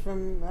sand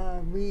from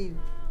Reed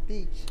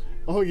Beach.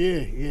 Oh,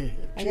 yeah.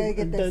 I gotta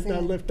get that sand. I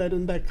left that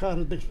in that car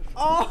today.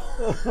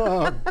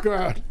 Oh,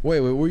 God.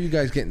 Wait, where are you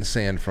guys getting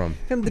sand from?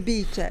 From the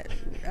beach at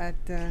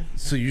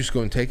So you just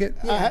go and take it?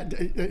 Yeah.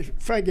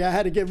 Frankie, I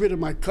had to get rid of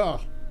my car.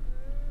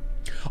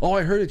 Oh,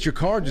 I heard that your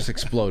car just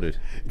exploded.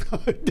 No,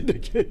 it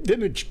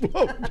didn't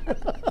explode.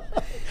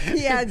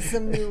 He had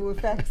some new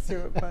effects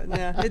to it, but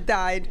no, it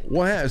died.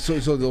 What happened?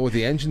 So with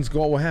the engines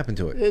go, what happened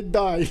to it? It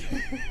died.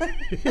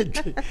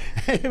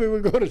 We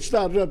were going to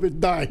start it up, it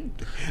died.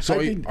 So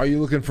are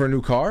you looking for a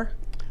new car?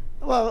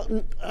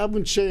 Well, I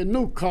wouldn't say a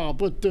new car,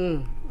 but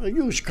a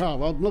used car.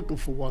 I'm looking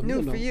for one.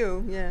 New for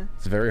you, yeah.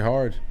 It's very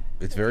hard.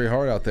 It's very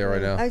hard out there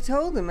right now. I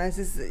told him, I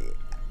says,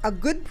 a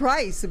good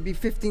price would be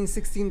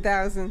 $15,000,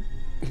 $16,000.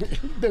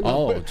 Then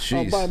Oh, I'll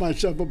jeez. buy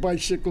myself a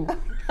bicycle.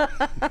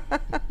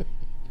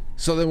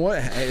 So then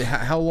what?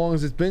 How long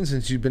has it been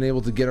since you've been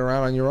able to get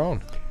around on your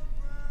own?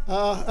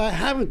 I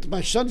haven't.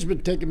 My son's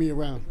been taking me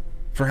around.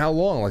 For how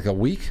long? Like a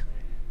week?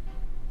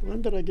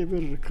 When did I get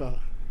rid of the car?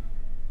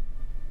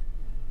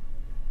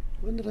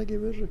 When did I get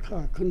rid of the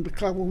car? Couldn't the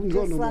car wouldn't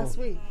go Just no more. last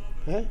week.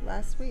 Huh?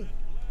 Last week.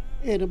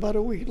 In about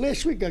a week.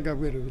 Last week I got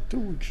rid of it. 2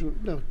 weeks.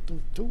 No,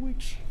 2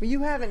 weeks. Well,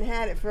 you haven't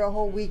had it for a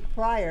whole week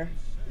prior.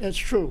 That's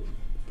true.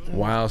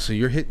 Wow. So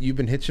you've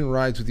been hitching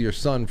rides with your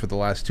son for the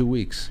last 2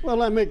 weeks.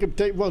 Well, I make him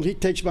take. Well, he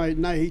takes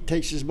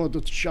his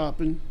mother to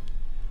shopping.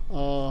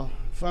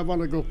 If I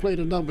want to go play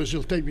the numbers,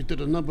 he'll take me to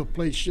the number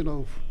place,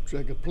 so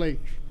I can play.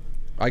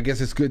 I guess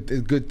it's good.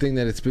 A good thing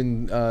that it's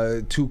been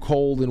too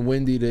cold and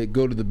windy to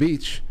go to the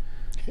beach.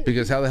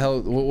 Because how the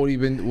hell? What are you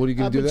going to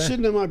do I've been there?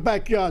 sitting in my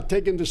backyard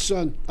taking the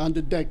sun on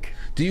the deck.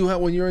 Do you have,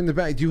 when you're in the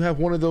back? Do you have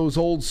one of those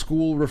old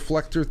school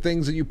reflector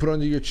things that you put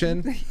under your chin?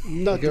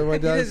 Nothing. Like everybody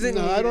does?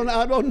 No,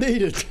 I don't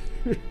need it.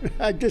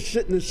 I just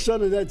sit in the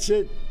sun and that's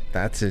it.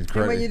 That's And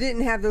incredible. when you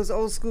didn't have those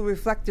old school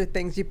reflector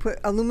things, you put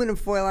aluminum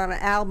foil on an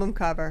album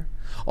cover.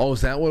 Oh,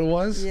 is that what it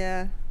was?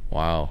 Yeah.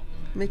 Wow.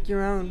 Make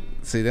your own.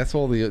 See, that's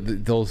all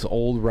those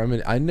old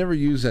remedy. I never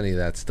use any of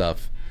that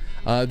stuff.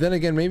 Then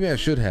again, maybe I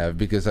should have,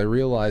 because I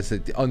realized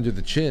that under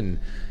the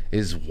chin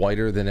is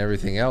whiter than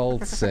everything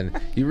else, and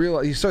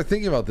you start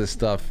thinking about this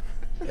stuff,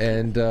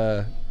 and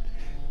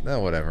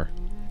whatever.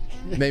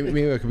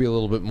 Maybe I could be a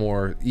little bit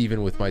more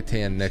even with my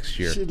tan next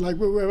year. See, like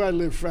where I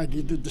live,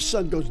 Frankie, the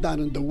sun goes down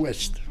in the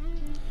west,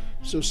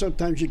 so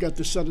sometimes you got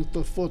the sun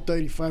until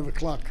 4:30, 5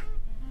 o'clock.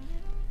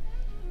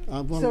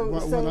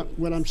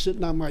 When I'm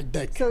sitting on my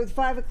deck. So it's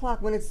 5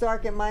 o'clock. When it's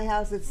dark at my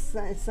house, it's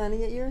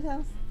sunny at your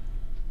house?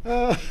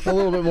 A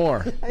little bit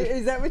more.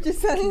 Is that what you're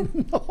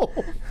saying? No.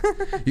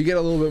 You get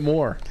a little bit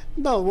more.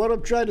 No, what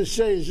I'm trying to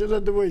say is, in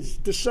other words,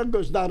 the sun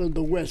goes down in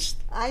the west.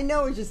 I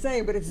know what you're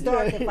saying, but it's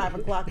dark at 5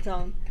 o'clock,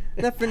 Tone.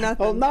 Not for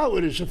nothing. Oh, now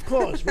it is, of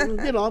course. But,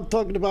 I'm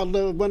talking about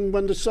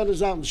when the sun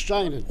is out and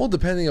shining. Well,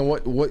 depending on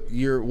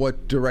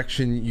what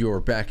direction your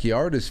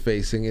backyard is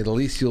facing, at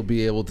least you'll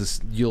be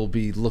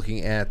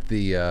looking at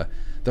the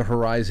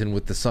horizon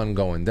with the sun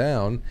going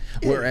down.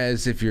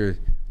 Whereas if you're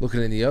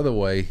looking in the other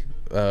way,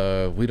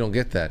 we don't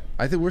get that.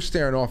 I think we're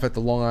staring off at the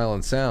Long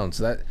Island Sound,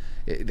 so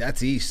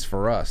that's east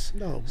for us.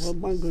 No, well,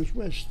 mine goes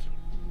west.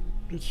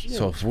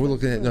 So if we're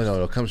looking at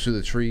no, it comes through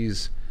the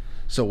trees.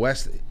 So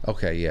west,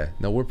 okay, yeah.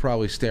 No, we're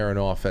probably staring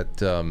off at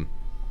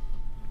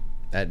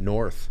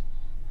north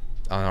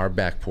on our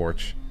back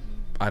porch.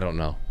 I don't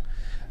know.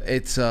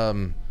 It's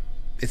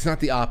not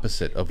the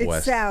opposite of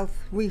west. It's south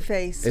we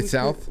face. It's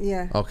south?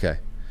 Yeah. Okay.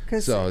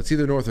 So it's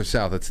either north or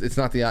south. It's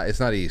not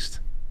east.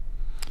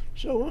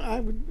 So I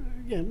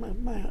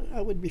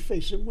would be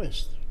facing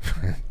west.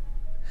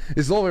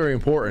 It's all very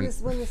important.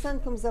 When the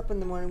sun comes up in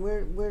the morning,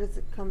 where does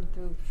it come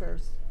through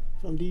first?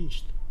 From the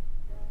east.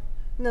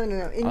 No.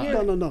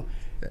 No.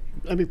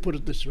 Let me put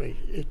it this way: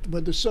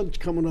 when the sun's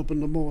coming up in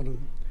the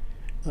morning,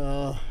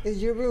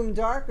 is your room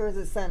dark or is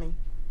it sunny?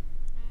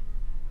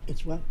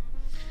 It's what?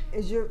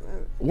 Is your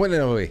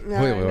wait.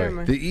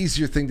 Mind. The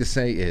easier thing to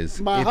say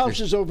is my house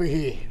is over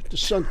here. The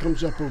sun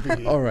comes up over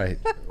here. All right.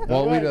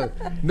 Well, we don't.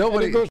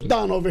 Nobody and it goes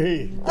down over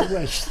here, the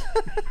west.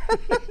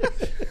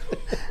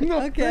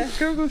 Okay.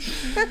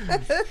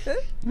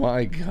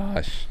 My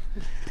gosh.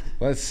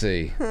 Let's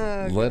see.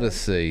 Let us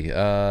see.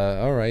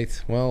 All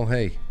right. Well,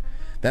 hey,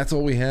 that's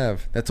all we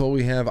have.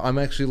 I'm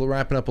actually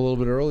wrapping up a little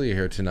bit earlier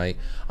here tonight.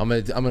 I'm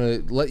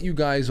gonna let you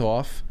guys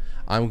off.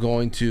 I'm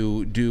going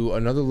to do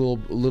another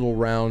little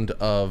round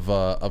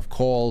of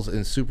calls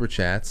and super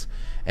chats,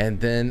 and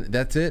then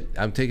that's it.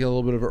 I'm taking a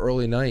little bit of an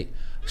early night.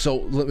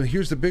 So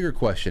here's the bigger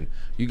question: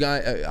 you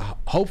guys,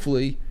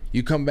 hopefully,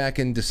 you come back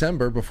in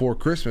December before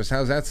Christmas.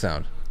 How's that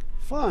sound?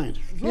 Fine.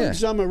 As long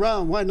as I'm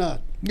around, why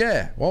not?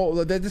 Yeah. Well,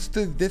 this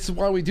is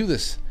why we do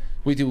this.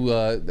 We do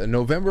a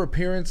November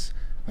appearance,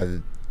 a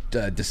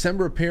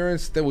December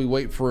appearance, then we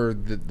wait for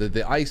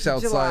the ice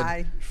outside.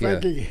 July.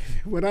 Frankie,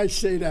 when I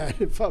say that,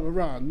 if I'm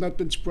around,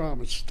 nothing's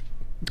promised.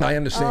 I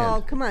understand.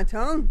 Oh, come on,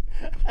 Tone.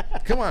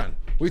 Come on.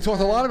 We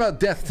talked a lot about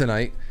death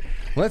tonight.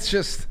 Let's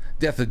just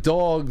death of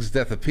dogs,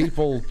 death of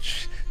people,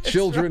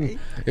 children.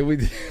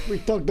 Right. We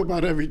talked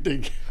about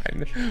everything.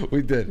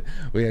 We did.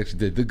 We actually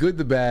did. The good,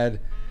 the bad,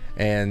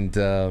 and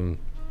the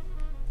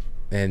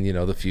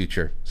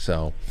future.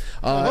 So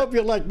I hope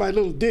you like my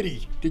little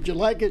ditty. Did you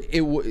like it?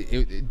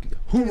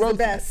 Who wrote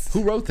that?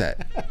 Who wrote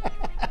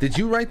that? Did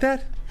you write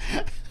that?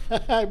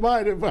 I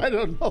might have. I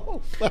don't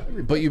know.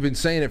 But you've been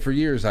saying it for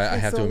years. I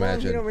have to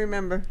imagine. You don't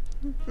remember.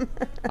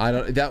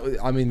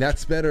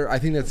 That's better. I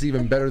think that's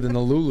even better than the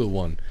Lulu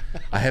one.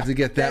 I have to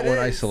get that one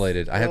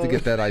isolated. I have to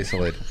get that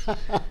isolated.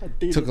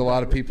 Took a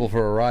lot of people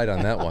for a ride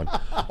on that one.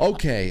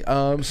 Okay,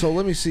 so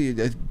let me see.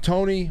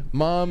 Tony,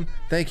 Mom,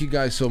 thank you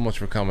guys so much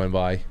for coming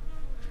by.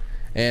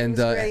 And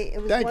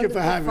thank you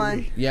for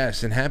having me.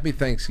 Yes, and happy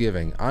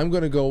Thanksgiving. I'm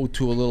going to go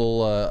to a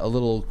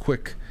little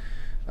quick.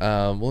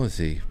 Let me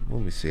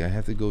see. I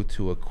have to go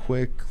to a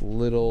quick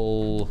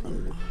little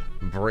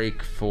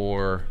break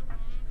for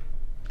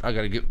I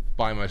got to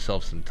buy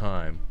myself some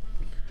time.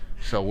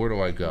 So where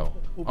do I go?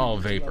 Oh,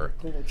 Vapor.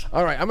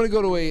 All right, I'm going to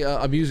go to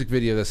a music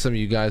video that some of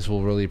you guys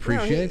will really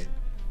appreciate.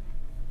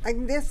 I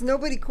guess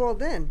nobody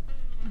called in.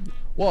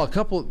 Well, a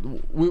couple.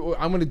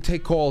 I'm going to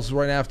take calls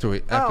right after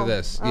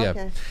this. Okay.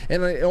 Yeah,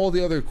 and all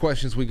the other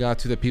questions we got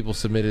to that people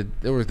submitted,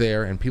 they were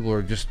there, and people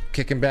are just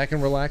kicking back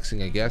and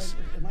relaxing, I guess.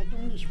 Am I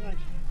doing this right?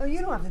 Oh, you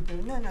don't have to do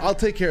it. No. I'll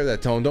take care of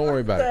that, Tone. Don't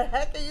worry about it.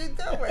 What the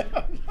heck are you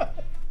doing?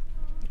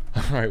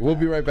 All right, we'll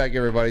be right back,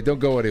 everybody. Don't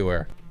go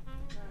anywhere.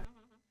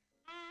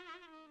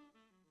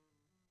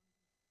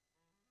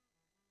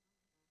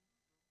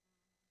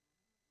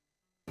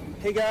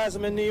 Hey guys,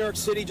 I'm in New York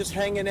City just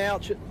hanging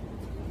out.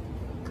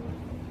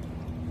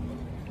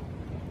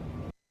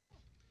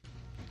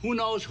 Who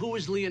knows who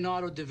is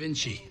Leonardo da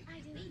Vinci?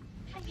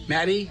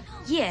 Maddie?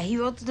 Yeah, he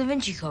wrote the Da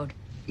Vinci Code.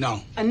 No.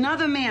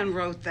 Another man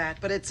wrote that,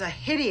 but it's a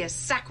hideous,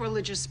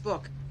 sacrilegious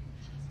book.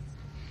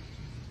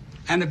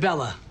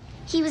 Annabella?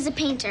 He was a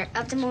painter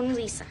of the Mona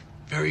Lisa.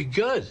 Very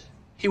good.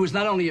 He was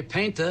not only a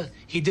painter,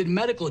 he did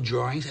medical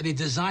drawings, and he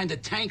designed a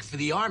tank for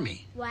the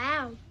army.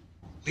 Wow.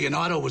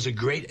 Leonardo was a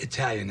great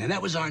Italian, and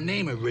that was our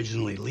name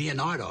originally,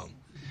 Leonardo.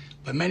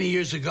 But many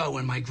years ago,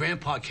 when my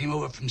grandpa came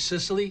over from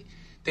Sicily,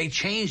 they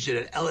changed it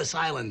at Ellis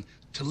Island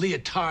to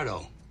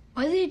Leotardo.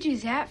 Why did they do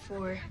that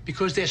for?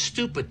 Because they're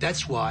stupid,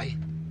 that's why.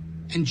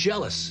 And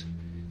jealous.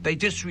 They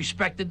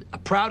disrespected a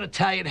proud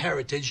Italian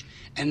heritage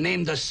and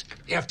named us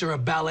after a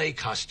ballet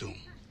costume.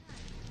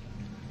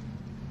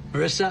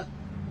 Marissa?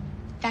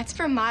 That's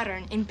for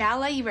modern. In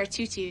ballet, you wear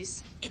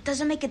tutus. It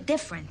doesn't make a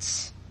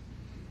difference.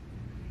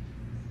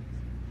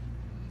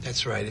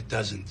 That's right, it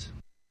doesn't.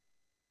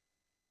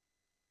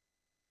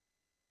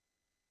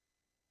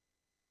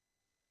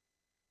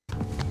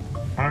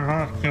 I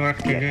love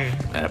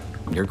QFTV.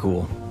 You're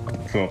cool.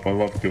 What's up? I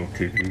love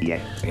QFTV.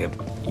 Yep,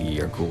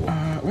 you're cool.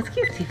 What's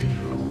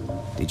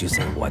QFTV? Did you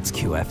say what's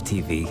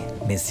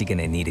QFTV? Miss, you're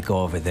gonna need to go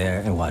over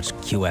there and watch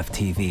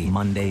QFTV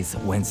Mondays,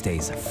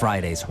 Wednesdays,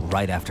 Fridays,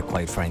 right after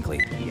Quite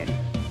Frankly.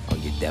 Oh,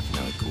 you're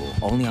definitely cool.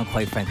 Only on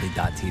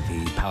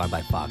QuiteFrankly.tv, powered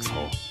by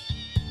Foxhole.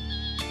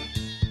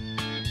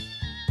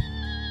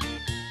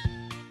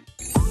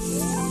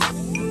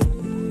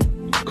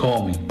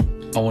 Call me.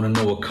 I want to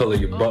know what color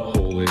your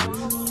butthole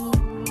is.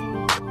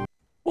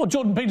 Well,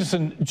 Jordan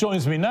Peterson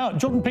joins me now.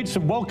 Jordan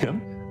Peterson,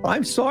 welcome.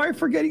 I'm sorry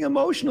for getting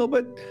emotional,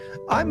 but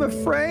I'm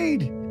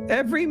afraid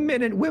every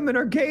minute women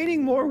are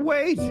gaining more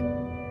weight.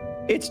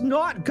 It's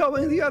not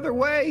going the other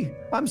way.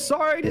 I'm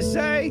sorry to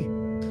say.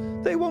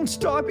 They won't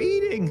stop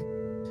eating.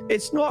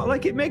 It's not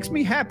like it makes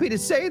me happy to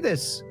say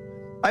this.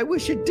 I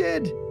wish it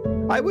did.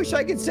 I wish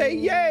I could say,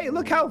 yay,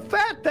 look how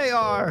fat they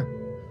are.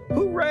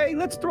 Hooray,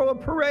 let's throw a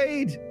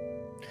parade.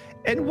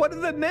 And what do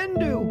the men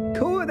do?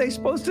 Who are they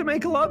supposed to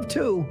make love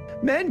to?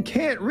 Men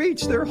can't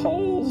reach their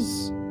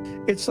holes.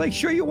 It's like,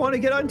 sure, you want to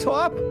get on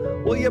top?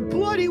 Well, you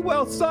bloody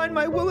well sign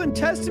my will and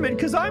testament,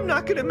 because I'm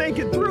not going to make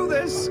it through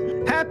this.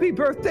 Happy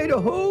birthday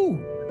to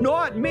who?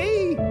 Not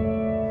me.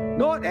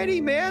 Not any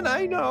man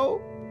I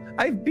know.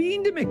 I've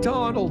been to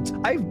McDonald's.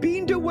 I've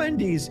been to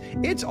Wendy's.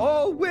 It's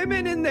all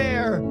women in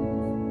there.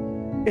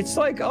 It's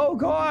like, oh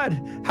God,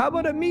 how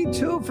about a Me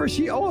Too for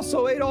she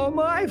also ate all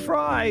my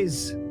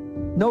fries?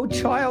 No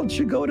child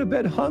should go to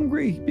bed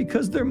hungry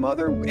because their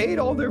mother ate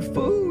all their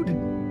food.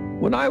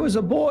 When I was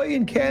a boy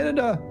in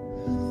Canada,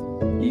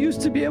 you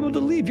used to be able to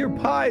leave your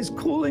pies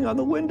cooling on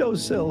the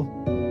windowsill.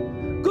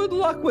 Good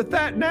luck with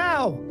that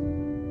now.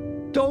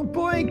 Don't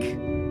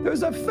blink.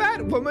 There's a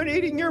fat woman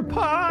eating your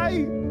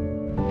pie.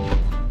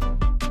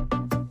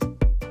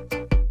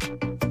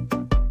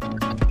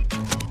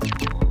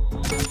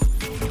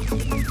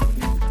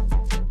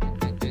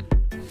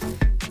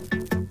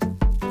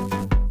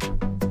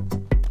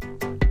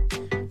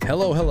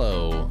 Hello,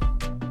 hello.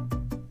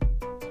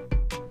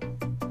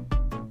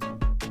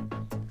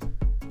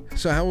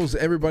 So how was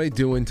everybody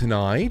doing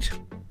tonight?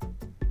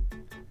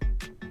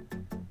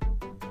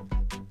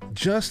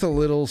 Just a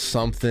little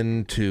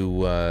something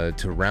to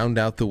round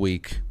out the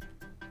week.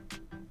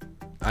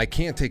 I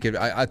can't take it.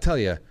 I tell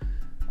you,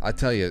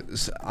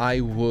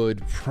 I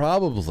would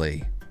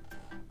probably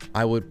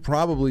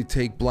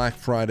take Black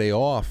Friday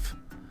off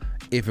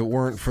if it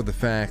weren't for the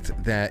fact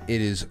that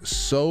it is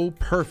so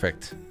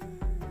perfect.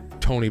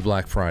 Tony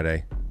Black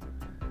Friday,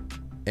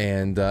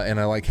 and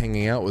I like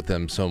hanging out with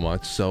them so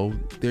much. So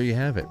there you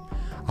have it.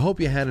 I hope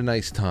you had a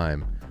nice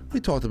time.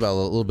 We talked about a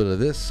little bit of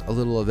this, a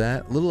little of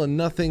that, a little of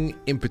nothing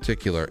in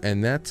particular,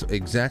 and that's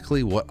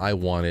exactly what I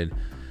wanted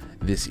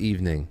this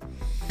evening.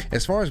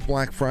 As far as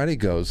Black Friday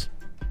goes,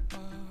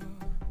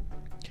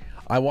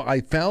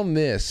 I found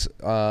this.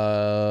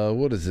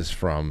 What is this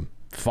from?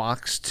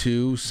 Fox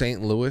 2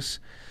 St. Louis.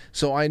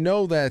 So I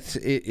know that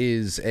it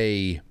is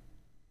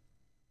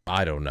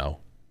I don't know,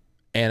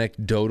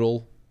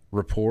 anecdotal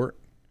report,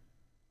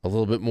 a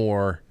little bit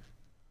more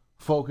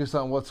focused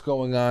on what's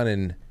going on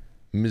in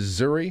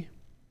Missouri.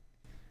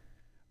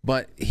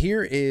 But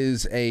here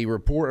is a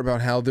report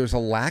about how there's a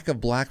lack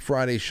of Black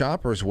Friday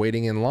shoppers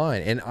waiting in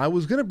line. And I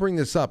was going to bring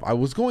this up. I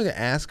was going to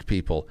ask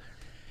people,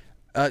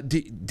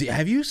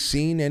 Have you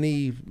seen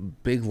any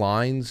big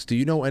lines? Do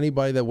you know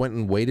anybody that went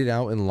and waited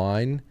out in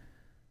line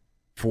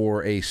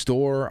for a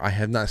store? I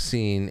have not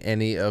seen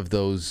any of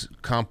those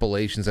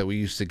compilations that we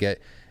used to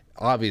get.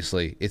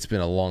 Obviously, it's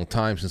been a long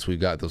time since we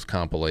got those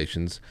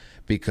compilations,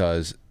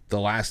 because the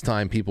last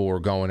time people were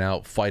going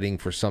out fighting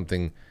for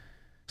something,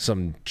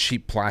 some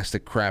cheap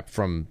plastic crap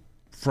from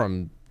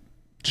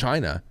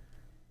China,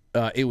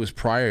 it was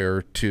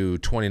prior to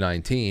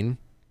 2019.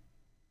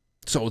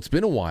 So it's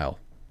been a while.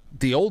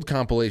 The old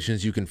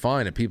compilations you can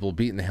find of people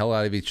beating the hell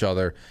out of each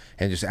other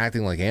and just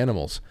acting like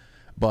animals.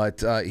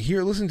 But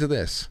here, listen to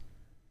this.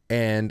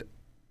 And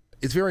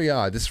it's very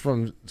odd. This is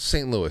from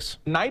St. Louis.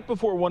 Night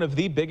before one of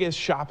the biggest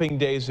shopping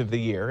days of the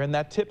year, and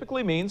that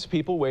typically means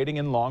people waiting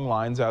in long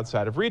lines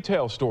outside of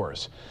retail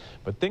stores.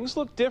 But things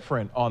look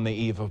different on the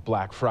eve of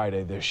Black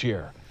Friday this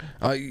year.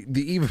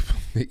 The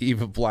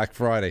eve of Black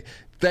Friday.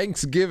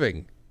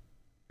 Thanksgiving.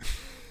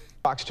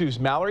 Fox 2's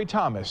Mallory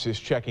Thomas is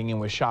checking in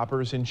with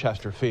shoppers in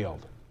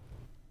Chesterfield.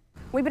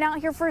 We've been out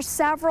here for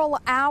several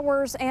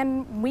hours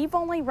and we've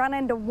only run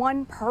into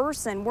one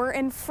person. We're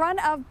in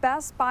front of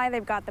Best Buy.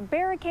 They've got the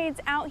barricades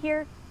out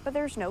here, but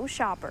there's no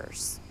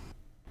shoppers.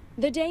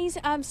 The days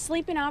of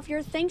sleeping off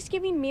your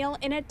Thanksgiving meal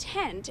in a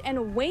tent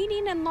and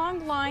waiting in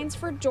long lines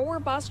for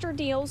doorbuster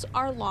deals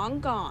are long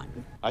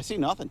gone. I see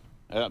nothing.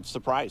 I'm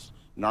surprised.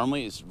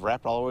 Normally it's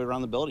wrapped all the way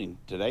around the building.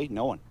 Today,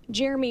 no one.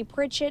 Jeremy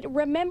Pritchett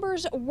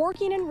remembers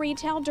working in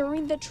retail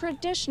during the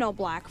traditional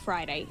Black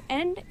Friday,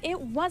 and it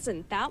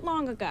wasn't that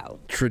long ago.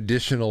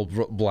 Traditional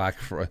Black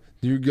Friday.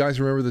 Do you guys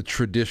remember the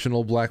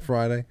traditional Black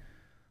Friday?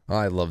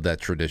 I love that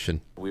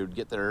tradition. We would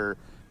get there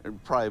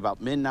probably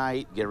about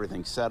midnight, get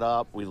everything set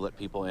up. We'd let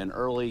people in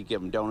early,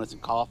 give them donuts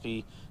and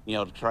coffee,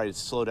 to try to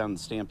slow down the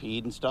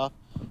stampede and stuff.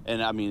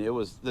 And I mean, it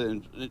was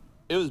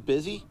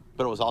busy,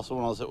 but it was also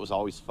one of those that was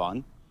always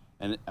fun.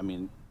 And I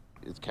mean,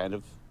 it's kind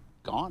of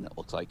gone, it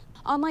looks like.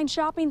 Online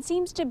shopping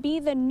seems to be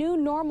the new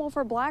normal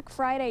for Black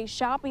Friday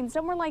shopping.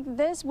 Somewhere like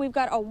this, we've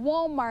got a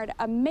Walmart,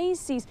 a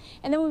Macy's,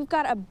 and then we've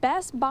got a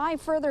Best Buy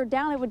further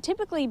down. It would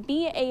typically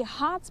be a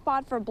hot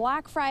spot for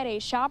Black Friday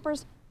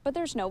shoppers, but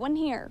there's no one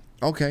here.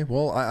 Okay,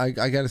 well, I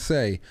got to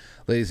say,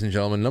 ladies and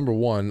gentlemen, number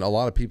one, a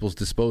lot of people's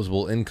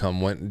disposable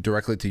income went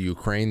directly to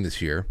Ukraine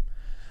this year.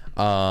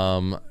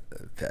 And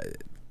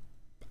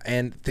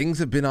things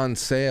have been on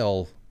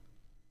sale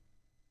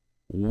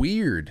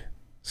weird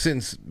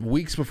since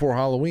weeks before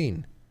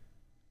Halloween.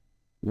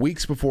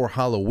 Weeks before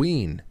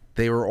Halloween,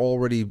 they were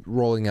already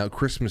rolling out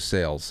Christmas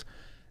sales.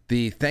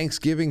 The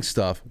Thanksgiving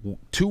stuff,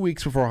 2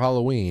 weeks before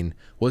Halloween,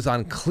 was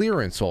on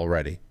clearance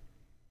already.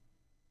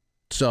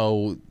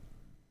 So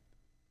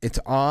it's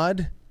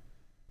odd.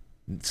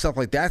 Stuff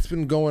like that's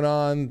been going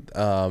on.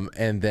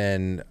 And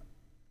then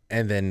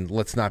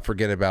let's not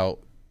forget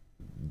about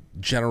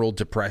general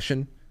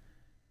depression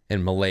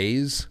and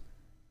malaise.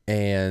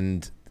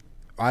 And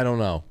I don't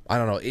know.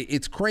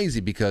 It's crazy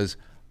because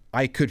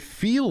I could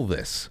feel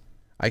this.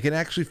 I can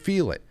actually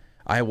feel it.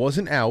 I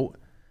wasn't out,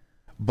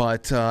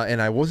 but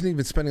and I wasn't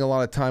even spending a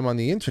lot of time on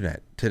the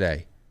internet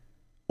today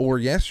or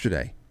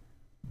yesterday.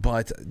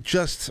 But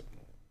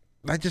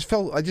I just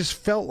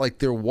felt like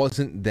there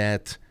wasn't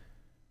that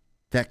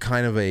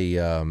kind of a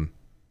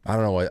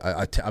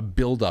a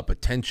build up, a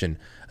tension,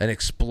 an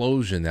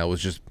explosion that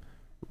was just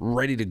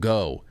ready to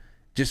go.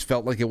 Just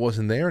felt like it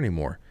wasn't there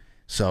anymore.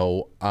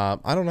 So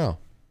I don't know.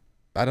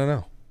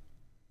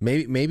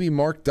 Maybe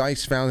Mark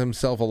Dice found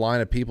himself a line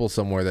of people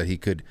somewhere that he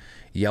could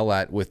yell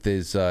at with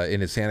his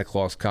in his Santa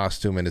Claus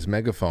costume and his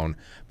megaphone.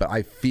 But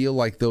I feel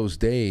like those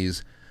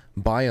days,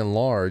 by and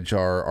large,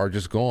 are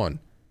just gone.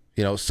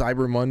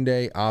 Cyber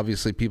Monday,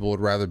 obviously people would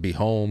rather be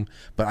home,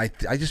 but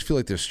I just feel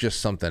like there's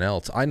just something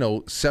else. I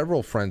know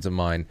several friends of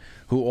mine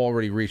who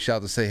already reached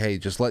out to say, hey,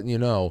 just letting you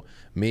know,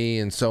 me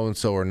and so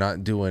are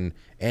not doing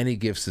any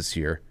gifts this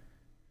year.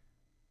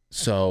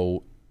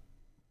 So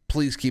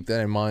please keep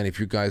that in mind if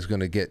you guys are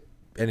going to get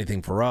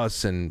anything for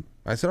us. And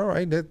I said, all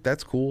right,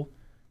 that's cool.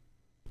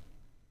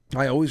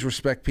 I always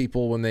respect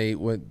people when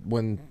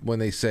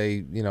they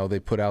say, they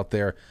put out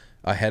there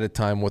ahead of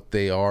time what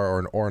they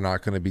are or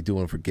not going to be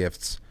doing for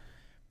gifts,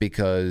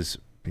 because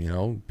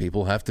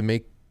people have to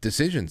make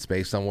decisions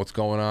based on what's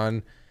going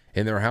on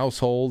in their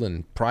household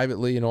and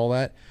privately and all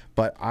that.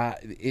 But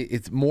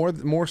it's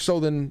more so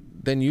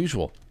than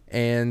usual,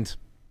 and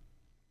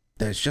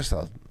there's just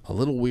a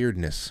little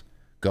weirdness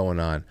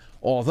going on.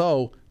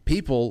 Although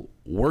people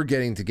were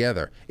getting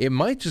together, it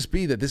might just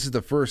be that this is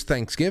the first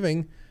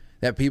Thanksgiving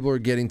that people are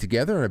getting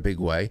together in a big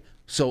way.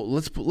 So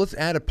let's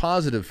add a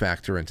positive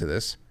factor into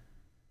this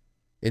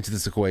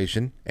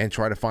equation and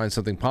try to find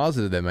something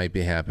positive that might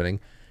be happening.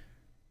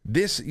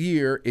 This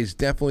year is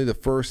definitely the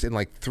first in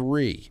like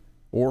 3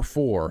 or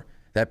 4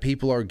 that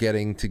people are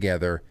getting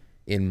together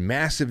in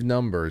massive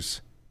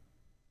numbers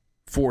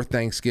for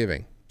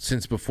Thanksgiving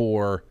since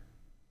before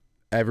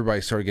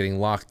everybody started getting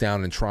locked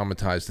down and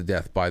traumatized to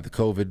death by the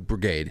COVID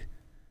brigade.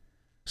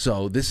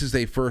 So this is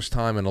the first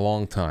time in a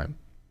long time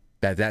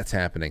that's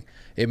happening.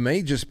 It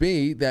may just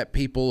be that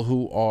people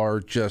who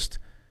are just,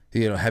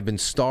 have been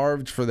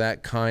starved for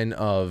that kind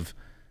of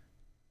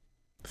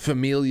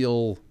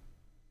familial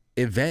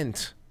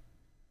event,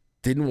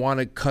 didn't want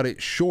to cut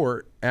it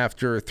short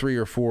after 3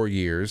 or 4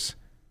 years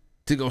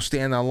to go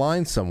stand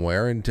online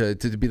somewhere and to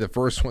be the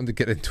first one to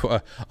get into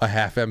a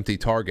half-empty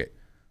Target.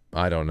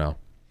 I don't know.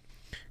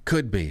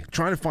 Could be.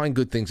 Trying to find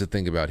good things to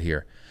think about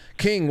here.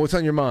 King, what's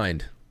on your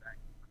mind?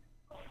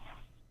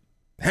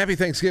 Happy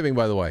Thanksgiving,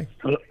 by the way.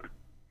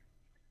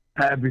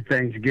 Happy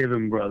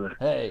Thanksgiving, brother.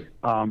 Hey.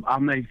 I'll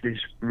make this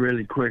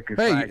really quick if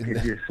I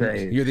could just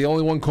say it. You're the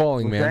only one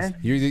calling, What's man.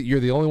 that? You're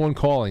the only one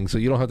calling, so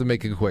you don't have to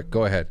make it quick.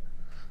 Go ahead.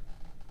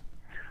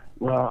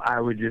 Well, I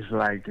would just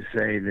like to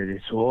say that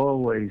it's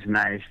always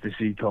nice to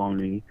see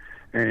Tony,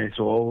 and it's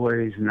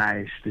always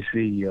nice to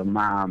see your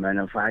mom. And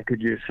if I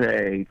could just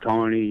say,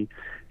 Tony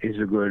is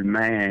a good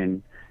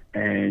man,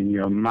 and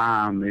your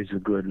mom is a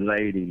good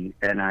lady.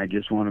 And I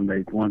just want to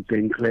make one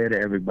thing clear to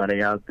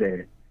everybody out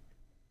there.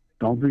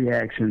 Don't be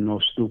asking no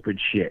stupid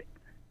shit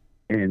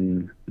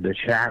in the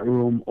chat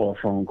room or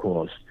phone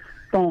calls.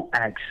 Don't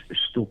ask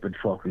stupid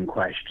fucking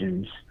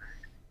questions.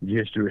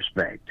 Just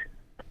respect.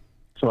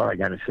 That's all I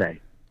got to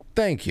say.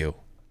 Thank you.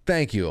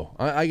 Thank you.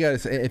 I got to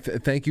say,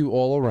 thank you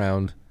all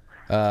around,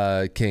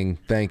 King.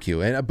 Thank you.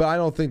 But I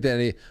don't think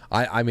that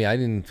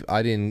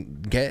I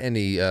didn't get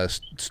any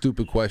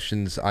stupid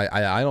questions.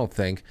 I don't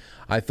think.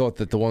 I thought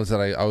that the ones that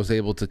I was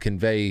able to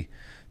convey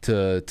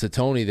to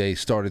Tony, they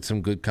started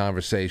some good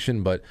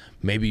conversation, but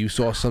maybe you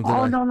saw something.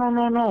 Oh,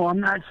 no. I'm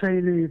not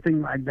saying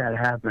anything like that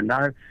happened.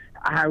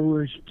 I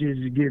was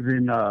just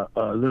giving a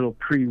little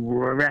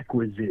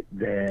prerequisite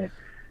there.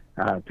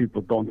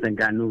 People don't think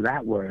I knew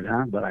that word,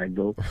 huh? But I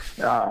do.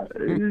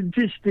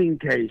 Just in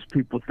case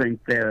people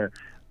think they're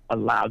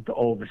allowed to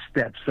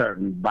overstep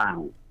certain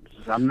bounds.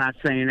 I'm not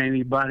saying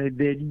anybody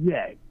did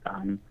yet.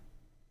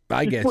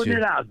 I get you. Putting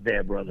it out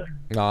there, brother.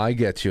 No, I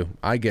get you.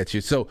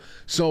 So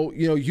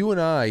you and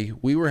I,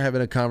 we were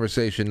having a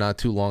conversation not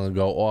too long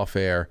ago off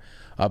air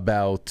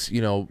about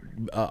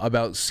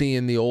about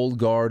seeing the old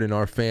guard in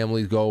our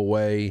families go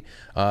away.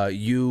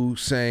 You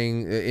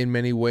saying in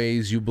many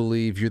ways you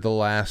believe you're the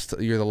last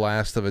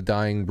of a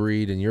dying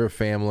breed in your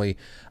family.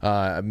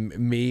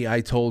 Me,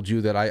 I told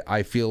you that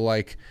I feel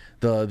like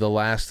the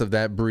last of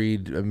that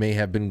breed may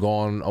have been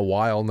gone a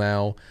while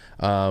now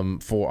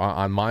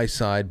on my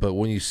side. But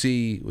when you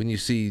see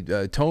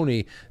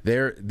Tony,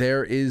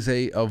 there is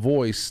a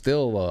voice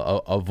still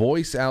a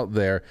voice out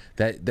there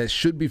that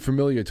should be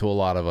familiar to a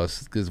lot of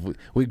us, because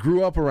we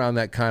grew up around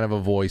that kind of a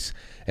voice,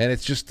 and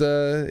it's just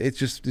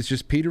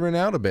petering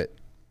out a bit.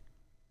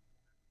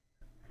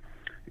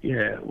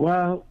 Yeah,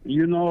 well,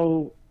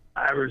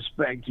 I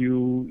respect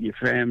you, your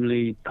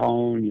family,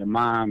 Tone, your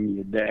mom,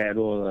 your dad,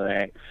 all of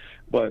that.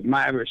 But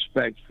my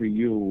respect for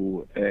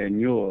you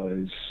and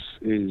yours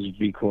is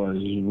because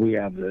we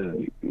have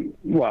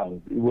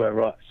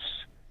we're us.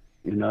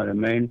 You know what I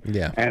mean?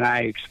 Yeah. And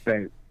I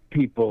expect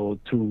people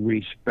to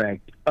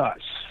respect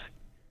us.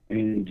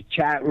 In the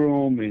chat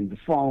room, in the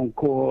phone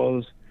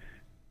calls,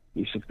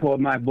 you support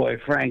my boy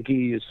Frankie,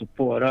 you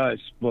support us,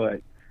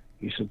 but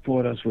you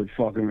support us with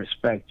fucking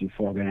respect, you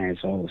fucking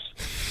assholes.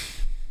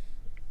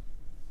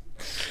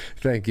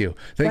 Thank you.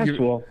 That's you.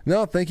 All.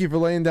 No, thank you for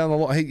laying down the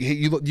law. Hey,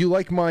 you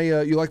like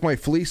my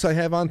fleece I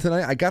have on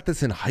tonight? I got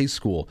this in high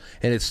school,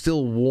 and it's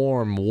still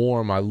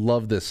warm. I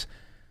love this.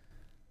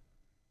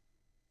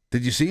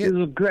 Did you see it? You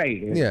look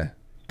great. Yeah.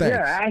 Thanks.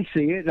 Yeah, I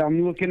see it.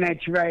 I'm looking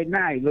at you right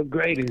now. You look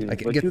great in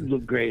it. But you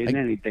look great in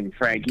anything,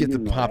 Frankie. Get to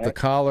pop the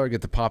collar.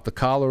 Get to pop the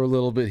collar a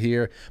little bit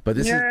here. But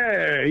this is...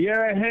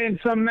 you're a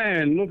handsome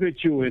man. Look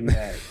at you in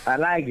that. I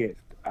like it.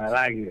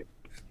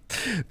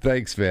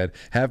 Thanks, man.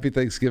 Happy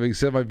Thanksgiving.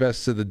 Send my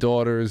best to the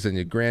daughters and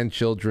your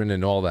grandchildren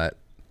and all that.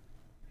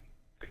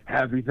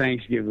 Happy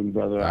Thanksgiving,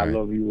 brother. All right. I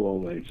love you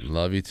always.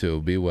 Love you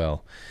too. Be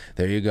well.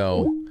 There you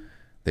go.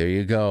 There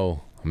you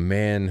go. A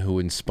man who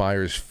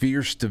inspires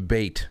fierce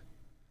debate.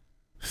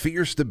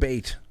 Fierce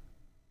debate.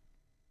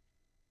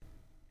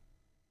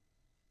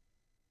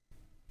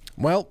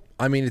 Well,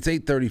 I mean, it's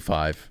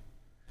 8:35.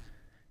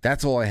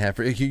 That's all I have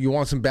for you. You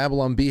want some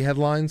Babylon Bee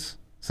headlines?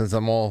 Since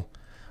I'm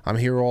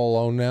here all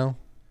alone now.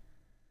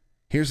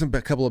 Here's a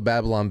couple of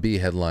Babylon Bee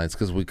headlines,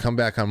 because we come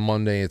back on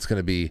Monday. It's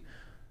gonna be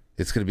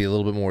a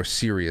little bit more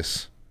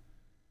serious.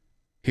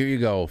 Here you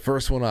go.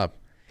 First one up.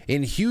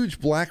 In huge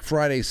Black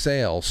Friday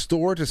sale,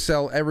 store to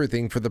sell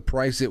everything for the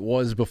price it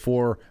was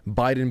before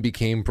Biden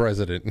became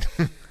president.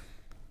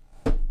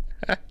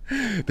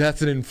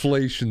 That's an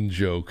inflation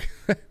joke.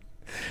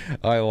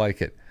 I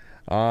like it.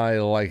 I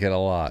like it a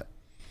lot.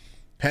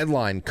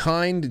 Headline,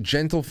 kind,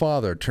 gentle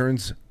father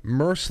turns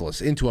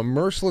merciless into a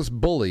merciless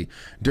bully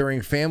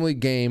during family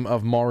game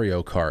of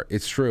Mario Kart.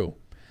 It's true.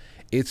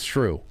 It's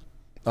true.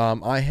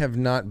 I have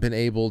not been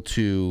able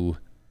to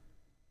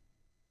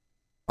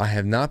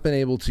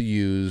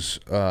use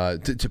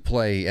to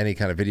play any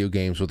kind of video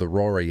games with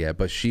Aurora yet,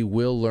 but she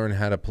will learn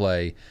how to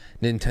play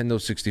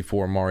Nintendo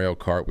 64 Mario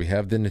Kart. We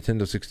have the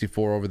Nintendo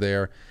 64 over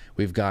there.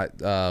 We've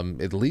got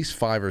at least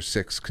 5 or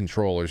 6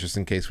 controllers just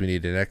in case we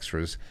needed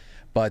extras.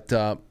 But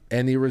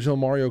and the original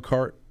Mario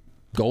Kart,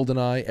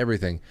 GoldenEye,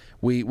 everything.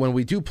 When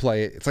we do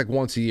play it, it's like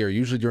once a year,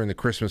 usually during the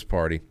Christmas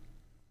party.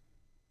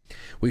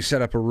 We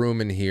set up a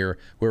room in here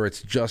where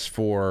it's just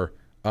for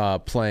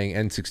playing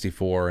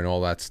N64 and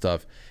all that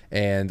stuff,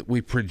 and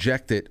we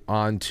project it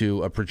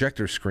onto a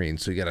projector screen,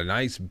 so you get a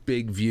nice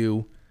big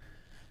view.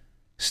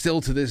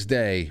 Still to this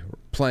day,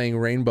 playing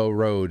Rainbow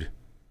Road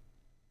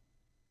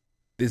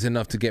is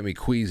enough to get me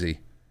queasy.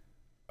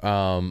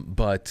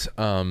 But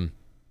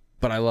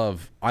I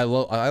love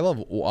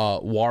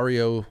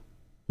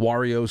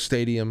Wario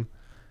Stadium,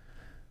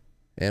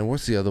 and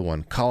what's the other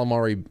one?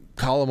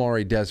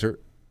 Calamari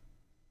Desert.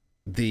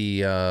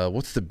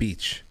 What's the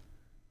beach?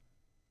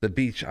 The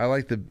beach. I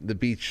like the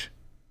beach.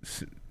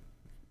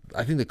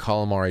 I think the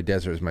Calamari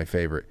Desert is my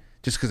favorite,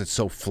 just because it's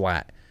so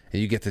flat,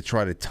 and you get to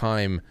try to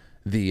time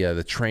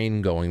the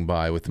train going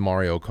by with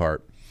Mario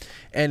Kart.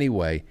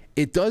 Anyway,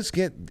 it does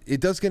get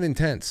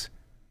intense.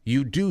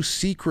 You do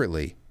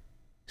secretly,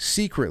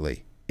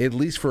 at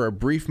least for a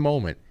brief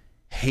moment,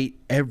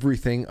 hate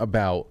everything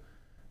about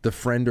the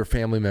friend or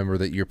family member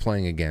that you're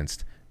playing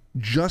against,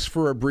 just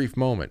for a brief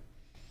moment.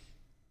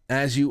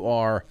 As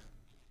you're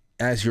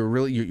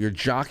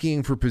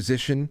jockeying for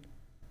position,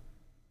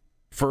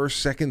 first,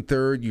 second,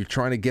 third, you're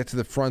trying to get to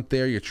the front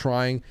there, you're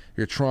trying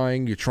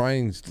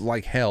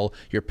like hell.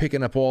 You're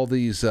picking up all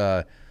these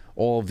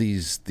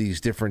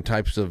different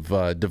types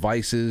of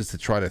devices to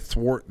try to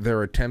thwart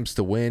their attempts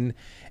to win,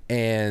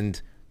 and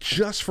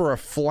just for a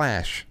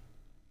flash,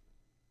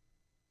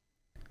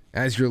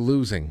 as you're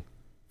losing,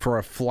 for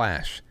a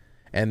flash,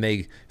 and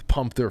they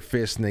pump their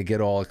fists and they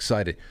get all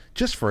excited,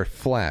 just for a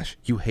flash,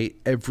 you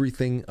hate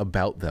everything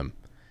about them.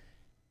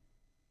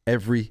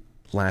 Every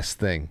last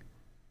thing.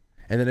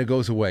 And then it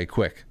goes away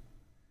quick.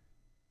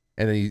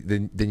 And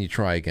then you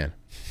try again.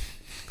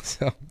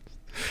 So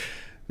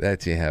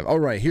that you have. All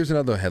right, here's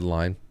another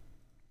headline.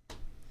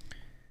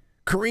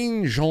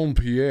 Karine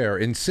Jean-Pierre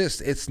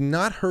insists it's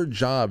not her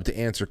job to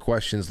answer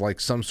questions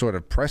like some sort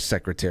of press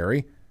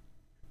secretary.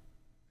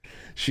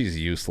 She's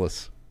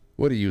useless.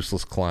 What a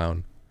useless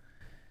clown.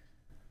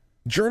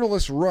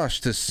 Journalists rush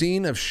to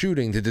scene of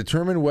shooting to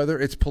determine whether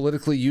it's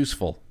politically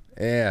useful.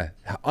 Yeah,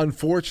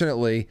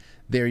 unfortunately,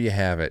 there you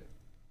have it.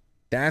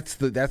 That's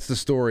the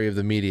story of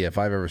the media, if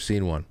I've ever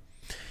seen one.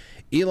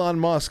 Elon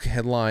Musk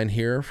headline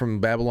here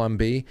from Babylon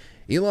Bee.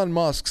 Elon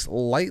Musk's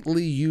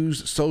lightly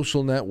used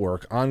social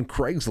network on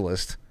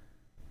Craigslist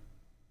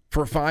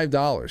for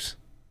 $5.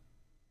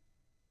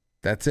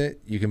 That's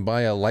it. You can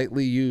buy a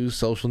lightly used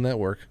social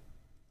network.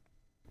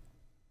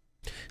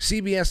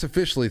 CBS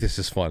officially, this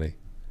is funny.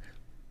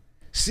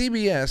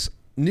 CBS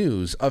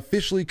News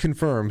officially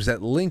confirms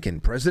that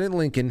President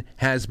Lincoln,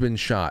 has been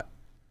shot.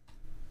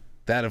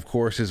 That, of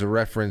course, is a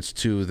reference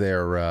to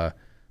their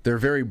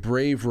very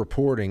brave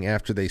reporting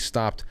after they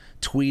stopped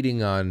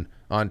tweeting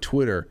on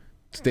Twitter.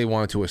 They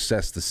wanted to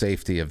assess the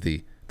safety of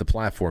the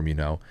platform, you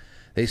know.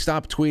 They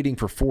stopped tweeting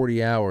for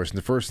 40 hours, and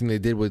the first thing they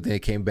did when they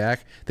came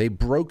back, they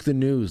broke the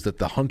news that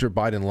the Hunter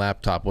Biden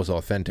laptop was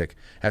authentic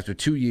after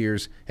 2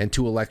 years and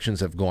 2 elections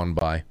have gone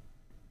by.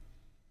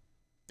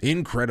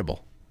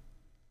 Incredible.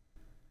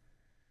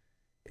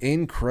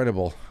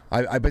 Incredible.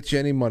 I bet you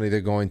any money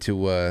they're going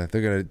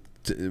to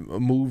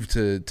move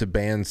to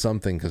ban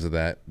something because of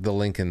that. The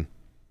Lincoln.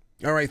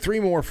 All right, 3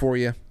 more for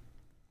you.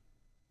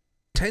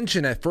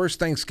 Tension at first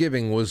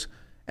Thanksgiving was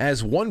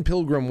as one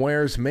pilgrim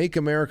wears "Make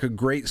America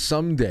Great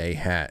Someday"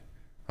 hat.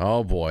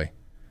 Oh boy,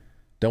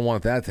 don't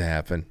want that to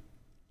happen.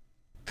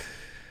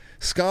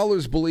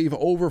 Scholars believe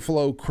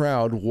overflow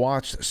crowd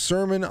watched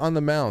Sermon on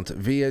the Mount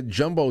via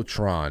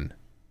Jumbotron.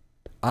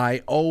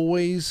 I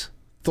always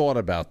thought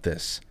about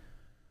this.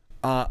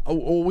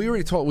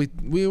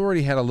 We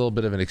already had a little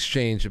bit of an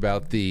exchange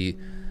about the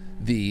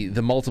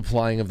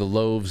multiplying of the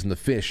loaves and the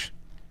fish.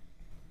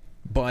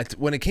 But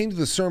when it came to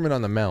the Sermon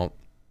on the Mount,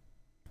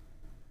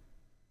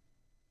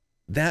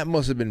 that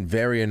must have been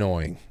very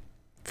annoying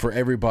for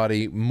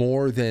everybody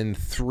more than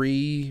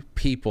 3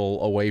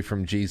 people away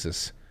from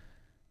Jesus.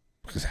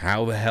 Because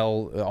how the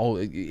hell,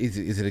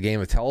 is it a game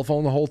of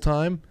telephone the whole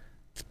time?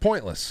 It's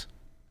pointless.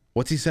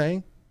 What's he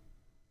saying?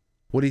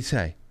 What did he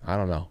say? I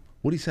don't know.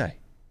 What did he say?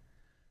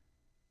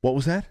 What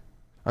was that?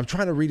 I'm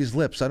trying to read his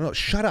lips. I don't know.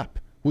 Shut up.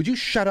 Would you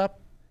shut up?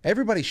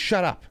 Everybody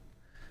shut up.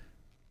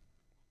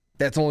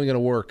 That's only going to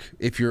work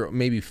if you're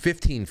maybe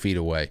 15 feet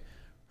away.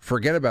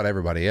 Forget about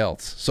everybody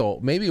else. So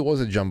maybe it was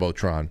a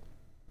Jumbotron.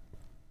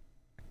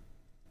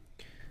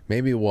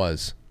 Maybe it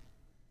was.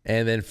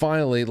 And then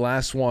finally,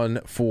 last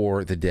one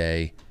for the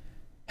day.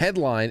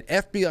 Headline,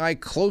 FBI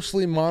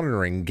closely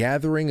monitoring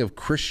gathering of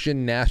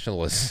Christian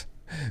nationalists.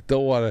 Just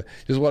want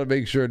to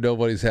make sure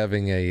nobody's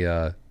having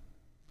a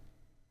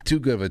too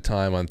good of a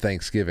time on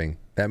Thanksgiving.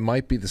 That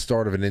might be the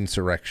start of an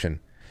insurrection.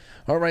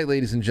 All right,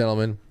 ladies and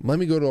gentlemen, let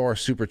me go to our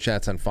super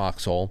chats on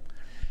Foxhole.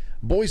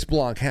 Boyce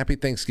Blanc, happy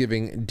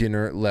Thanksgiving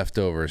dinner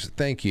leftovers.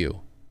 Thank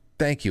you.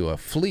 Thank you. A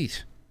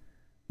fleet.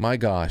 My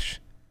gosh.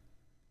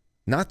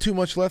 Not too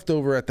much left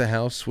over at the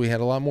house. We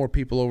had a lot more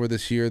people over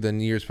this year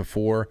than years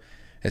before,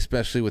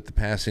 especially with the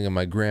passing of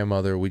my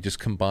grandmother. We just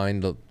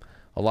combined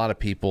a lot of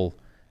people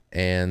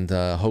and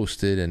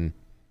hosted. And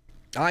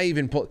I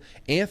even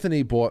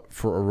Anthony bought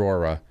for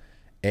Aurora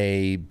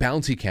a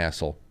bouncy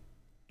castle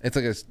It's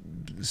like a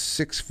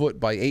 6-foot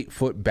by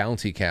 8-foot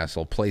bouncy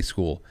castle play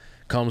school.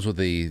 Comes with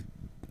the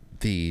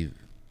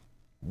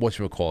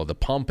whatchamacallit, the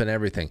pump and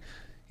everything.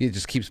 It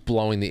just keeps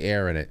blowing the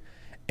air in it.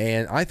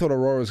 And I thought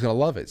Aurora was going to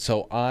love it.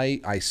 So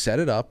I set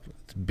it up.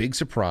 Big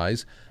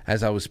surprise.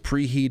 As I was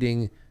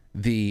preheating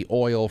the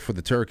oil for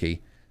the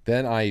turkey,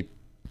 then I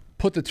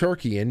put the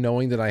turkey in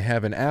knowing that I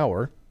have an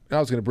hour. And I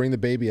was going to bring the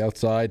baby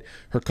outside.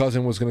 Her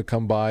cousin was going to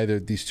come by.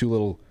 These two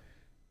little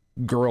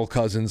girl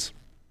cousins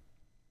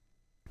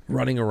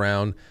running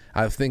around.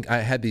 I think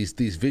I had these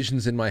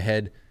visions in my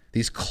head,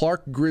 these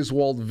Clark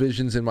Griswold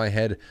visions in my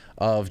head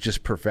of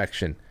just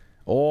perfection.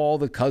 All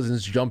the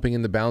cousins jumping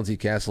in the bouncy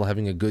castle,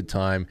 having a good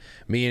time.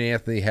 Me and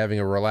Anthony having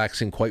a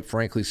relaxing, quite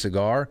frankly,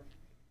 cigar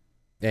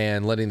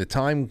and letting the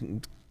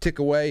time tick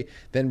away,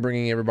 then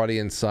bringing everybody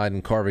inside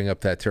and carving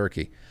up that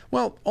turkey.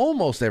 Well,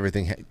 almost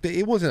everything.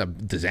 It wasn't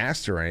a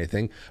disaster or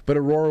anything, but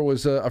Aurora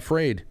was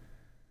afraid.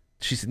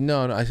 She said,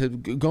 no. I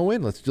said, go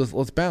in. Let's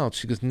bounce.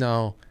 She goes,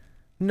 no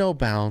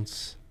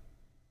bounce.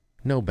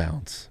 No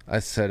bounce. I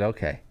said,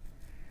 okay.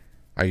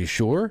 Are you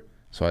sure?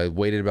 So I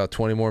waited about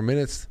 20 more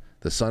minutes.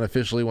 The sun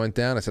officially went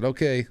down. I said,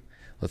 okay,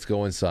 let's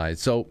go inside.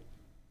 So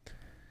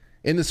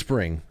in the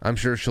spring, I'm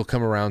sure she'll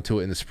come around to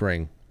it in the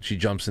spring. She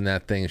jumps in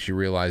that thing and she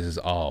realizes,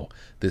 oh,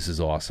 this is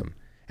awesome.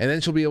 And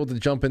then she'll be able to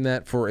jump in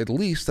that for at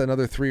least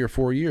another 3 or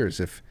 4 years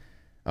if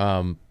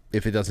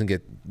it doesn't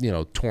get,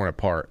 torn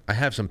apart. I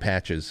have some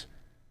patches.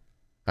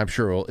 I'm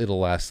sure it'll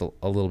last a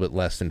little bit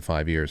less than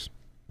 5 years.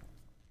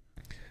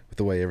 With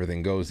the way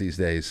everything goes these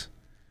days,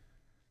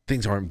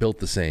 things aren't built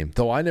the same.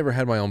 Though I never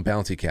had my own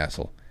bouncy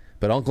castle.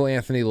 But Uncle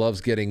Anthony loves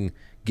getting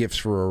gifts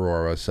for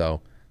Aurora,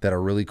 so that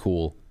are really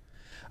cool.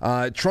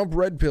 Trump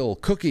Red Pill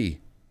cookie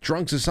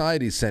Drunk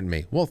Societies sent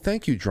me. Well,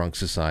 thank you, Drunk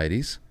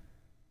Societies.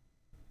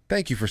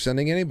 Thank you for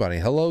sending anybody.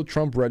 Hello,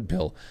 Trump Red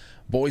Pill.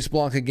 Boys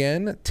Block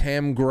again.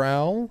 Tam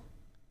Growl.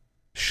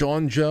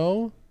 Sean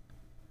Joe.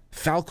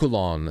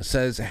 Falculon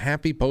says,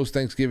 happy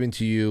post-Thanksgiving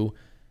to you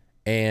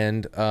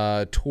and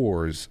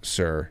tours,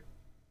 sir.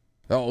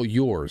 Oh,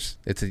 yours.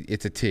 It's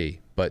a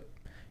T, but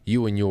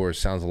you and yours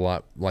sounds a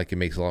lot like it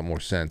makes a lot more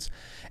sense.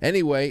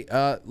 Anyway,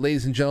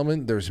 ladies and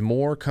gentlemen, there's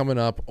more coming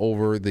up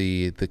over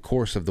the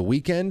course of the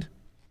weekend.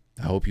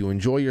 I hope you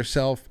enjoy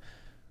yourself.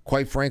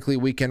 Quite frankly,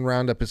 Weekend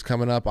Roundup is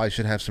coming up. I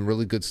should have some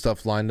really good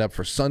stuff lined up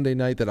for Sunday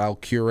night that I'll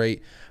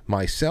curate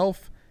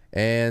myself.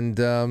 And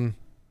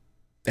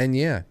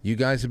yeah, you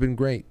guys have been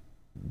great.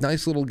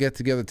 Nice little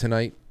get-together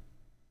tonight.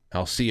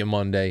 I'll see you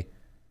Monday.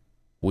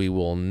 We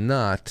will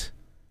not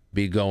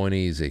be going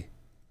easy.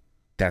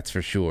 That's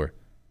for sure.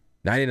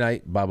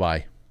 Nighty-night.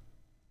 Bye-bye.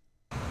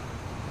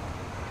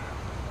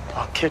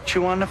 I'll catch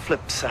you on the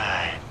flip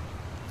side.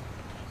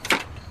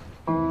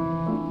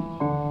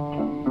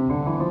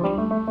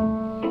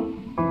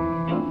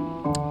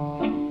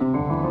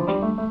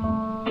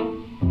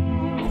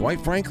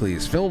 Quite Frankly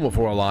is filmed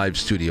before a live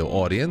studio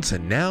audience,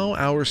 and now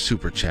our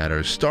super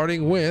chatters,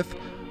 starting with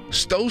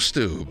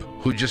Stostube,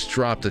 who just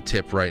dropped a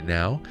tip right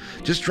now.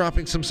 Just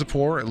dropping some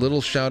support, a little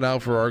shout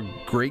out for our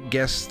great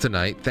guests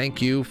tonight.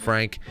 Thank you,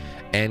 Frank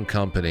and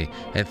company.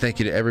 And thank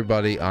you to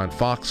everybody on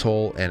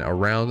Foxhole and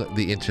around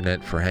the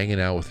internet for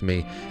hanging out with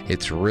me.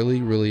 It's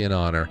really, really an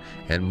honor.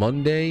 And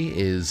Monday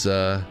is,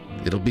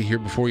 it'll be here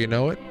before you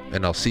know it,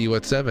 and I'll see you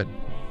at 7.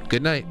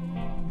 Good night.